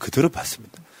윤석열이 그대로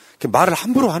받습니다. 말을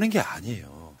함부로 하는 게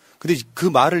아니에요. 근데 그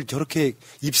말을 저렇게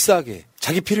잎싸게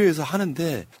자기 필요해서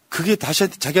하는데 그게 다시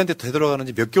자기한테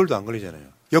되돌아가는지 몇 개월도 안 걸리잖아요.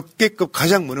 역대급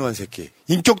가장 무능한 새끼.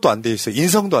 인격도 안 돼 있어.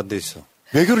 인성도 안 돼 있어.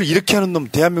 외교를 이렇게 하는 놈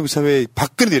대한민국 사회에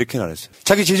박근혜도 이렇게는 안 했어요.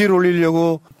 자기 지지를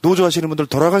올리려고 노조하시는 분들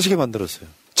돌아가시게 만들었어요.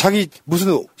 자기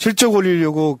무슨 실적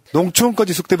올리려고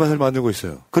농촌까지 쑥대밭을 만들고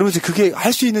있어요. 그러면서 그게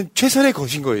할 수 있는 최선의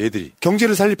것인 거예요, 애들이.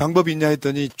 경제를 살릴 방법이 있냐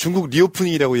했더니 중국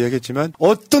리오프닝이라고 이야기했지만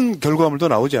어떤 결과물도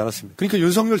나오지 않았습니다. 그러니까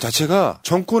윤석열 자체가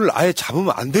정권을 아예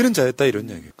잡으면 안 되는 자였다 이런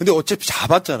이야기예요. 근데 어차피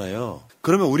잡았잖아요.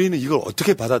 그러면 우리는 이걸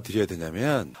어떻게 받아들여야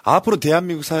되냐면 앞으로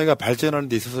대한민국 사회가 발전하는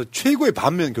데 있어서 최고의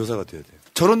반면 교사가 돼야 돼요.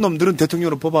 저런 놈들은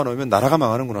대통령으로 뽑아놓으면 나라가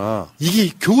망하는구나.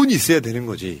 이게 교훈이 있어야 되는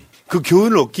거지. 그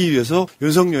교훈을 얻기 위해서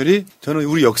윤석열이 저는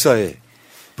우리 역사에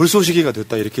불쏘시개가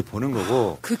됐다 이렇게 보는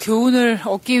거고. 그 교훈을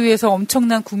얻기 위해서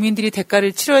엄청난 국민들이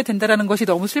대가를 치러야 된다는 것이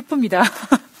너무 슬픕니다.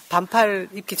 반팔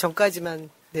입기 전까지만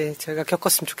네, 저희가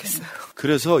겪었으면 좋겠어요.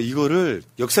 그래서 이거를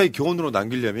역사의 교훈으로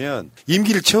남기려면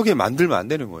임기를 채우게 만들면 안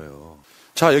되는 거예요.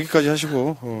 자, 여기까지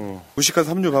하시고 무식한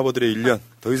삼류 바보들의 1년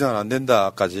더 이상은 안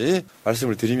된다까지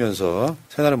말씀을 드리면서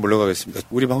새날은 물러가겠습니다.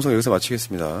 우리 방송 여기서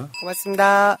마치겠습니다.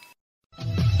 고맙습니다.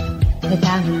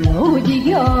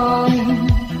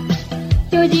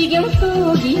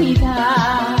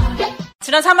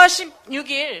 지난 3월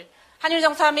 16일 한일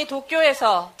정상회담이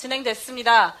도쿄에서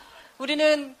진행됐습니다.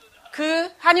 우리는 그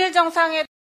한일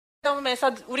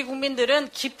정상회담에서 우리 국민들은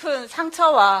깊은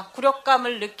상처와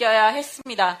굴욕감을 느껴야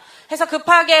했습니다. 해서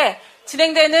급하게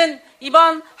진행되는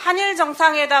이번 한일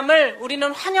정상회담을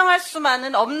우리는 환영할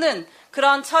수만은 없는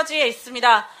그런 처지에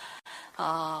있습니다.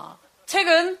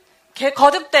 최근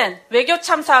거듭된 외교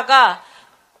참사가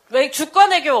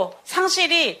주권 외교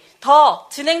상실이 더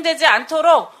진행되지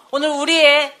않도록 오늘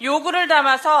우리의 요구를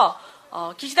담아서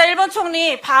기시다 일본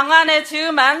총리 방한에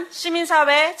즈음한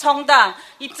시민사회, 정당,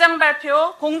 입장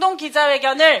발표, 공동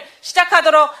기자회견을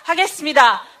시작하도록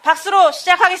하겠습니다. 박수로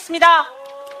시작하겠습니다.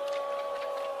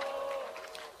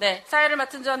 네, 사회를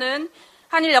맡은 저는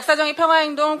한일 역사정의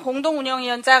평화행동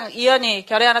공동운영위원장 이현희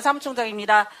결의하나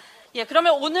사무총장입니다. 예,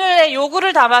 그러면 오늘의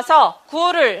요구를 담아서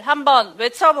구호를 한번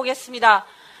외쳐보겠습니다.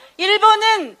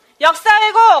 일본은 역사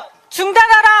왜곡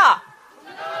중단하라!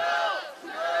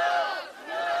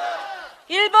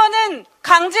 일본은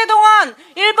강제동원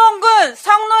일본군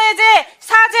성노예제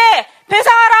사죄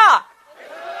배상하라!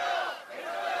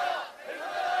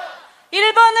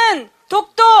 일본은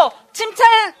독도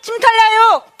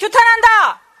침탈야욕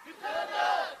규탄한다!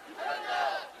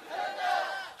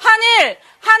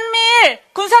 한미일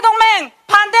군사동맹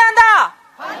반대한다!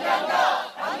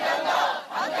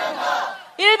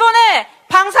 일본의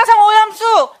방사성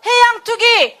오염수 해양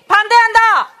투기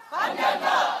반대한다!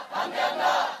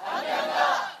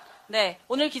 네,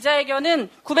 오늘 기자회견은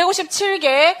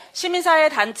 957개 시민사회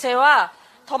단체와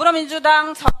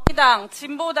더불어민주당, 정의당,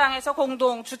 진보당에서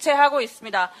공동 주최하고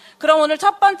있습니다. 그럼 오늘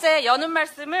첫 번째 여는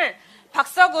말씀을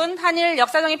박서군 한일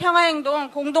역사정의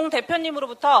평화행동 공동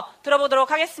대표님으로부터 들어보도록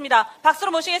하겠습니다.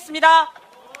 박수로 모시겠습니다.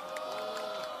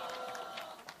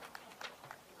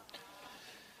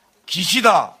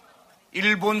 기시다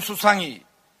일본 수상이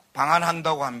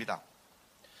방한한다고 합니다.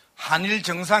 한일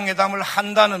정상회담을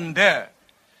한다는데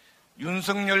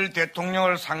윤석열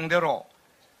대통령을 상대로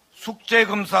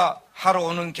숙제검사하러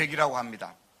오는 객이라고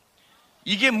합니다.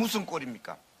 이게 무슨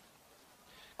꼴입니까?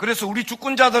 그래서 우리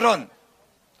주권자들은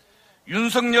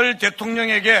윤석열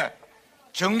대통령에게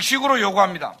정식으로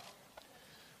요구합니다.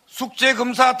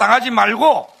 숙제검사 당하지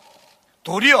말고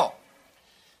도리어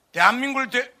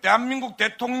대한민국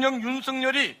대통령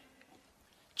윤석열이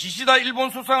기시다 일본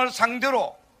수상을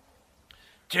상대로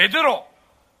제대로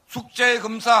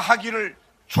숙제검사하기를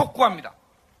촉구합니다.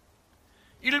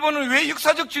 일본은 왜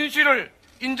역사적 진실을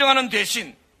인정하는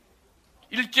대신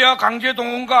일제와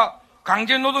강제동원과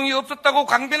강제노동이 없었다고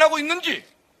강변하고 있는지,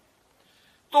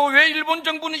 또 왜 일본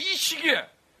정부는 이 시기에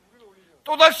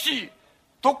또다시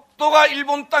독도가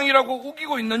일본 땅이라고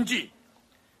우기고 있는지,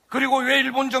 그리고 왜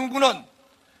일본 정부는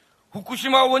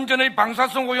후쿠시마 원전의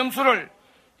방사성 오염수를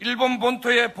일본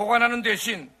본토에 보관하는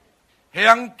대신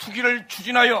해양 투기를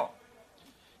추진하여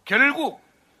결국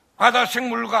바다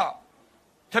생물과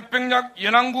태평양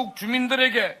연안국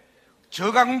주민들에게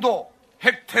저강도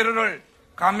핵 테러를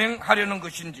감행하려는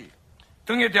것인지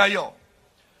등에 대하여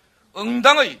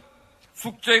응당의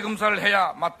숙제검사를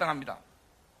해야 마땅합니다.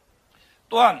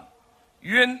 또한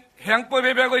유엔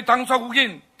해양법협약의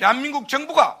당사국인 대한민국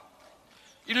정부가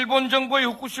일본 정부의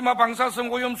후쿠시마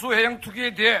방사성 오염수 해양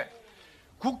투기에 대해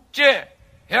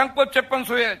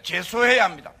국제해양법재판소에 제소해야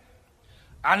합니다.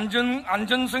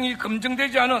 안전성이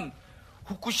검증되지 않은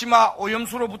후쿠시마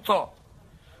오염수로부터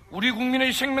우리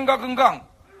국민의 생명과 건강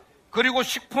그리고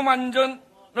식품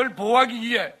안전을 보호하기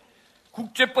위해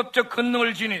국제법적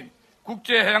권능을 지닌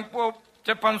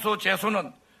국제해양법재판소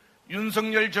제소는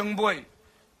윤석열 정부의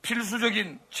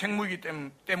필수적인 책무이기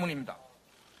때문입니다.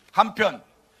 한편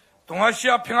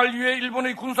동아시아 평화를 위해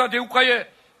일본의 군사 대국화에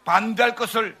반대할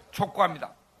것을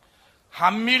촉구합니다.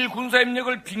 한미일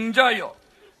군사협력을 빙자하여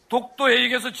독도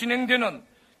해역에서 진행되는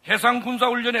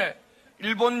해상군사훈련에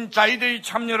일본 자위대의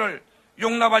참여를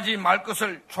용납하지 말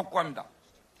것을 촉구합니다.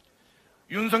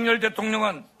 윤석열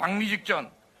대통령은 방미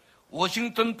직전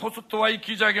워싱턴 포스트와의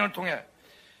기자회견을 통해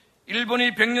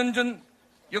일본이 100년 전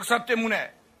역사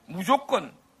때문에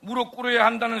무조건 무릎 꿇어야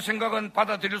한다는 생각은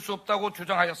받아들일 수 없다고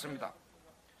주장하였습니다.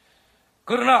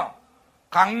 그러나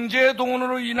강제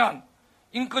동원으로 인한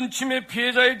인권 침해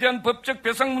피해자에 대한 법적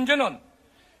배상 문제는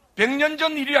 100년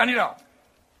전 일이 아니라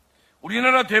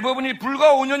우리나라 대법원이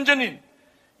불과 5년 전인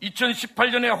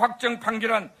 2018년에 확정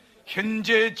판결한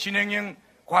현재 진행형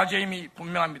과제임이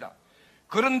분명합니다.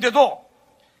 그런데도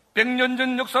 100년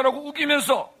전 역사라고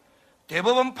우기면서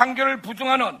대법원 판결을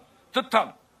부정하는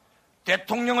듯한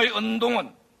대통령의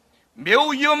언동은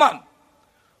매우 위험한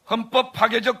헌법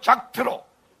파괴적 작태로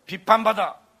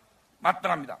비판받아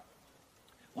마땅합니다.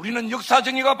 우리는 역사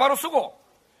정의가 바로 서고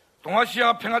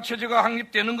동아시아 평화체제가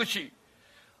확립되는 것이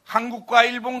한국과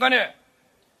일본 간의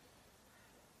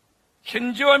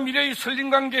현재와 미래의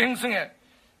설린관계 형성에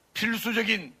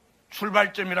필수적인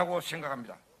출발점이라고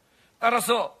생각합니다.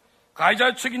 따라서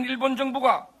가해자 측인 일본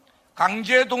정부가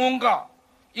강제 동원과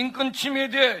인권 침해에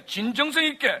대해 진정성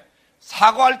있게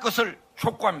사과할 것을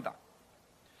촉구합니다.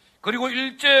 그리고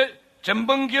일제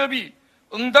전범기업이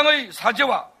응당의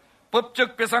사죄와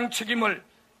법적 배상 책임을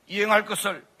이행할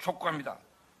것을 촉구합니다.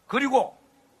 그리고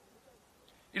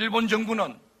일본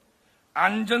정부는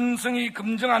안전성이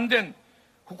검증 안 된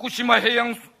후쿠시마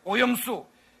해양 오염수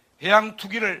해양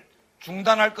투기를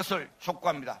중단할 것을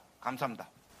촉구합니다. 감사합니다.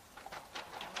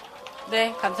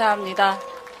 네, 감사합니다.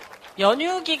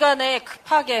 연휴 기간에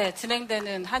급하게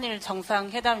진행되는 한일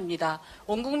정상회담입니다.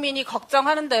 온 국민이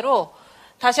걱정하는 대로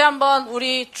다시 한번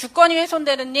우리 주권이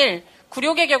훼손되는 일,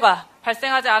 굴욕의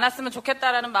발생하지 않았으면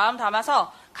좋겠다라는 마음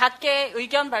담아서 각계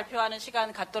의견 발표하는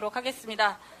시간 갖도록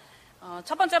하겠습니다.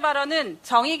 첫 번째 발언은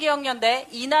정의기억연대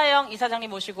이나영 이사장님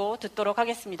모시고 듣도록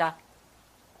하겠습니다.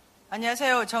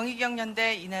 안녕하세요.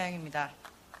 정의기억연대 이나영입니다.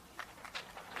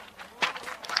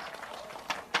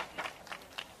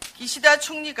 기시다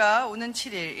총리가 오는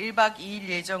 7일 1박 2일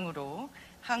예정으로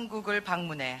한국을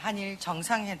방문해 한일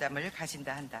정상회담을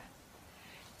가진다 한다.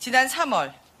 지난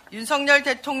 3월 윤석열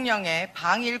대통령의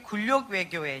방일 굴욕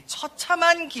외교의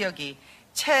처참한 기억이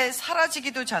채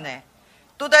사라지기도 전에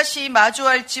또다시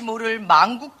마주할지 모를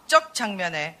망국적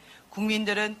장면에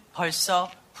국민들은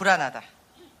벌써 불안하다.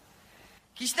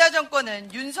 기시다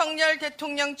정권은 윤석열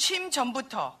대통령 취임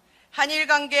전부터 한일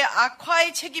관계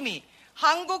악화의 책임이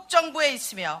한국 정부에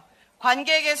있으며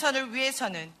관계 개선을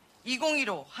위해서는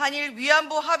 2015 한일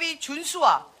위안부 합의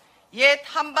준수와 옛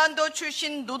한반도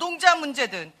출신 노동자 문제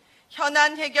등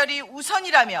현안 해결이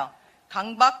우선이라며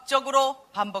강박적으로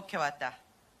반복해왔다.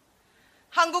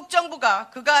 한국 정부가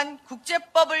그간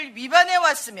국제법을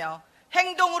위반해왔으며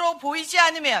행동으로 보이지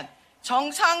않으면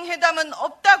정상회담은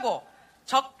없다고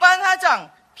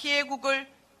적반하장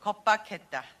피해국을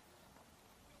겁박했다.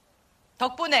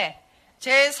 덕분에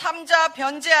제3자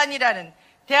변제안이라는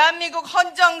대한민국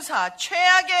헌정사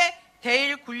최악의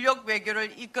대일 굴욕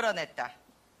외교를 이끌어냈다.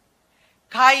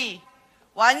 가히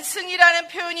완승이라는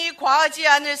표현이 과하지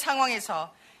않을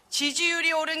상황에서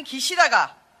지지율이 오른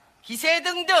기시다가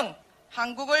기세등등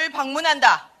한국을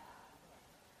방문한다.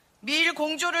 미일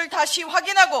공조를 다시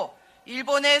확인하고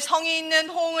일본의 성의 있는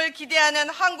호응을 기대하는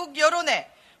한국 여론에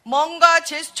뭔가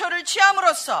제스처를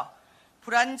취함으로써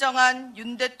불안정한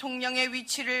윤 대통령의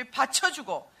위치를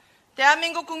받쳐주고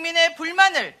대한민국 국민의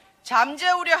불만을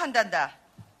잠재우려 한단다.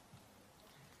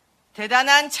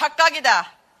 대단한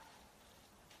착각이다.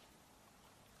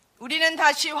 우리는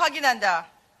다시 확인한다.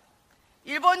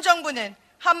 일본 정부는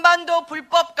한반도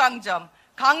불법 강점,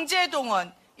 강제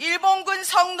동원, 일본군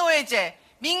성노예제,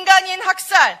 민간인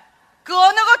학살, 그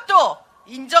어느 것도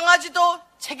인정하지도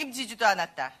책임지지도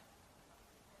않았다.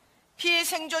 피해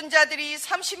생존자들이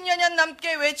 30여 년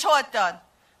넘게 외쳐왔던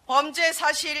범죄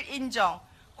사실 인정,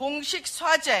 공식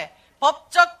사죄,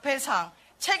 법적 배상,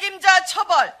 책임자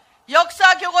처벌,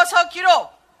 역사 교과서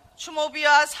기록,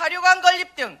 추모비와 사료관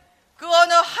건립 등 그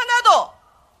어느 하나도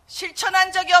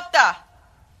실천한 적이 없다.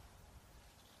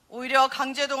 오히려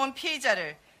강제동원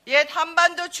피해자를 옛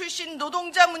한반도 출신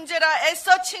노동자 문제라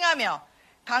애써 칭하며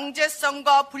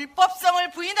강제성과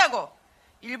불법성을 부인하고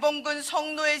일본군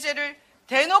성노예제를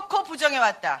대놓고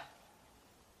부정해왔다.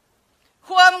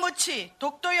 후한무치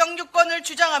독도 영유권을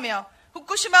주장하며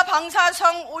후쿠시마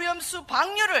방사성 오염수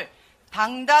방류를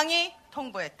당당히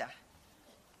통보했다.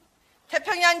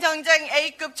 태평양 전쟁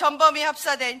A급 전범이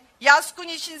합사된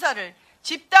야스쿠니 신사를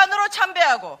집단으로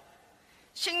참배하고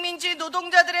식민지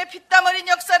노동자들의 피땀 흘린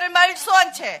역사를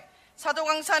말소한 채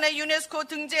사도강산의 유네스코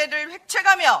등재를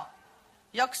획책하며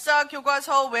역사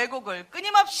교과서 왜곡을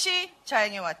끊임없이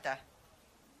자행해왔다.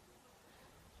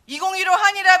 2015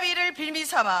 한일 합의를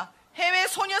빌미삼아 해외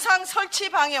소녀상 설치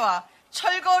방해와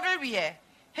철거를 위해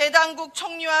해당국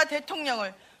총리와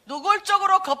대통령을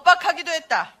노골적으로 겁박하기도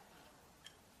했다.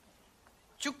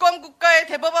 주권국가의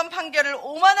대법원 판결을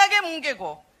오만하게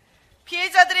뭉개고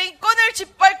피해자들의 인권을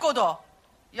짓밟고도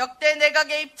역대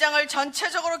내각의 입장을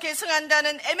전체적으로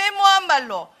계승한다는 애매모호한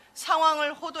말로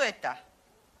상황을 호도했다.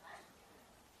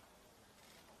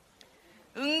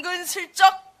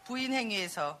 은근슬쩍 부인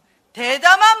행위에서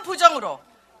대담한 부정으로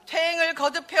퇴행을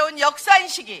거듭해온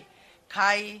역사인식이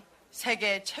가히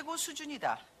세계 최고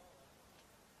수준이다.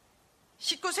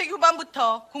 19세기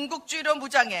후반부터 군국주의로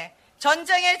무장해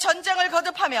전쟁에 전쟁을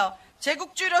거듭하며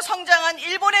제국주의로 성장한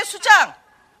일본의 수장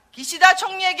기시다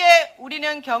총리에게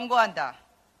우리는 경고한다.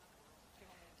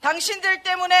 당신들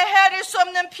때문에 헤아릴 수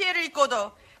없는 피해를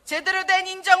입고도 제대로 된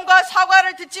인정과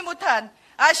사과를 듣지 못한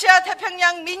아시아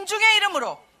태평양 민중의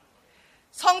이름으로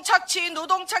성착취,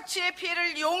 노동착취의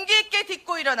피해를 용기 있게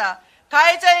딛고 일어나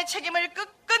가해자의 책임을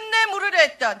끝끝내 물으려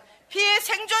했던 피해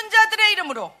생존자들의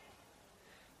이름으로,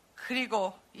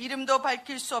 그리고 이름도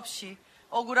밝힐 수 없이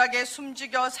억울하게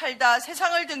숨죽여 살다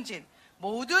세상을 등진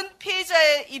모든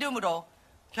피해자의 이름으로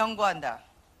경고한다.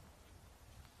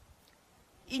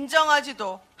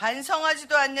 인정하지도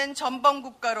반성하지도 않는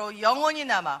전범국가로 영원히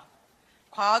남아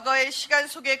과거의 시간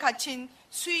속에 갇힌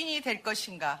수인이 될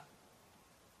것인가?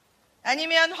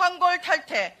 아니면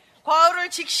환골탈태, 과오를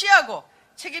직시하고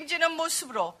책임지는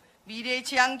모습으로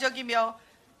미래지향적이며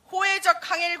호혜적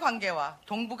항일 관계와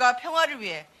동북아 평화를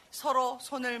위해 서로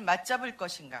손을 맞잡을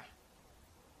것인가?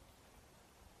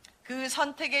 그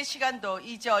선택의 시간도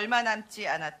이제 얼마 남지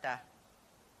않았다.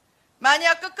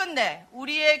 만약 끝끝내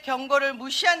우리의 경고를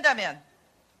무시한다면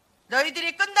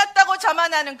너희들이 끝났다고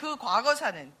자만하는 그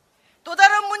과거사는 또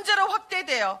다른 문제로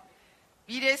확대되어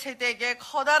미래 세대에게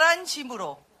커다란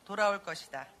짐으로 돌아올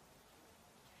것이다.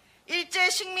 일제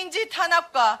식민지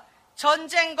탄압과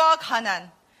전쟁과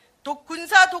가난,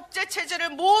 군사 독재 체제를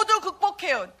모두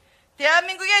극복해온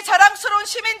대한민국의 자랑스러운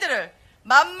시민들을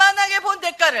만만하게 본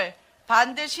대가를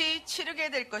반드시 치르게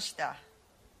될 것이다.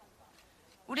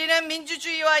 우리는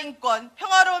민주주의와 인권,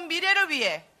 평화로운 미래를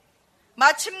위해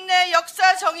마침내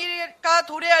역사 정의가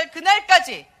도래할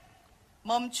그날까지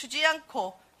멈추지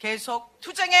않고 계속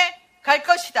투쟁해 갈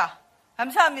것이다.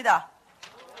 감사합니다.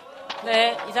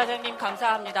 네, 이사장님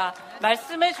감사합니다.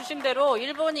 말씀해 주신 대로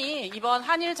일본이 이번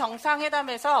한일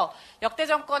정상회담에서 역대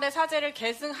정권의 사죄를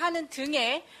계승하는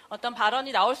등의 어떤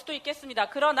발언이 나올 수도 있겠습니다.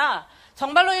 그러나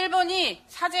정말로 일본이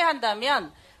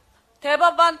사죄한다면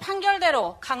대법원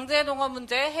판결대로 강제동원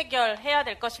문제 해결해야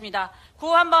될 것입니다.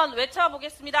 구호 한번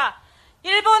외쳐보겠습니다.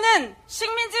 일본은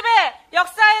식민지배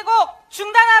역사왜곡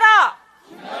중단하라!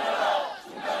 중단하라!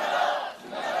 중단하라!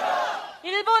 중단하라!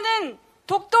 일본은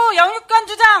독도 영유권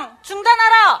주장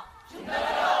중단하라!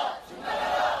 중단하라!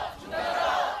 중단하라!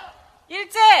 중단하라!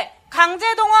 일제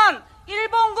강제동원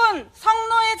일본군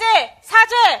성노예제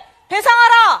사죄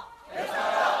배상하라!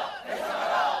 배상하라!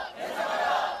 배상하라!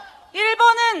 배상하라!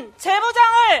 일본은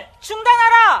재무장을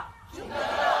중단하라!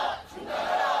 중단하라!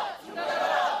 중단하라!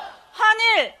 중단하라!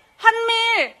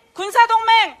 한미일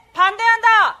군사동맹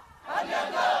반대한다!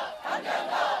 반대한다!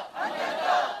 반대한다!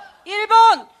 반대한다!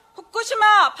 일본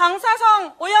후쿠시마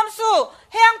방사성 오염수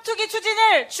해양 투기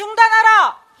추진을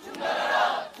중단하라!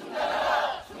 중단하라!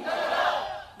 중단하라!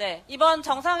 중단하라! 네, 이번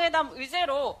정상회담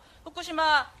의제로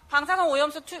후쿠시마 방사성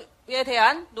오염수에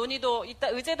대한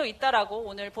의제도 있다라고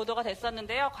오늘 보도가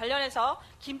됐었는데요. 관련해서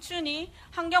김춘희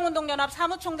환경운동연합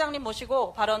사무총장님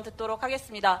모시고 발언 듣도록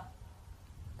하겠습니다.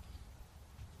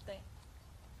 네.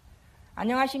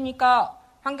 안녕하십니까.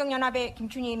 환경연합의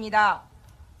김춘희입니다.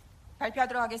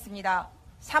 발표하도록 하겠습니다.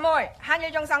 3월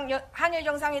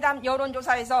한일정상회담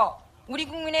여론조사에서 우리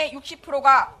국민의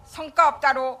 60%가 성과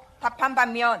없다로 답한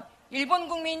반면 일본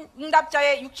국민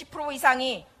응답자의 60%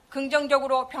 이상이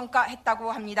긍정적으로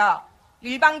평가했다고 합니다.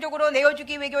 일방적으로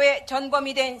내어주기 외교의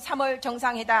전범이 된 3월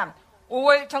정상회담,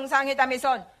 5월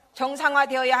정상회담에선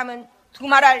정상화되어야 하면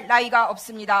두말할 나위가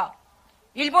없습니다.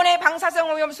 일본의 방사성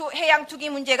오염수 해양 투기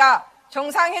문제가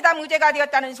정상회담 의제가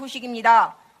되었다는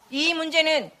소식입니다. 이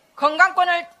문제는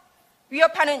건강권을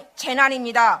위협하는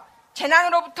재난입니다.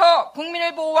 재난으로부터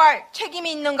국민을 보호할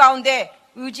책임이 있는 가운데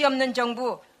의지 없는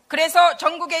정부, 그래서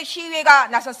전국의 시의회가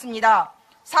나섰습니다.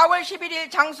 4월 11일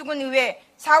장수군 의회,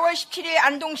 4월 17일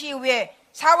안동시 의회,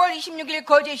 4월 26일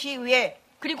거제시 의회,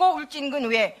 그리고 울진군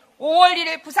의회, 5월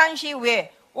 1일 부산시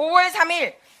의회, 5월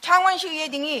 3일 창원시 의회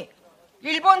등이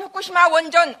일본 후쿠시마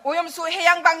원전 오염수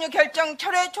해양 방류 결정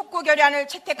철회 촉구 결의안을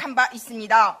채택한 바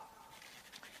있습니다.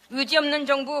 의지 없는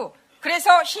정부,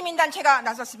 그래서 시민단체가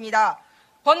나섰습니다.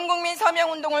 번국민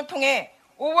서명운동을 통해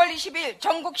 5월 20일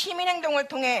전국 시민행동을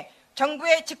통해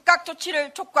정부의 즉각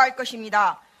조치를 촉구할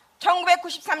것입니다.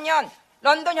 1993년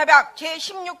런던 협약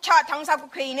제16차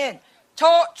당사국회의는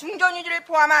저중전유지를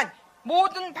포함한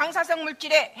모든 방사성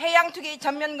물질의 해양 투기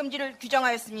전면 금지를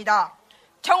규정하였습니다.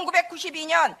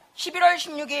 1992년 11월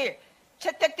 16일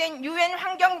채택된 유엔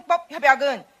환경법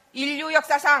협약은 인류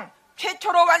역사상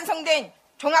최초로 완성된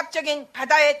종합적인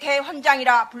바다의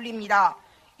대헌장이라 불립니다.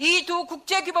 이 두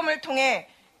국제규범을 통해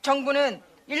정부는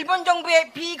일본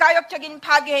정부의 비가역적인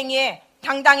파괴 행위에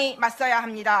당당히 맞서야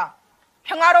합니다.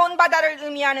 평화로운 바다를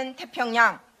의미하는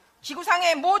태평양,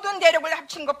 지구상의 모든 대륙을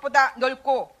합친 것보다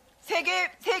넓고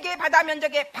세계 바다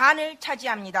면적의 반을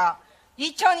차지합니다.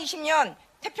 2020년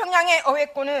태평양의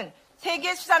어획고는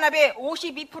세계 수산업의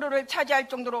 52%를 차지할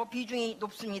정도로 비중이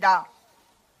높습니다.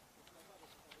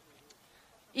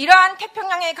 이러한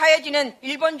태평양에 가해지는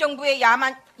일본 정부의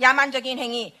야만적인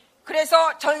행위,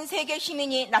 그래서 전 세계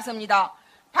시민이 나섭니다.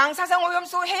 방사성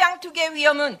오염수 해양 투기의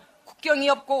위험은 국경이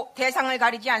없고 대상을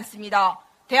가리지 않습니다.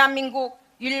 대한민국,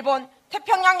 일본,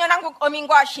 태평양 연안국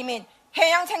어민과 시민,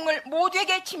 해양 생물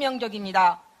모두에게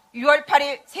치명적입니다. 6월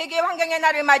 8일 세계 환경의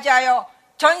날을 맞이하여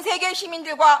전 세계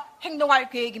시민들과 행동할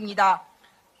계획입니다.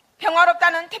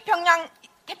 평화롭다는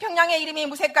태평양의 이름이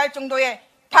무색할 정도의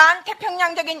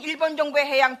반태평양적인 일본 정부의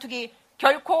해양 투기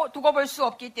결코 두고 볼 수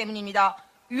없기 때문입니다.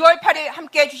 6월 8일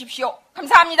함께해 주십시오.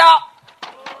 감사합니다.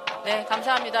 네,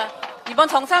 감사합니다. 이번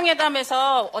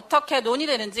정상회담에서 어떻게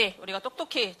논의되는지 우리가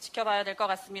똑똑히 지켜봐야 될 것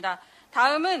같습니다.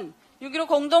 다음은 6.15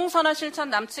 공동선언 실천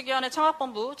남측위원회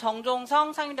청학본부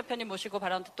정종성 상임대표님 모시고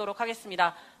발언 듣도록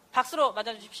하겠습니다. 박수로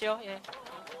맞아주십시오. 예.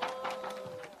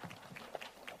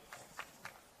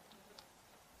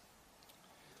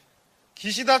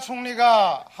 기시다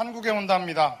총리가 한국에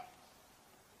온답니다.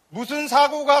 무슨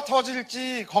사고가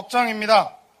터질지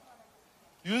걱정입니다.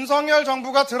 윤석열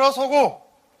정부가 들어서고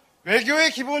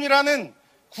외교의 기본이라는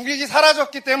국익이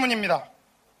사라졌기 때문입니다.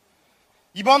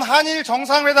 이번 한일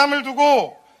정상회담을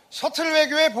두고 셔틀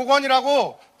외교의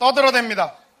복원이라고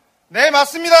떠들어댑니다. 네,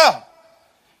 맞습니다.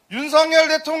 윤석열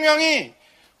대통령이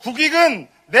국익은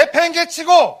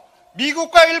내팽개치고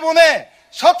미국과 일본의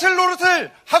셔틀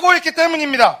노릇을 하고 있기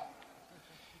때문입니다.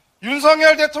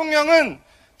 윤석열 대통령은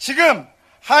지금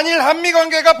한일 한미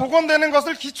관계가 복원되는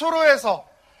것을 기초로 해서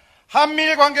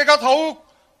한미일 관계가 더욱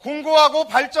공고하고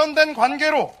발전된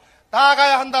관계로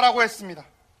나아가야 한다라고 했습니다.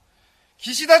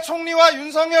 기시다 총리와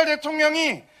윤석열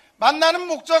대통령이 만나는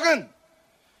목적은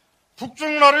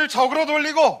북중러를 적으로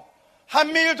돌리고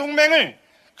한미일 동맹을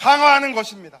강화하는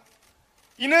것입니다.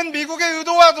 이는 미국의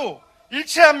의도와도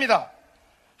일치합니다.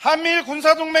 한미일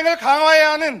군사동맹을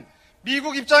강화해야 하는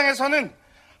미국 입장에서는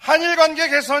한일 관계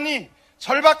개선이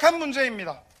절박한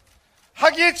문제입니다.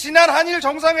 하기에 지난 한일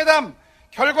정상회담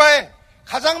결과에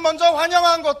가장 먼저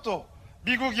환영한 것도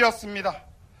미국이었습니다.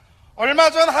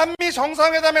 얼마 전 한미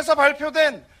정상회담에서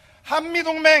발표된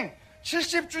한미동맹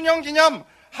 70주년 기념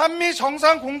한미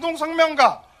정상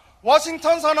공동성명과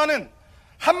워싱턴 선언은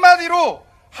한마디로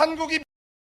한국이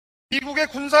미국의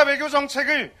군사 외교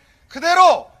정책을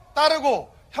그대로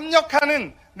따르고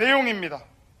협력하는 내용입니다.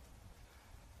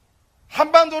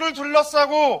 한반도를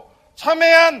둘러싸고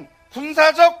첨예한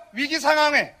군사적 위기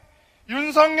상황에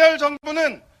윤석열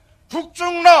정부는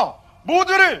북중러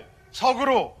모두를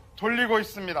적으로 돌리고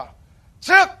있습니다.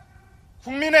 즉,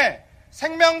 국민의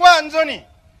생명과 안전이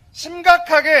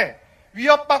심각하게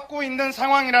위협받고 있는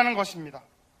상황이라는 것입니다.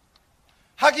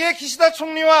 하기에 기시다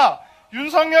총리와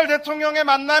윤석열 대통령의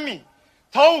만남이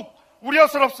더욱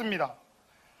우려스럽습니다.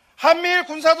 한미일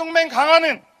군사동맹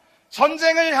강화는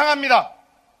전쟁을 향합니다.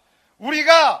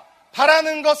 우리가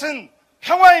바라는 것은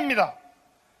평화입니다.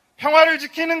 평화를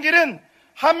지키는 길은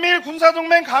한미일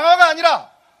군사동맹 강화가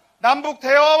아니라 남북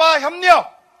대화와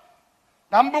협력,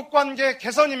 남북관계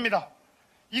개선입니다.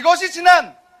 이것이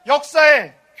지난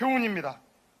역사의 교훈입니다.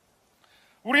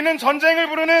 우리는 전쟁을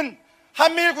부르는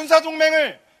한미일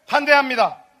군사동맹을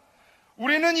반대합니다.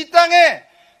 우리는 이 땅에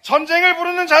전쟁을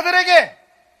부르는 자들에게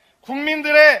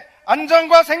국민들의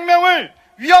안전과 생명을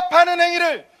위협하는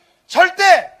행위를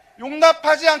절대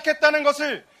용납하지 않겠다는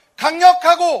것을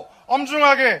강력하고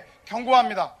엄중하게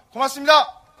경고합니다.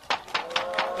 고맙습니다.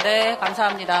 네,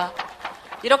 감사합니다.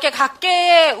 이렇게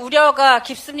각계의 우려가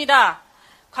깊습니다.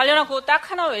 관련한 구호 딱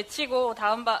하나 외치고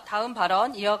다음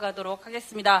발언 이어가도록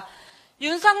하겠습니다.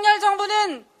 윤석열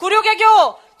정부는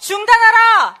고려개교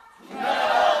중단하라!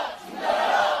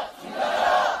 중단하라!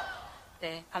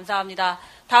 네, 감사합니다.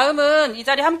 다음은 이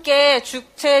자리에 함께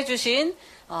주최해 주신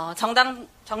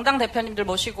정당 대표님들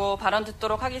모시고 발언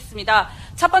듣도록 하겠습니다.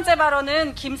 첫 번째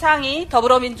발언은 김상희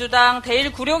더불어민주당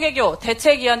대1구룡외교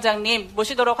대책위원장님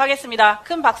모시도록 하겠습니다.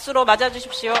 큰 박수로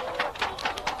맞아주십시오.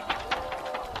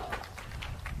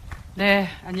 네,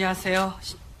 안녕하세요.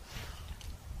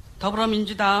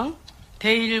 더불어민주당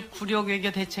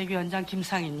대1구룡외교 대책위원장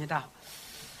김상희입니다.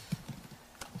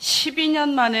 12년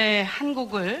만에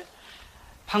한국을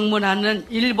방문하는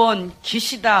일본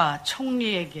기시다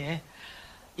총리에게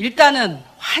일단은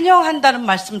환영한다는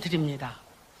말씀 드립니다.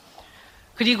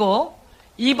 그리고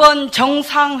이번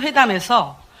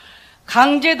정상회담에서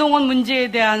강제동원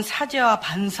문제에 대한 사죄와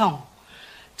반성,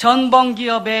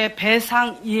 전범기업의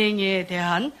배상 이행에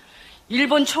대한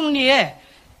일본 총리의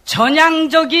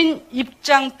전향적인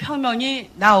입장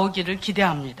표명이 나오기를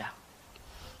기대합니다.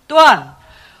 또한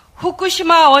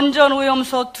후쿠시마 원전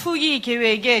오염수 투기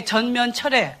계획의 전면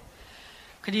철회,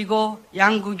 그리고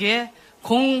양국의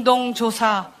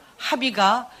공동조사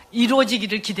합의가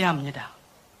이루어지기를 기대합니다.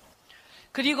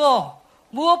 그리고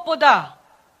무엇보다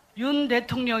윤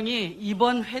대통령이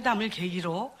이번 회담을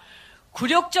계기로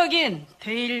굴욕적인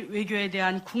대일 외교에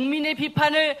대한 국민의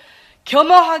비판을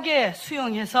겸허하게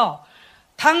수용해서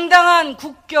당당한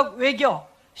국격 외교,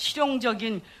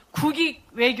 실용적인 국익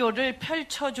외교를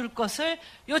펼쳐줄 것을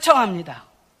요청합니다.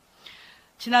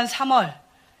 지난 3월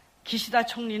기시다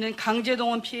총리는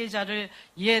강제동원 피해자를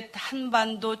옛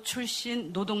한반도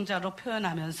출신 노동자로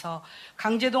표현하면서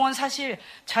강제동원 사실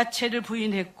자체를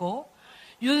부인했고,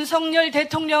 윤석열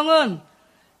대통령은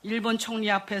일본 총리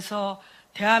앞에서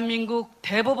대한민국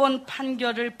대법원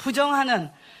판결을 부정하는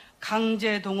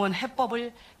강제동원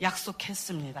해법을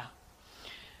약속했습니다.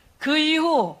 그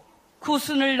이후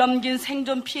구순을 넘긴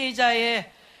생존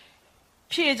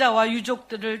피해자와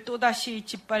유족들을 또다시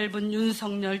짓밟은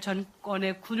윤석열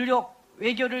정권의 굴욕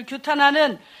외교를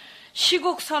규탄하는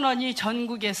시국 선언이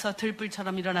전국에서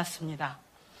들불처럼 일어났습니다.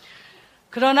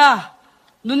 그러나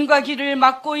눈과 귀를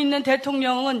막고 있는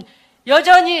대통령은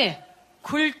여전히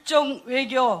굴종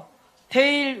외교,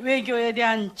 대일 외교에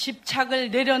대한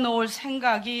집착을 내려놓을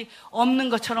생각이 없는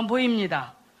것처럼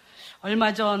보입니다.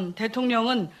 얼마 전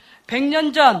대통령은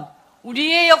 100년 전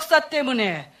우리의 역사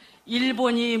때문에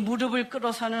일본이 무릎을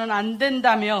꿇어서는 안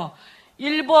된다며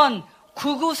일본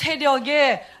구구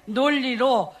세력의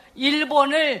논리로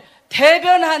일본을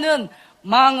대변하는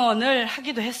망언을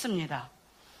하기도 했습니다.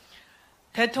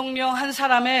 대통령 한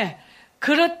사람의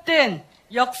그릇된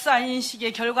역사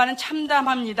인식의 결과는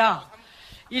참담합니다.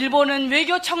 일본은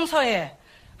외교 청서에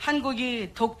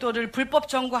한국이 독도를 불법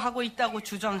점거하고 있다고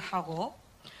주장하고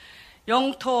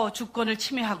영토 주권을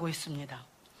침해하고 있습니다.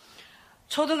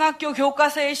 초등학교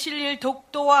교과서에 실릴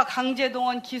독도와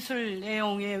강제동원 기술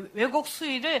내용의 왜곡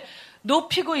수위를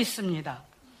높이고 있습니다.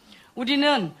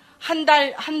 우리는 한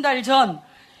달 전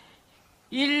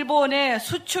일본의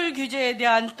수출 규제에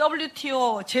대한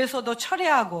WTO 제소도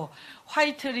철회하고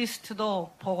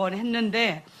화이트리스트도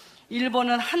복원했는데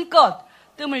일본은 한껏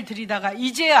뜸을 들이다가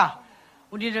이제야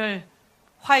우리를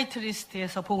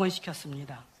화이트리스트에서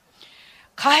복원시켰습니다.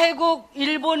 가해국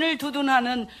일본을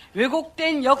두둔하는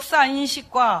왜곡된 역사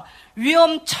인식과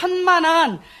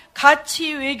위험천만한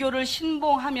가치 외교를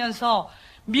신봉하면서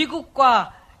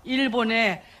미국과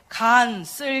일본에 간,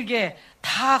 쓸개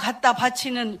다 갖다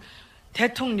바치는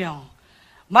대통령,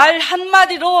 말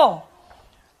한마디로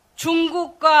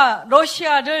중국과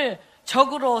러시아를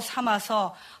적으로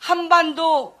삼아서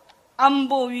한반도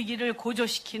안보 위기를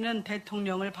고조시키는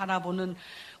대통령을 바라보는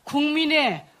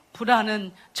국민의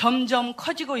불안은 점점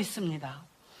커지고 있습니다.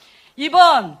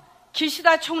 이번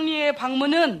기시다 총리의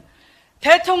방문은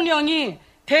대통령이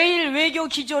대일 외교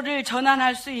기조를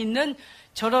전환할 수 있는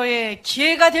절호의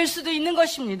기회가 될 수도 있는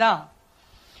것입니다.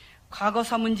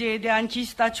 과거사 문제에 대한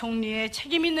기시다 총리의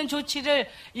책임 있는 조치를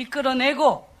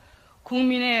이끌어내고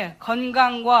국민의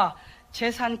건강과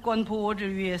재산권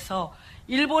보호를 위해서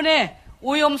일본의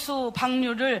오염수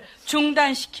방류를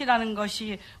중단시키라는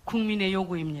것이 국민의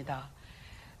요구입니다.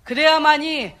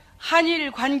 그래야만이 한일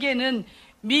관계는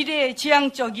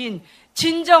미래지향적인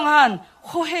진정한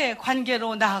호혜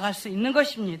관계로 나아갈 수 있는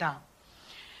것입니다.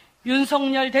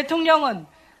 윤석열 대통령은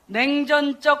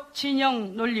냉전적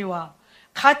진영 논리와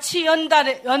가치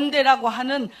연대라고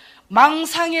하는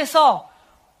망상에서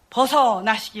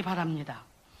벗어나시기 바랍니다.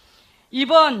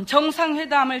 이번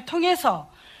정상회담을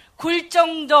통해서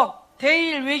굴종적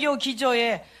대일 외교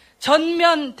기조의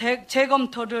전면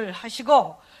재검토를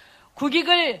하시고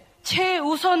국익을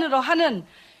최우선으로 하는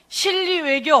실리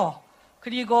외교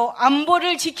그리고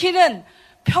안보를 지키는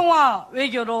평화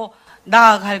외교로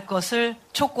나아갈 것을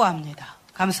촉구합니다.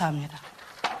 감사합니다.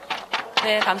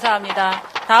 네, 감사합니다.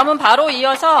 다음은 바로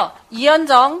이어서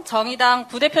이현정 정의당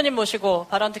부대표님 모시고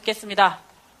발언 듣겠습니다.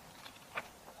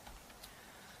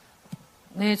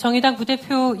 네, 정의당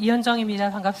부대표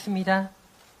이현정입니다. 반갑습니다.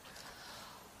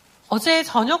 어제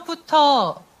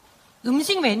저녁부터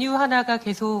음식 메뉴 하나가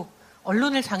계속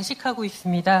언론을 장식하고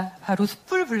있습니다. 바로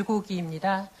숯불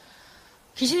불고기입니다.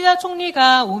 기시다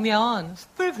총리가 오면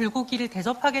숯불 불고기를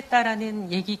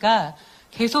대접하겠다라는 얘기가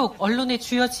계속 언론의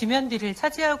주요 지면들을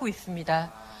차지하고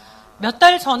있습니다. 몇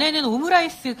달 전에는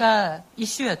오므라이스가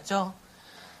이슈였죠.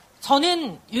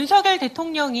 저는 윤석열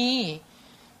대통령이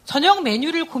저녁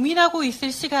메뉴를 고민하고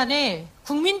있을 시간에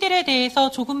국민들에 대해서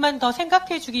조금만 더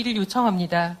생각해 주기를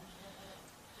요청합니다.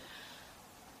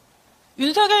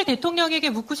 윤석열 대통령에게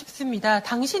묻고 싶습니다.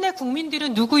 당신의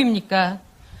국민들은 누구입니까?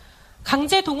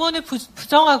 강제 동원을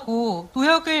부정하고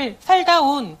노역을 살다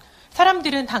온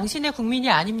사람들은 당신의 국민이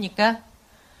아닙니까?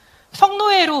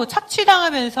 성노예로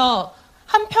착취당하면서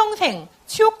한평생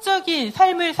치욕적인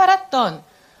삶을 살았던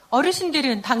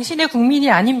어르신들은 당신의 국민이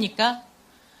아닙니까?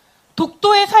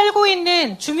 독도에 살고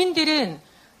있는 주민들은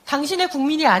당신의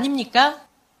국민이 아닙니까?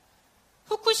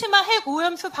 후쿠시마 핵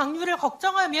오염수 방류를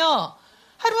걱정하며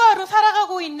하루하루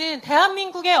살아가고 있는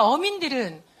대한민국의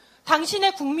어민들은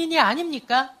당신의 국민이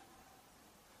아닙니까?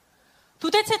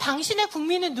 도대체 당신의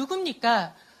국민은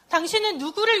누굽니까? 당신은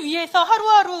누구를 위해서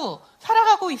하루하루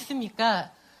살아가고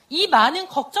있습니까? 이 많은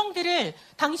걱정들을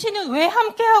당신은 왜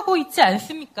함께하고 있지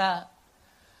않습니까?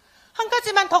 한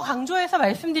가지만 더 강조해서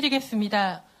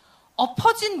말씀드리겠습니다.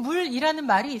 엎어진 물이라는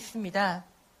말이 있습니다.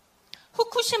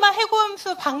 후쿠시마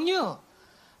핵오염수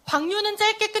방류는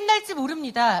짧게 끝날지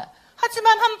모릅니다.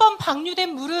 하지만 한번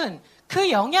방류된 물은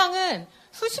그 영향은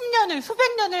수십 년을,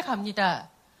 수백 년을 갑니다.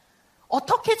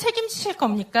 어떻게 책임지실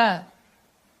겁니까?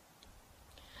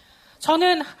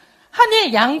 저는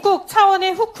한일 양국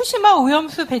차원의 후쿠시마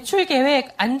오염수 배출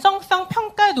계획 안정성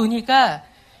평가 논의가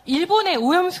일본의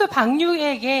오염수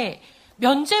방류액에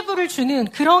면죄부를 주는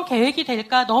그런 계획이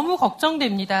될까 너무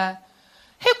걱정됩니다.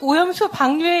 핵 오염수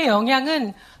방류의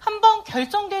영향은 한번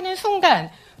결정되는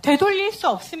순간 되돌릴 수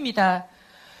없습니다.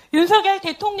 윤석열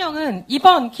대통령은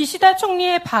이번 기시다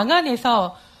총리의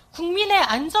방안에서 국민의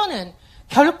안전은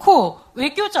결코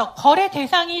외교적 거래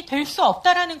대상이 될 수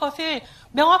없다라는 것을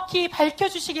명확히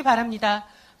밝혀주시기 바랍니다.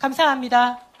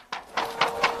 감사합니다.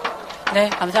 네,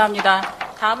 감사합니다.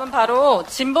 다음은 바로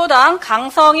진보당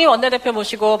강성희 원내대표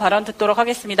모시고 발언 듣도록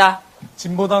하겠습니다.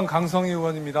 진보당 강성희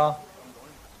의원입니다.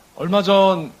 얼마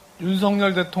전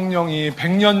윤석열 대통령이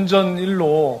 100년 전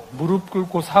일로 무릎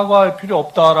꿇고 사과할 필요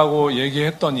없다라고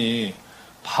얘기했더니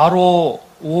바로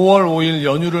 5월 5일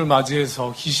연휴를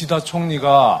맞이해서 기시다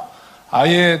총리가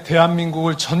아예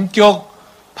대한민국을 전격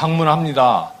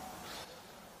방문합니다.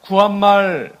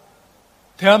 구한말,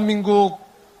 대한민국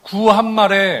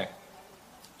구한말에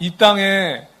이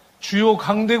땅에 주요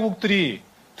강대국들이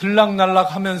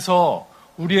들락날락하면서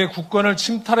우리의 국권을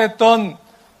침탈했던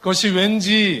것이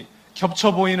왠지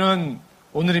겹쳐 보이는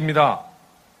오늘입니다.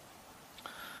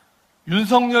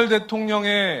 윤석열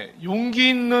대통령의 용기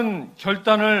있는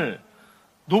결단을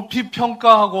높이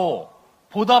평가하고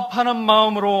보답하는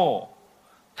마음으로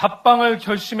답방을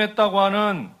결심했다고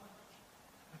하는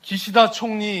기시다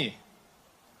총리,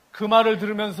 그 말을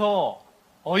들으면서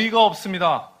어이가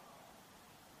없습니다.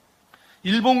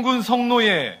 일본군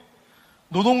성노예,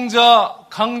 노동자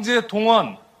강제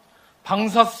동원,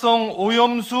 방사성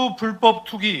오염수 불법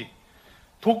투기,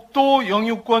 독도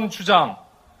영유권 주장,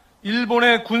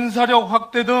 일본의 군사력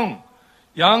확대 등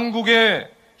양국의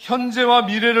현재와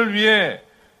미래를 위해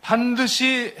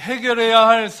반드시 해결해야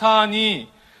할 사안이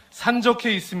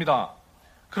산적해 있습니다.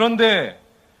 그런데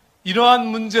이러한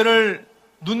문제를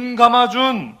눈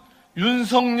감아준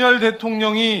윤석열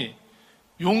대통령이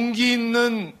용기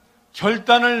있는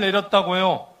결단을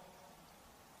내렸다고요.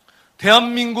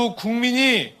 대한민국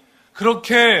국민이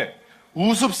그렇게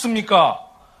우습습니까?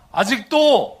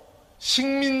 아직도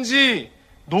식민지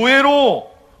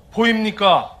노예로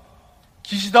보입니까?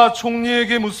 기시다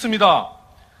총리에게 묻습니다.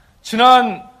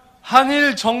 지난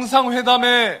한일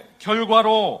정상회담의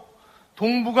결과로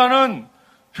동북아는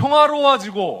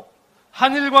평화로워지고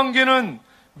한일 관계는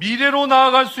미래로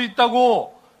나아갈 수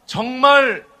있다고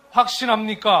정말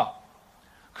확신합니까?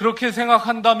 그렇게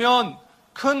생각한다면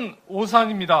큰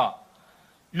오산입니다.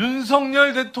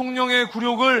 윤석열 대통령의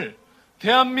굴욕을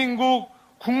대한민국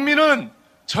국민은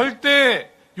절대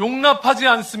용납하지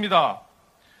않습니다.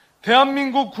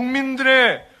 대한민국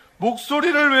국민들의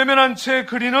목소리를 외면한 채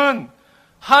그리는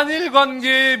한일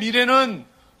관계의 미래는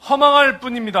허망할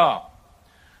뿐입니다.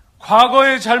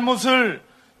 과거의 잘못을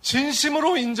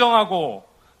진심으로 인정하고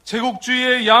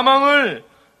제국주의의 야망을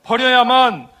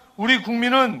버려야만 우리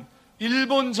국민은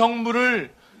일본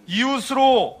정부를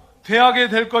이웃으로 대하게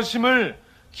될 것임을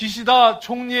기시다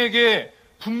총리에게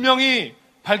분명히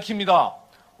밝힙니다.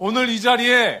 오늘 이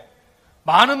자리에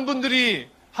많은 분들이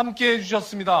함께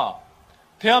해주셨습니다.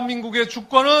 대한민국의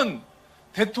주권은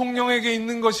대통령에게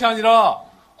있는 것이 아니라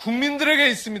국민들에게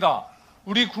있습니다.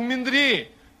 우리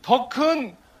국민들이 더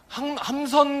큰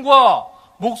함선과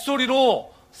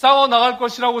목소리로 싸워 나갈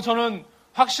것이라고 저는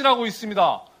확신하고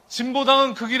있습니다.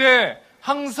 진보당은 그 길에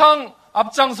항상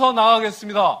앞장서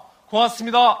나가겠습니다.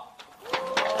 고맙습니다.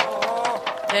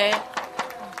 네.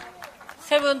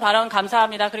 세 분 발언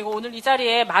감사합니다. 그리고 오늘 이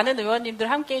자리에 많은 의원님들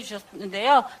함께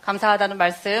해주셨는데요. 감사하다는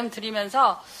말씀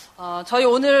드리면서 저희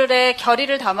오늘의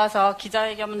결의를 담아서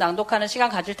기자회견문 낭독하는 시간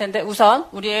가질 텐데 우선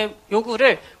우리의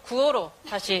요구를 구호로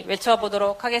다시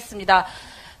외쳐보도록 하겠습니다.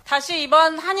 다시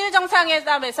이번 한일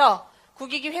정상회담에서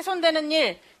국익이 훼손되는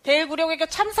일, 대일구력외교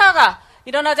참사가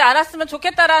일어나지 않았으면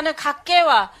좋겠다라는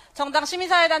각계와 정당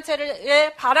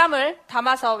시민사회단체의 바람을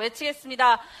담아서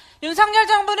외치겠습니다. 윤석열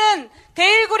정부는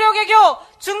대일구력외교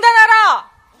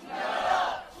중단하라!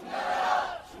 중단하라!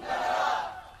 중단하라!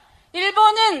 중단하라!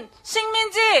 일본은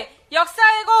식민지 역사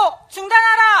왜곡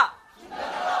중단하라!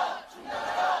 중단하라!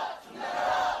 중단하라!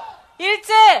 중단하라!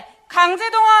 일제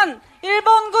강제동원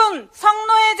일본군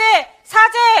성노예제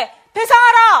사죄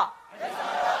배상하라!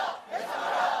 배상하라!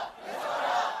 배상하라!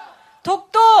 배상하라!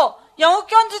 독도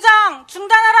영우권 주장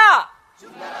중단하라!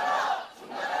 중단하라!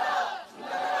 중단하라!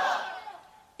 중단하라!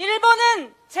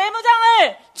 일본은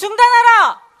재무장을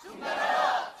중단하라!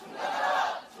 중단하라!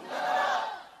 중단하라!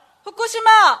 중단하라!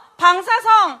 후쿠시마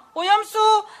방사성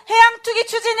오염수 해양 투기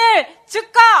추진을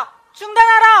즉각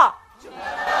중단하라!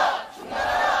 중단하라!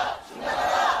 중단하라!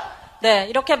 중단하라! 네,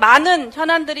 이렇게 많은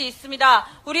현안들이 있습니다.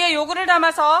 우리의 요구를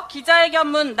담아서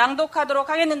기자회견문 낭독하도록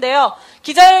하겠는데요.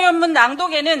 기자회견문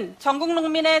낭독에는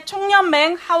전국농민의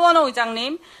총연맹 하원호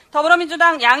의장님,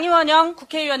 더불어민주당 양이원영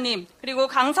국회의원님, 그리고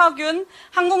강석윤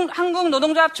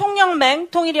한국노동조합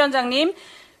총연맹 통일위원장님,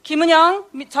 김은영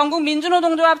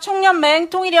전국민주노동조합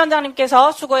총연맹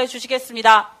통일위원장님께서 수고해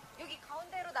주시겠습니다. 여기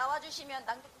가운데로 나와주시면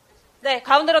네,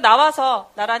 가운데로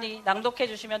나와서 나란히 낭독해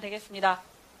주시면 되겠습니다.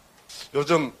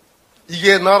 요즘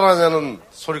이게 나라냐는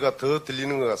소리가 더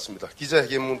들리는 것 같습니다.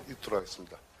 기자회견문 읽도록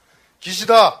하겠습니다.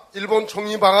 기시다 일본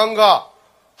총리 방한과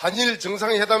한일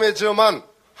정상회담에 저험한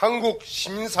한국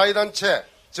시민사회단체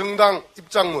정당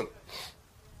입장문.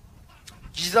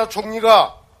 기시다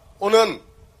총리가 오는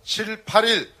 7,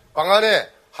 8일 방한에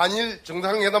한일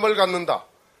정상회담을 갖는다.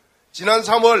 지난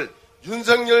 3월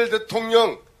윤석열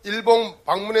대통령 일본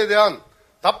방문에 대한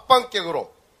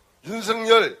답방객으로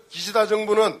윤석열 기시다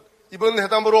정부는 이번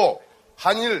회담으로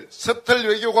한일 서틀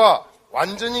외교가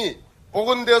완전히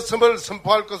복원되었음을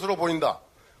선포할 것으로 보인다.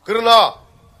 그러나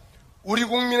우리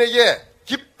국민에게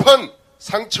깊은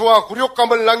상처와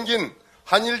굴욕감을 남긴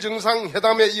한일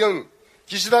정상회담에 이은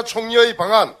기시다 총리의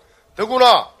방한,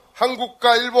 더구나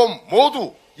한국과 일본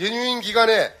모두 연휴인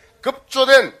기간에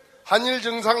급조된 한일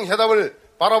정상회담을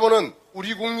바라보는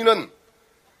우리 국민의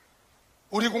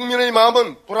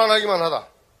마음은 불안하기만 하다.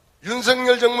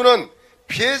 윤석열 정부는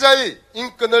피해자의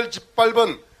인권을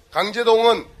짓밟은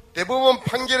강제동원 대법원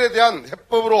판결에 대한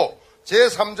해법으로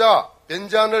제3자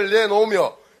변제안을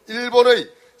내놓으며 일본의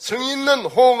성의 있는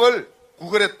호응을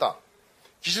구걸했다.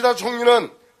 기시다 총리는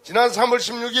지난 3월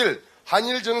 16일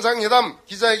한일 정상회담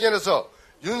기자회견에서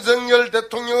윤석열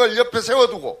대통령을 옆에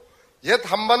세워두고 옛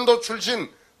한반도 출신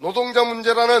노동자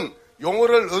문제라는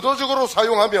용어를 의도적으로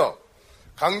사용하며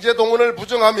강제동원을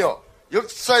부정하며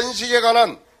역사인식에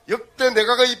관한 역대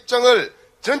내각의 입장을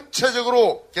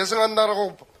전체적으로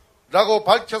개성한다라고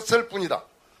밝혔을 뿐이다.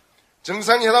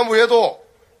 정상회담 후에도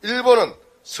일본은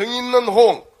성의 있는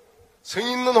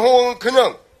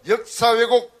호응은커녕 역사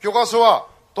왜곡 교과서와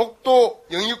독도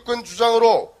영유권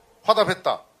주장으로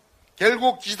화답했다.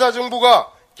 결국 기시다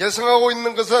정부가 개성하고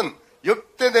있는 것은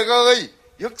역대 내각의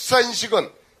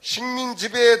역사인식은 식민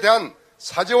지배에 대한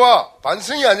사죄와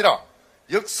반성이 아니라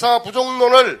역사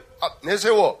부정론을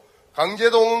내세워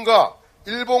강제동원과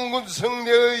일본군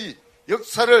성내의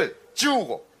역사를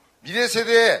지우고 미래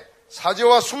세대의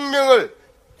사죄와 숙명을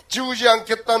지우지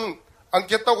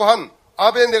않겠다고 한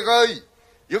아베 내가의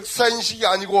역사인식이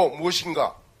아니고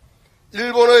무엇인가.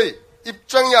 일본의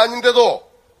입장이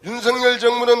아닌데도 윤석열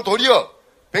정부는 도리어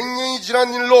 100년이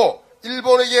지난 일로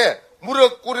일본에게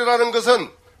무릎 꿇으라는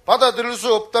것은 받아들일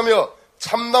수 없다며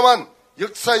참담한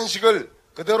역사인식을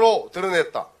그대로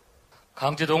드러냈다.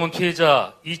 강제동원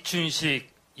피해자 이춘식,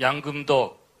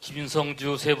 양금덕,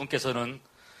 김윤성주 세 분께서는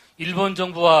일본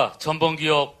정부와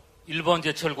전범기업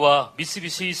일본제철과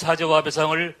미쓰비시 사죄와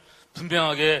배상을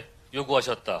분명하게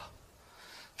요구하셨다.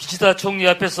 기시다 총리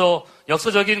앞에서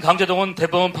역사적인 강제동원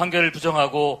대법원 판결을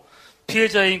부정하고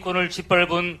피해자의 인권을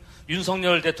짓밟은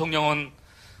윤석열 대통령은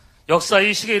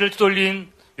역사의 시계를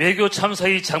뒤돌린 외교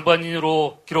참사의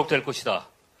장반인으로 기록될 것이다.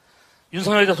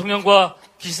 윤석열 대통령과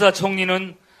기시다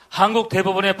총리는 한국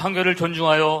대법원의 판결을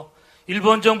존중하여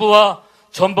일본 정부와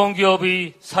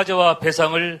전범기업의 사죄와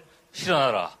배상을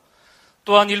실현하라.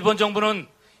 또한 일본 정부는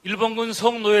일본군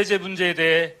성노예제 문제에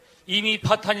대해 이미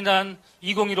파탄이 난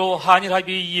 2015 한일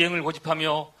합의 이행을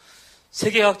고집하며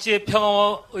세계 각지의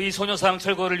평화의 소녀상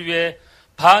철거를 위해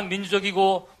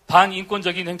반민주적이고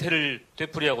반인권적인 행태를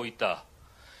되풀이하고 있다.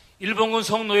 일본군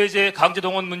성노예제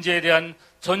강제동원 문제에 대한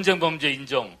전쟁범죄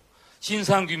인정,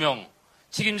 진상규명,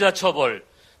 책임자 처벌,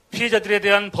 피해자들에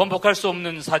대한 번복할 수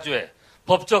없는 사죄,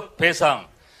 법적 배상,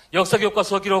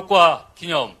 역사교과서 기록과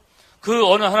기념, 그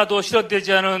어느 하나도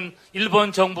실현되지 않은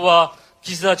일본 정부와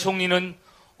기시다 총리는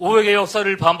오해의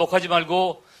역사를 반복하지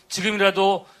말고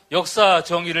지금이라도 역사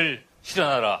정의를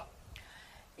실현하라.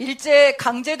 일제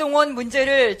강제동원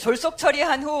문제를 졸속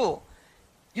처리한 후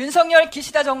윤석열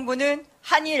기시다 정부는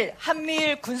한일,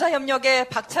 한미일 군사협력에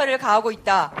박차를 가하고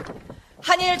있다.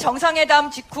 한일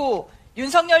정상회담 직후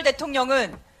윤석열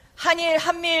대통령은 한일,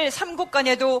 한미일 3국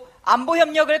간에도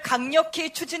안보협력을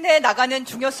강력히 추진해 나가는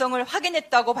중요성을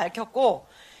확인했다고 밝혔고,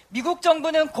 미국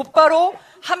정부는 곧바로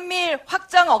한미일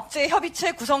확장 억제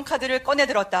협의체 구성 카드를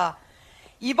꺼내들었다.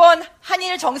 이번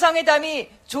한일 정상회담이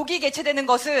조기 개최되는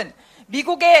것은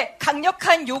미국의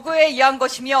강력한 요구에 의한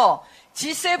것이며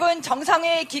G7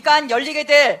 정상회의 기간 열리게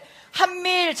될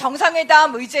한미일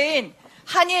정상회담 의제인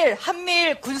한일,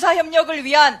 한미일 군사협력을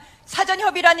위한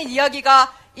사전협의라는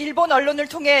이야기가 일본 언론을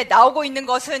통해 나오고 있는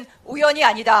것은 우연이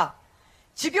아니다.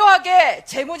 집요하게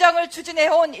재무장을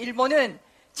추진해온 일본은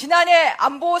지난해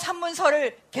안보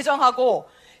산문서를 개정하고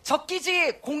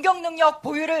적기지 공격능력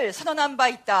보유를 선언한 바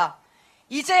있다.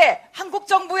 이제 한국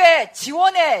정부의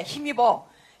지원에 힘입어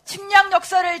침략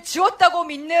역사를 지웠다고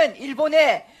믿는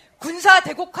일본의 군사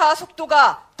대국화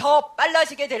속도가 더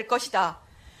빨라지게 될 것이다.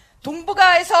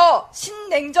 동북아에서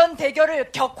신냉전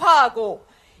대결을 격화하고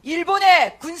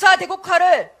일본의 군사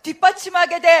대국화를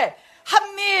뒷받침하게 될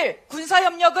한미일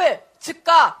군사협력을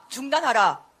즉각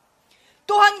중단하라.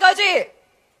 또 한 가지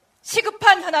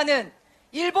시급한 현안은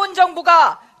일본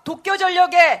정부가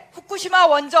도쿄전력의 후쿠시마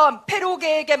원전 폐로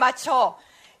계획에 맞춰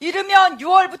이르면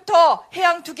 6월부터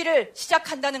해양 투기를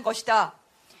시작한다는 것이다.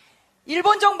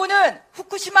 일본 정부는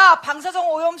후쿠시마 방사성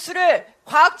오염수를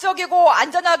과학적이고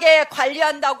안전하게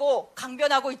관리한다고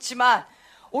강변하고 있지만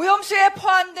오염수에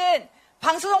포함된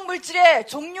방사성 물질의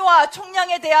종류와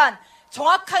총량에 대한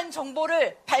정확한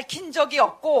정보를 밝힌 적이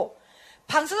없고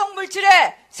방사성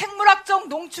물질의 생물학적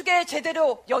농축에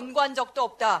제대로 연구한 적도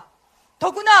없다.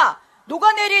 더구나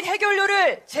녹아내린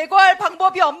해결료를 제거할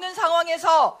방법이 없는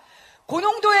상황에서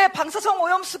고농도의 방사성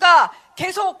오염수가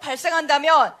계속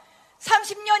발생한다면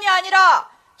 30년이 아니라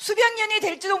수백 년이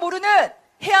될지도 모르는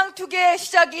해양 투기의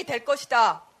시작이 될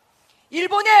것이다.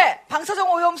 일본의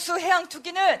방사성 오염수 해양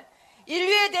투기는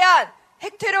인류에 대한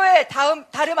핵테러의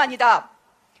다름 아니다.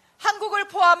 한국을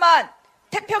포함한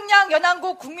태평양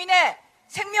연안국 국민의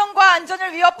생명과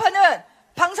안전을 위협하는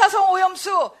방사성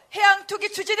오염수 해양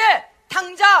투기 추진을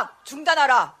당장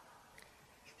중단하라.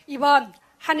 이번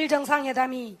한일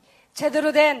정상회담이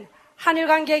제대로 된 한일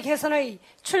관계 개선의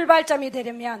출발점이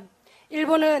되려면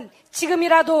일본은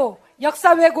지금이라도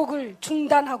역사 왜곡을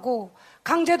중단하고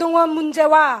강제동원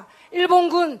문제와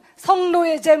일본군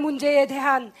성노예제 문제에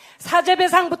대한 사죄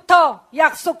배상부터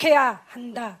약속해야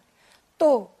한다.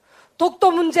 또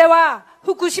독도 문제와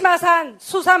후쿠시마산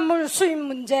수산물 수입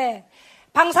문제,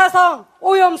 방사성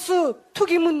오염수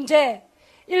투기 문제,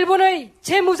 일본의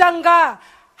재무장과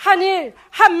한일,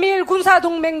 한미일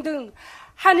군사동맹 등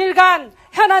한일 간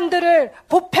현안들을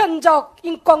보편적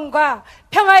인권과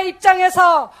평화의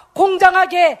입장에서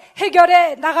공정하게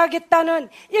해결해 나가겠다는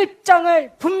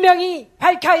입장을 분명히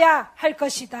밝혀야 할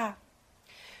것이다.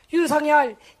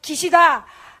 윤석열, 기시다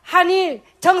한일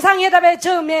정상회담의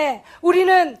즈음에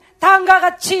우리는 다음과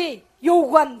같이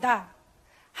요구한다.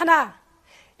 하나,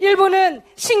 일본은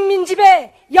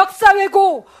식민지배, 역사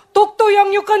왜곡, 독도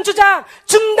영유권 주장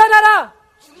중단하라.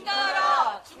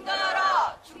 중단하라.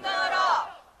 중단하라.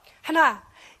 중단하라. 하나,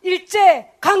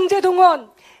 일제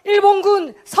강제동원,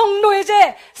 일본군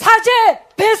성노예제 사죄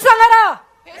배상하라.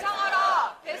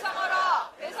 배상하라.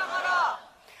 배상하라. 배상하라.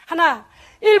 하나,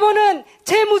 일본은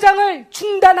재무장을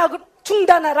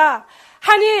중단하라.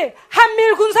 한일,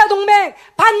 한미일 군사동맹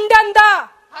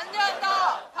반대한다.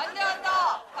 반대한다.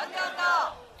 반대한다.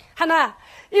 반대한다. 하나,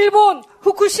 일본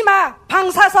후쿠시마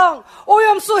방사성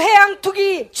오염수 해양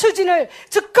투기 추진을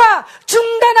즉각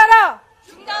중단하라.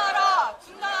 중단하라.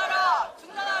 중단하라.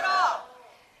 중단하라.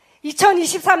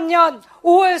 2023년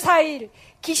 5월 4일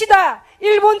기시다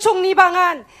일본 총리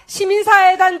방한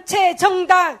시민사회단체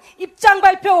정당 입장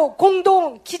발표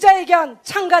공동 기자회견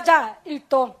참가자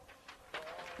일동.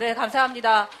 네,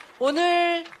 감사합니다.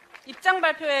 오늘 입장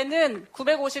발표에는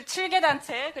 957개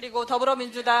단체 그리고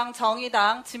더불어민주당,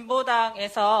 정의당,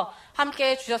 진보당에서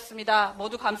함께해 주셨습니다.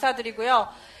 모두 감사드리고요.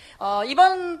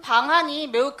 이번 방안이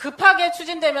매우 급하게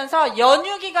추진되면서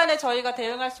연휴 기간에 저희가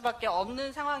대응할 수밖에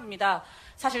없는 상황입니다.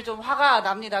 사실 좀 화가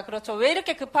납니다. 그렇죠. 왜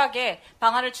이렇게 급하게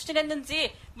방안을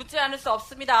추진했는지 묻지 않을 수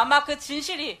없습니다. 아마 그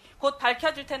진실이 곧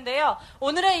밝혀질 텐데요.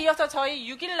 오늘에 이어서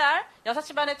저희 6일날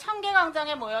 6시 반에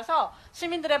청계광장에 모여서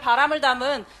시민들의 바람을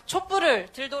담은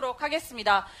촛불을 들도록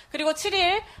하겠습니다. 그리고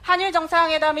 7일 한일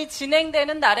정상회담이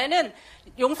진행되는 날에는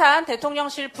용산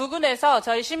대통령실 부근에서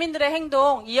저희 시민들의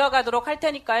행동 이어가도록 할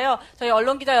테니까요. 저희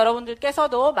언론기자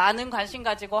여러분들께서도 많은 관심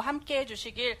가지고 함께해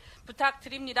주시길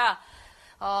부탁드립니다.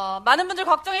 많은 분들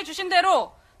걱정해 주신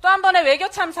대로 또 한 번의 외교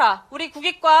참사, 우리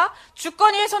국익과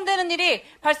주권이 훼손되는 일이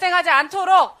발생하지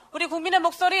않도록 우리 국민의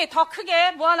목소리 더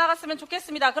크게 모아나갔으면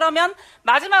좋겠습니다. 그러면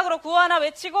마지막으로 구호 하나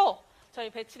외치고 저희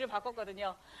배치를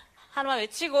바꿨거든요. 하나만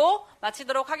외치고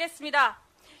마치도록 하겠습니다.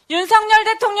 윤석열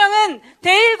대통령은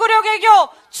대1구력 외교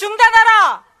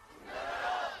중단하라!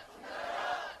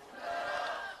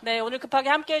 네, 오늘 급하게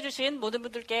함께해 주신 모든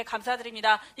분들께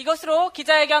감사드립니다. 이것으로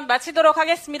기자회견 마치도록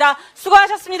하겠습니다.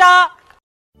 수고하셨습니다.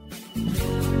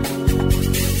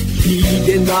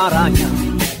 이게 나라냐,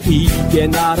 이게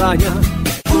나라냐,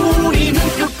 우리는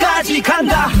끝까지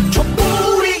간다.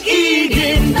 촛불이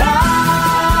이긴다.